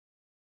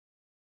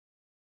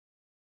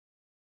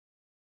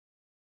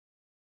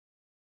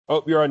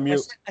 Oh, you're on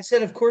mute. I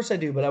said, of course I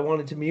do, but I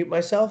wanted to mute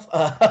myself.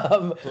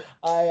 I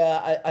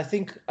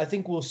think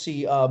we'll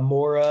see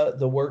Mora,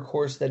 the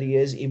workhorse that he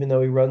is, even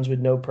though he runs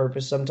with no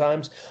purpose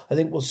sometimes. I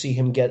think we'll see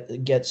him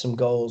get some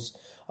goals,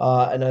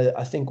 and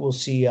I think we'll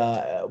see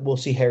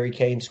Harry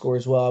Kane score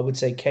as well. I would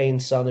say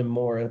Kane, Son, and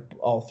Mora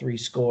all three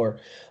score,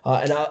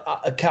 and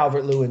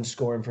Calvert-Lewin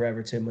scoring for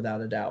Everton without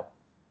a doubt.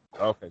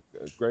 Okay,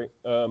 great.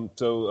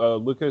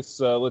 So Lucas,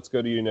 let's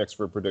go to you next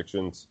for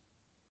predictions.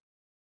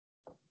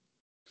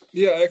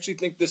 Yeah, I actually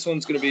think this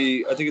one's going to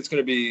be. I think it's going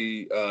to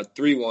be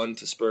 3-1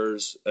 to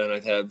Spurs, and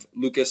I'd have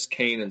Lucas,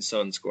 Kane, and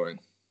Son scoring.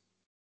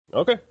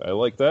 Okay, I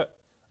like that.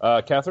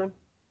 Catherine?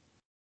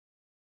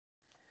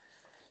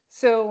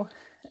 So,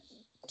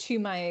 to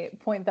my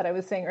point that I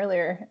was saying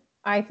earlier,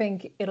 I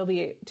think it'll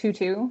be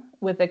 2-2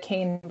 with a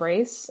Kane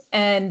brace,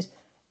 and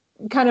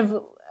kind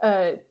of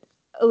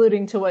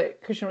alluding to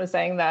what Christian was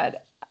saying,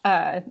 that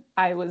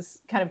I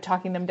was kind of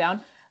talking them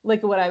down.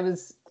 Like what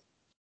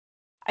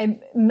I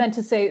meant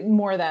to say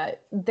more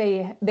that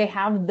they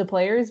have the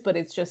players, but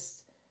it's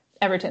just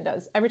Everton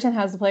does. Everton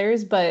has the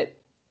players,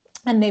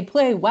 and they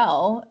play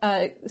well.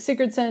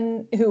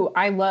 Sigurdsson, who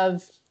I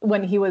love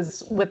when he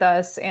was with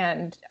us,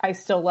 and I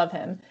still love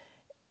him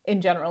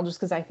in general, just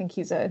because I think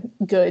he's a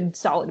good,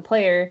 solid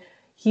player.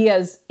 He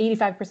has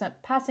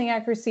 85% passing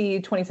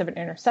accuracy, 27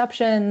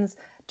 interceptions.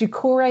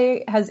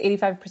 Doucouré has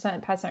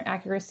 85% passing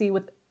accuracy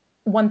with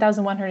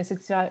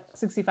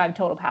 1,165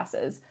 total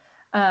passes.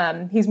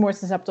 He's more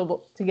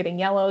susceptible to getting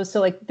yellows.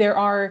 So like there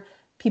are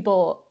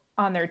people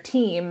on their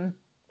team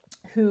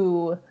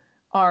who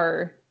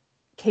are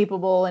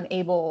capable and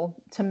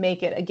able to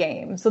make it a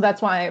game. So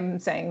that's why I'm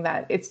saying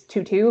that it's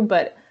 2-2,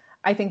 but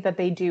I think that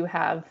they do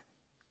have,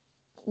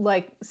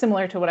 like,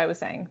 similar to what I was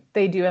saying,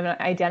 they do have an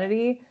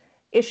identity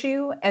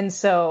issue. And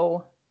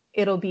so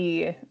it'll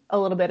be a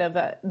little bit of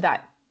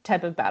that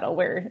type of battle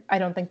where I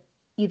don't think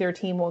either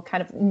team will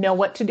kind of know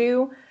what to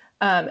do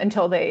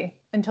until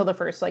the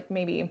first, like,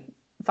 maybe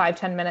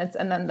 5-10 minutes,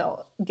 and then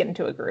they'll get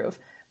into a groove.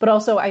 But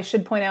also I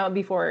should point out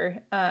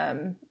before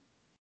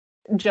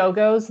Joe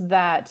goes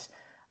that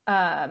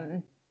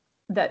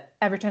that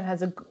Everton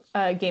has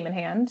a game in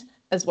hand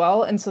as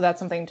well, and so that's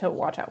something to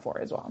watch out for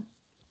as well.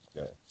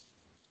 Okay.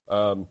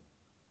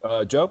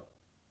 Joe?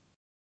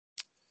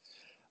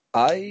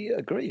 I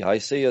agree. I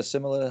see a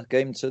similar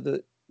game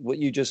to what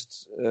you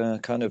just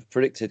kind of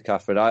predicted,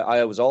 Catherine.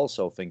 I was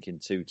also thinking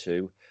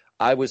 2-2.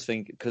 I was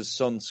thinking, because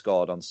Son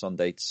scored on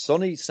Sunday.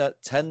 Sonny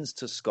tends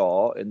to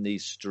score in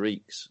these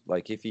streaks.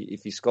 Like if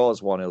he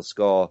scores one, he'll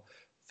score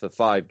for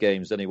 5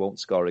 games, then he won't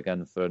score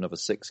again for another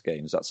 6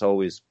 games. That's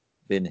always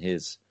been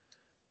his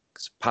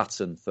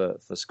pattern for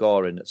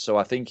scoring. So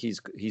I think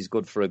he's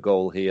good for a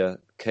goal here.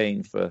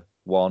 Kane for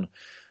 1.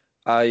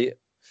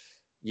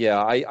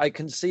 Yeah, I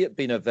can see it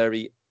being a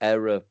very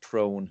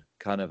error-prone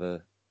kind of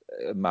a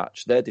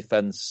match. Their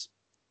defense,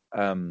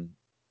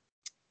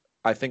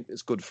 I think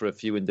it's good for a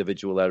few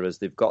individual errors.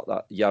 They've got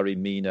that Yerry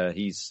Mina.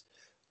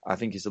 I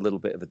think he's a little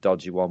bit of a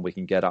dodgy one we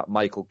can get at.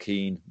 Michael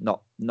Keane,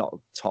 not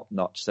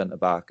top-notch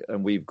centre-back.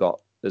 And we've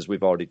got, as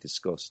we've already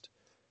discussed,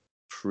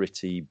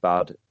 pretty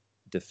bad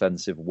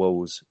defensive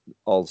woes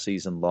all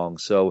season long.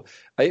 So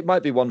it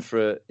might be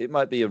it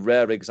might be a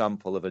rare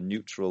example of a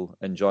neutral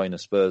enjoying a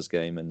Spurs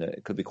game, and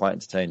it could be quite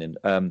entertaining.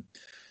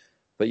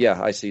 But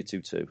yeah, I see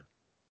 2-2.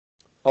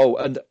 Oh,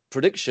 and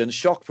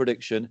shock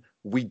prediction,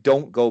 we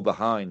don't go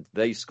behind.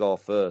 They score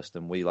first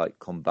and we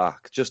come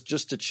back. Just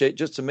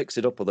to mix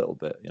it up a little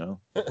bit, you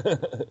know.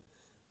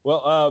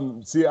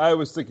 Well, see, I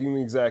was thinking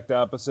the exact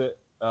opposite.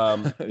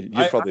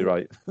 You're probably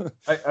right.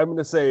 I'm going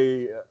to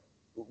say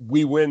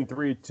we win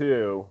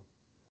 3-2,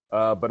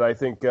 but I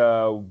think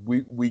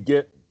we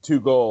get 2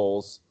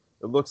 goals.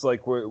 It looks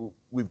like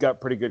we've got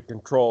pretty good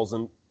controls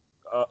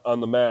on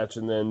the match,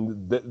 and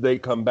then they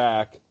come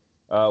back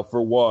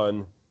for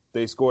one.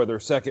 They score their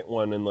second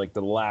one in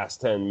the last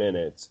 10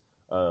 minutes.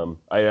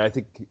 I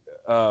think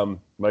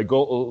my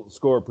goal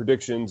score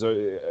predictions,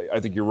 I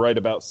think you're right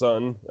about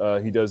Son.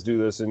 He does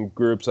do this in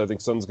groups. I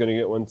think Son's going to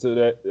get one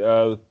today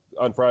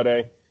on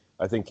Friday.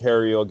 I think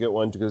Harry will get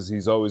one because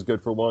he's always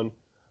good for one.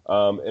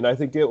 And I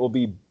think it will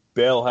be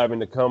Bale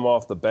having to come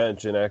off the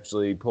bench and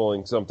actually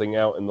pulling something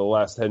out in the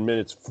last 10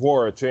 minutes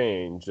for a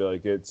change.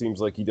 It seems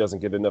like he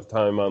doesn't get enough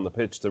time on the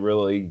pitch to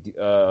really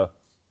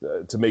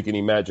to make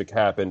any magic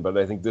happen. But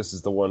I think this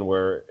is the one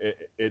where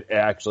it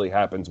actually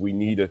happens. We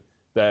need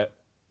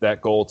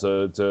that goal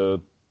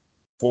to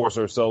force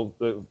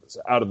ourselves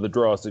out of the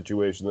draw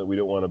situation that we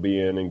don't want to be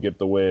in and get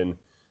the win.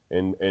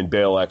 And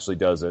Bale actually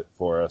does it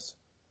for us.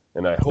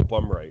 And I hope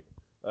I'm right.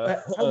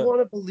 I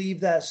want to believe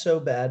that so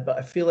bad, but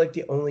I feel like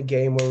the only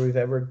game where we've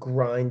ever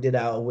grinded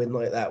out a win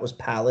like that was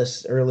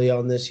Palace early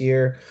on this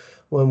year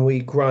when we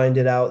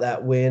grinded out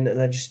that win. And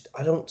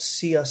I don't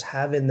see us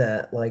having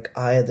that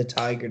eye of the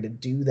tiger to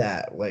do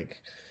that.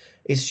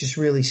 It's just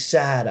really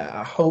sad.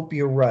 I hope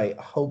you're right.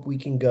 I hope we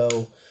can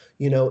go,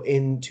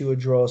 into a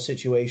draw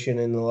situation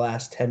in the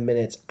last 10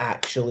 minutes,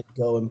 actually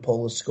go and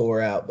pull a score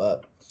out.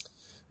 But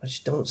I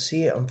just don't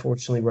see it,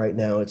 unfortunately, right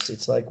now.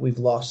 It's like we've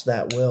lost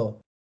that will.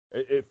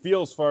 It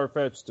feels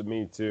far-fetched to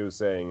me, too,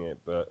 saying it.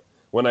 But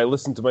when I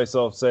listen to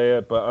myself say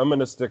it, but I'm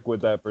going to stick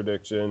with that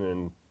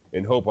prediction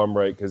and hope I'm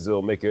right because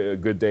it'll make it a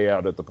good day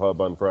out at the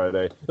pub on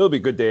Friday. It'll be a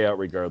good day out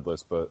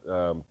regardless, but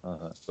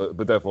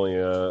definitely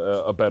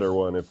a better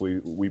one if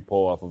we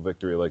pull off a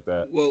victory like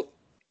that. Well,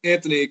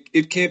 Anthony,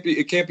 it can't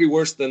be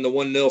worse than the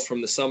 1-0 from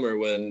the summer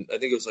when I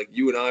think it was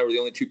you and I were the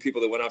only 2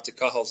 people that went off to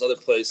Cahill's other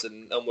place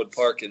in Elmwood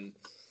Park, and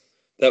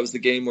that was the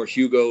game where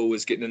Hugo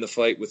was getting in the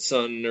fight with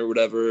Son or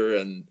whatever,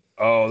 and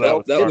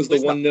that was the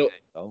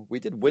 1-0. We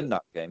did win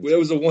that game. It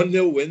was a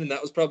 1-0 win, and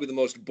that was probably the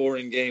most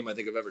boring game I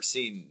think I've ever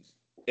seen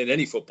in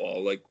any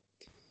football.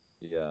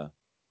 Yeah.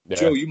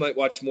 Joe, you might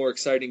watch more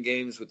exciting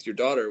games with your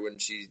daughter when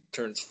she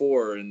turns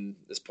 4 and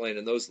is playing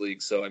in those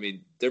leagues. So, I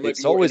mean, there might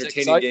be more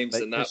entertaining games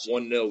than that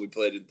 1-0 we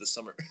played this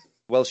summer.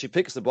 Well, she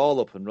picks the ball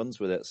up and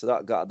runs with it, so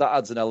that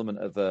adds an element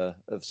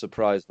of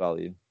surprise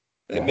value.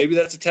 And maybe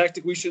that's a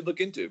tactic we should look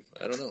into.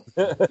 I don't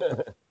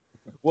know.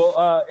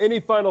 Well,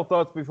 any final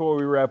thoughts before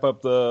we wrap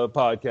up the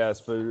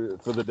podcast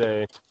for the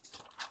day?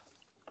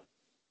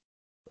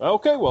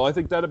 Okay, well, I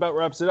think that about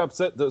wraps it up.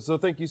 So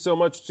thank you so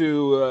much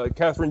to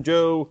Catherine,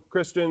 Joe,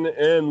 Christian,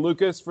 and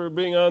Lucas for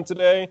being on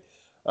today.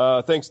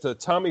 Thanks to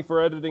Tommy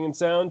for editing and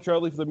sound,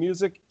 Charlie for the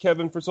music,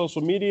 Kevin for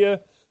social media,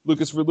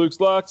 Lucas for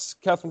Luke's Locks,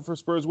 Catherine for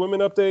Spurs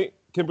Women Update,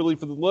 Kimberly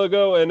for the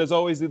logo, and as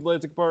always, the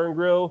Atlantic Bar and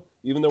Grill.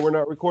 Even though we're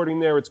not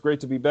recording there, it's great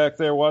to be back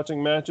there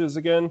watching matches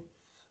again.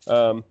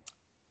 Find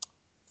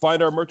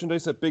our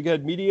merchandise at Big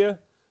Head Media.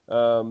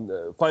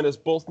 Find us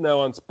both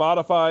now on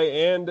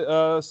Spotify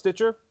and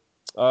Stitcher.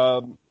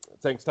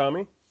 Thanks,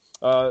 Tommy.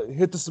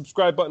 Hit the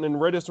subscribe button and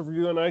write us a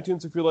review on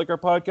iTunes if you like our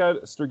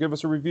podcast, or give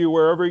us a review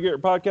wherever you get your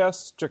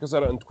podcasts. Check us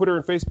out on Twitter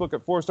and Facebook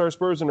at 4 Star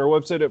Spurs and our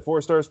website at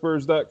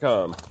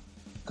 4starspurs.com.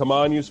 Come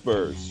on, you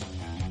Spurs.